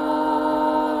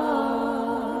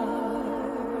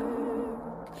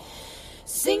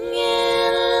 singing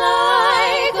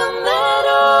like a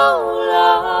meadowlark.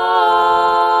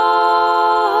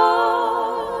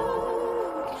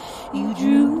 You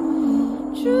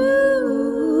drew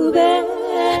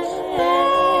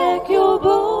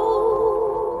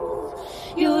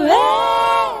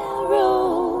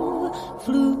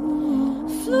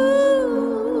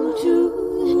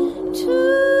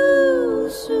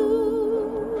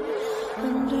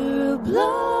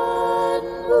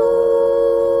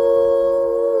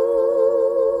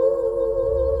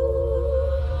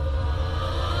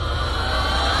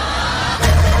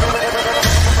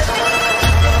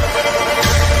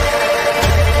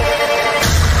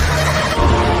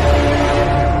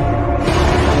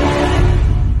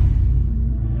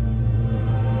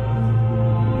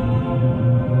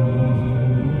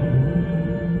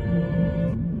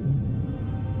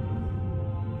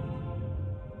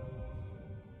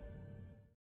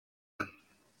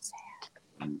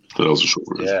So that was a short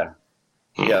version.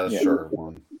 Yeah, the shorter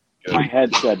one. Good. My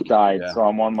headset died, Yeah. so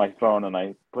I'm on my phone and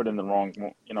I put in the wrong.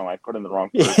 I put in the wrong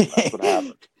person. That's what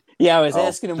happened. Yeah, I was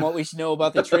asking him what we should know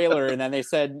about the trailer, and then they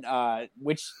said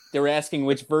they were asking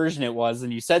which version it was,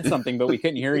 and you said something, but we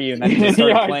couldn't hear you, and then you just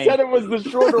started playing. I said it was the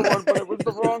shorter one, but it was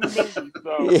the wrong movie, so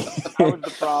that was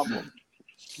the problem.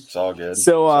 It's all good.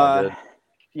 So,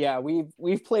 yeah,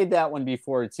 we've played that one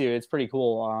before too. It's pretty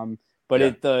cool.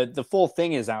 But the full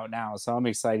thing is out now, so I'm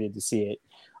excited to see it.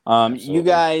 You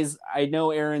guys, I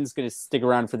know Aaron's going to stick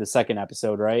around for the second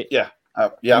episode, right? Yeah,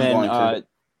 I'm going to.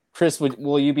 Chris,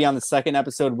 will you be on the second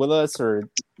episode with us, or?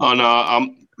 Oh no,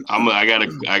 I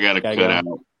gotta cut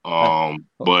out.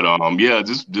 But yeah,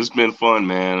 this been fun,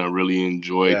 man. I really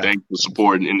enjoyed. Yeah. Thanks for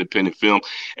supporting independent film,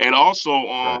 and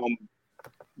also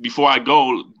before I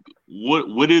go,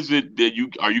 what is it that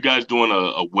you guys doing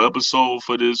a webisode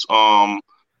for this?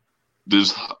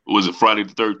 This was it Friday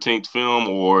the 13th film,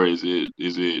 or is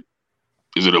it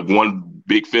a one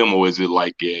big film, or is it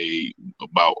like is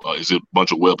it a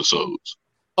bunch of webisodes?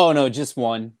 Oh no, just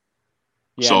one.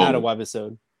 Yeah, so, not a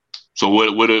webisode. So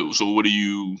it's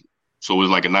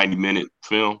like a 90-minute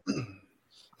film?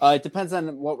 It depends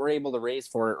on what we're able to raise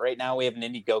for it. Right now we have an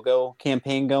Indiegogo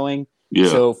campaign going. Yeah.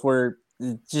 So if we're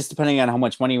just depending on how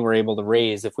much money we're able to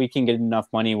raise, if we can get enough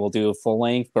money, we'll do a full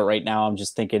length. But right now I'm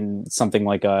just thinking something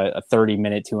like a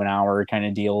 30-minute to an hour kind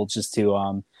of deal, just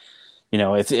to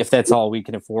if that's all we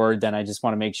can afford, then I just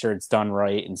want to make sure it's done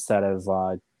right instead of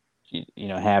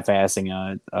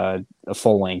half-assing a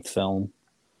full-length film.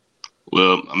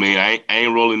 Well, I mean, I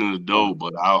ain't rolling in the dough,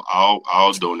 but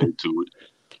I'll donate to it.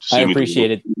 I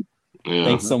appreciate it. Yeah.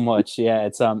 Thanks so much. Yeah,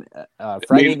 it's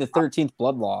Friday the 13th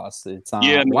Blood Loss. It's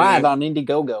live on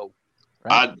Indiegogo.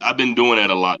 Right? I've been doing that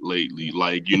a lot lately.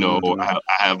 Like, I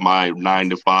have my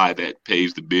 9-to-5 that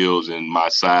pays the bills, and my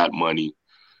side money.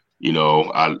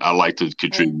 I like to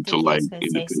contribute to like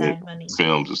independent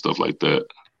films and stuff like that.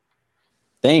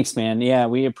 Thanks, man. Yeah,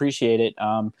 we appreciate it.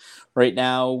 Right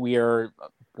now we are,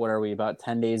 about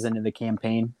 10 days into the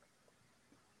campaign?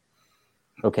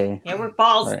 Okay. Yeah, we're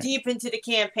balls deep into the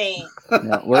campaign.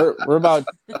 No, we're about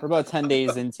 10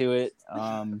 days into it.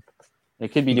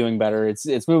 It could be doing better.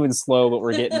 It's moving slow, but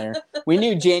we're getting there. We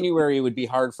knew January would be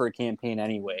hard for a campaign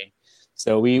anyway,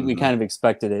 so we kind of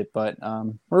expected it, but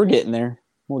we're getting there.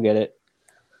 We'll get it.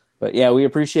 But yeah, we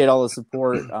appreciate all the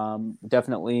support.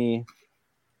 Definitely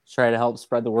try to help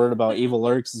spread the word about Evil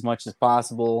Lurks as much as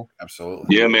possible.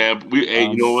 Absolutely. Yeah, man.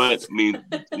 You know what? I mean,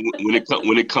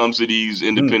 when it comes to these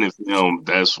independent films,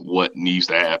 that's what needs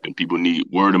to happen. People need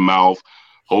word of mouth.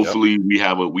 Hopefully, we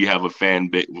have a fan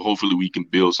base. Hopefully, we can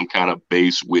build some kind of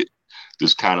base with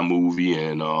this kind of movie,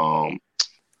 and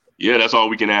that's all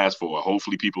we can ask for.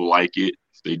 Hopefully, people like it.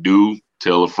 If they do,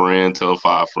 tell a friend, tell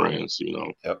 5 friends.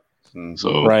 Yep. Mm-hmm.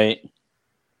 So right.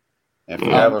 If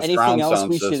you have a anything else sound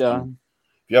we system,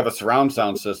 if you have a surround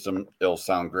sound system, it'll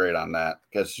sound great on that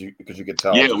because you can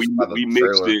tell. Yeah, we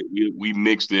mixed it. We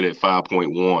mixed it at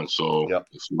 5.1. So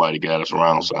if somebody got a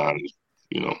surround sound,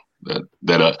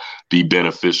 that'll be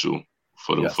beneficial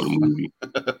for the movie.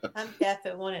 I'm deaf.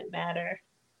 It wouldn't matter.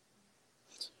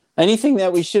 Anything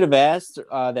that we should have asked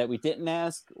that we didn't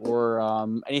ask, or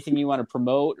anything you want to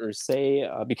promote or say?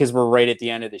 Because we're right at the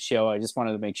end of the show, I just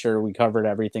wanted to make sure we covered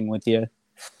everything with you.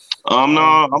 No,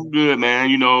 I'm good,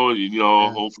 man.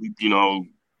 Hopefully,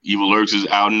 Evil Lurks is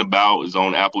out and about. It's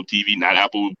on Apple TV, not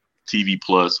Apple TV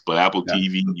Plus, but Apple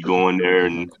TV. You go in there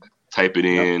and type it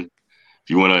in. If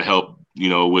you want to help,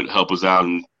 help us out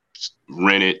and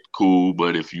rent it, cool.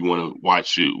 But if you want to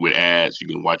watch it with ads, you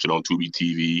can watch it on Tubi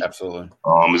TV. Absolutely.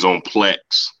 It's on Plex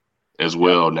as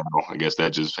well now. I guess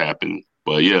that just happened.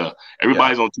 But yeah,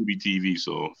 everybody's on Tubi TV.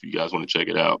 So if you guys want to check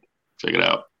it out, check it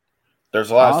out. There's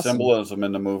a lot of symbolism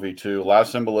in the movie too. A lot of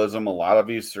symbolism, a lot of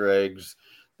Easter eggs.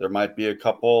 There might be a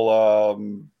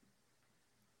couple,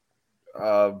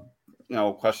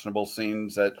 questionable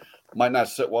scenes that might not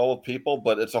sit well with people,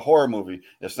 but it's a horror movie.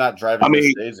 It's not Driving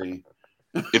Miss Daisy.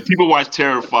 If people watch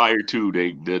Terrifier 2,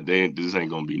 they this ain't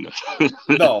gonna be nothing.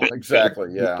 No,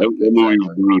 exactly. Yeah, that movie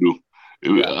was brutal.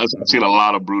 I've seen a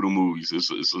lot of brutal movies. It's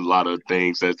a lot of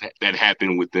things that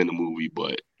happen within the movie,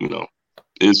 but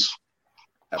it's.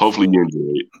 Hopefully you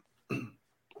enjoy it.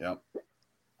 Yep.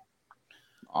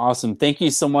 Awesome. Thank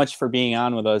you so much for being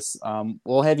on with us.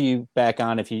 We'll have you back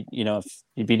on if you'd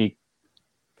be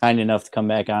kind enough to come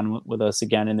back on with us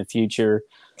again in the future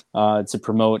to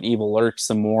promote Evil Lurks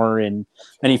some more and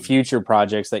any future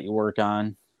projects that you work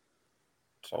on.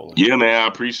 Totally. Yeah, man, I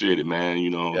appreciate it, man.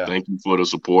 Thank you for the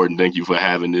support and thank you for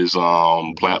having this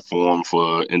platform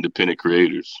for independent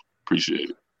creators. Appreciate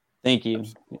it. Thank you.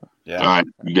 Yeah. All right.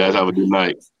 You guys have a good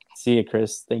night. See you,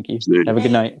 Chris. Thank you. See you. Have a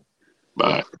good night.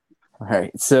 Bye. All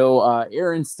right. So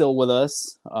Aaron's still with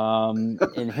us, and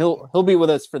he'll be with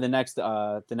us for the next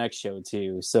show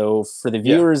too. So for the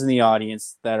viewers in the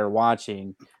audience that are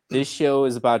watching, this show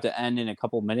is about to end in a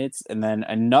couple minutes, and then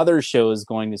another show is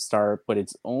going to start, but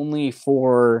it's only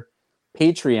for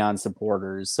Patreon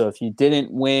supporters. So if you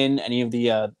didn't win any of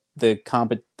the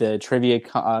trivia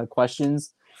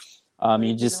questions,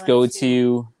 you just go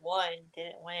to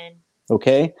didn't win.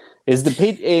 Okay.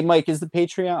 Hey, Mike, is the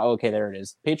Patreon? Oh, okay, there it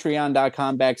is.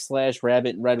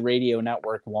 Patreon.com/Rabbit and Red Radio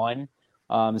Network 1.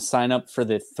 Sign up for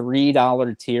the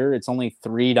 $3 tier. It's only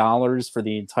 $3 for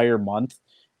the entire month.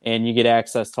 And you get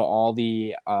access to all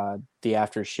the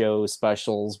after show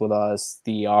specials with us,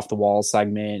 the off the wall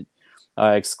segment,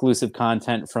 exclusive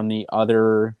content from the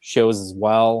other shows as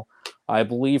well. I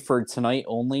believe for tonight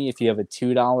only, if you have a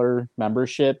 $2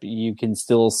 membership, you can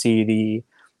still see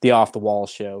the off the wall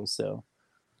show. So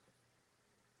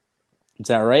is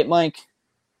that right, Mike?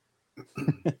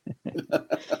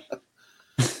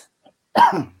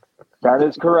 That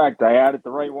is correct. I added the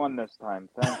right one this time.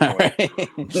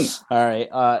 Thanks. All right.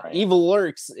 Evil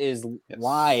Lurks is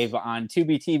live on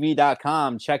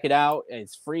tubetv.com. Check it out.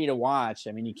 It's free to watch.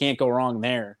 I mean, you can't go wrong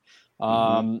there.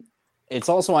 It's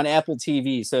also on Apple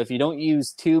TV. So if you don't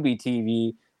use Tubi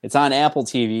TV, it's on Apple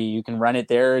TV. You can rent it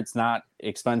there. It's not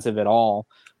expensive at all.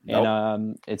 Nope.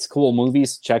 And it's cool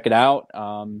movies. Check it out.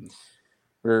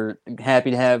 We're happy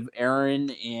to have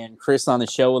Aaron and Chris on the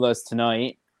show with us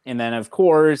tonight. And then, of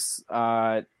course,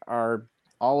 all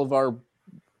of our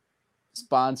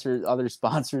sponsors, other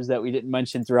sponsors that we didn't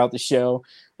mention throughout the show.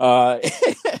 We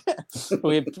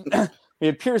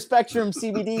have Pure Spectrum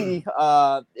CBD.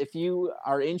 If you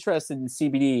are interested in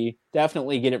CBD,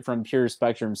 definitely get it from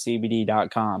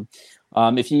PureSpectrumCBD.com.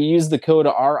 If you use the code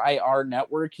RIR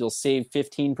Network, you'll save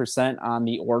 15% on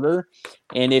the order.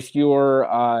 And if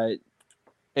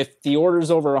the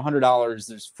order's over $100,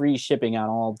 there's free shipping on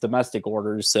all domestic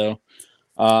orders. So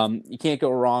you can't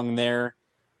go wrong there.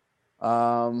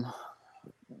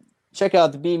 Check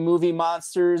out the B Movie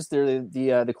Monsters. They're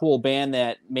the cool band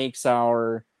that makes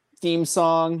our theme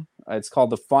song. It's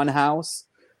called The Fun House.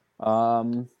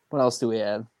 What else do we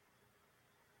have?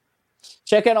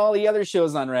 Check out all the other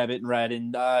shows on Rabbit and Red,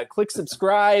 and click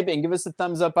subscribe and give us a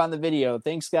thumbs up on the video.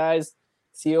 Thanks, guys.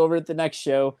 See you over at the next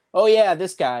show. Oh, yeah,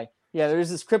 this guy. Yeah, there's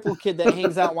this crippled kid that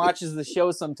hangs out and watches the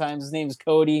show sometimes. His name's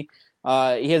Cody.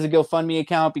 He has a GoFundMe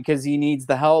account because he needs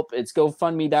the help. It's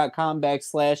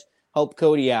GoFundMe.com/help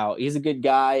Cody out. He's a good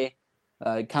guy,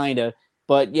 kind of.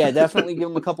 But, yeah, definitely give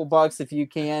him a couple bucks if you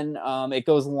can. It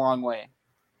goes a long way.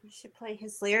 You should play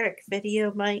his lyric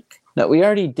video, Mike. No, we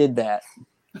already did that.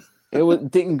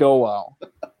 It didn't go well.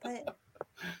 But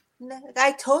no,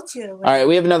 I told you. All right,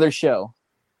 we have another show.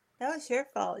 That was your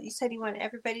fault. You said you wanted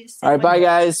everybody to say. All right, bye,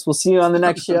 guys. We'll see you on the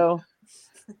next show.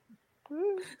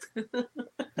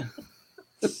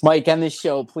 Mike, end this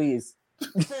show, please.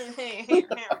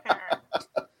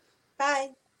 Bye.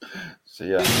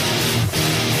 See ya.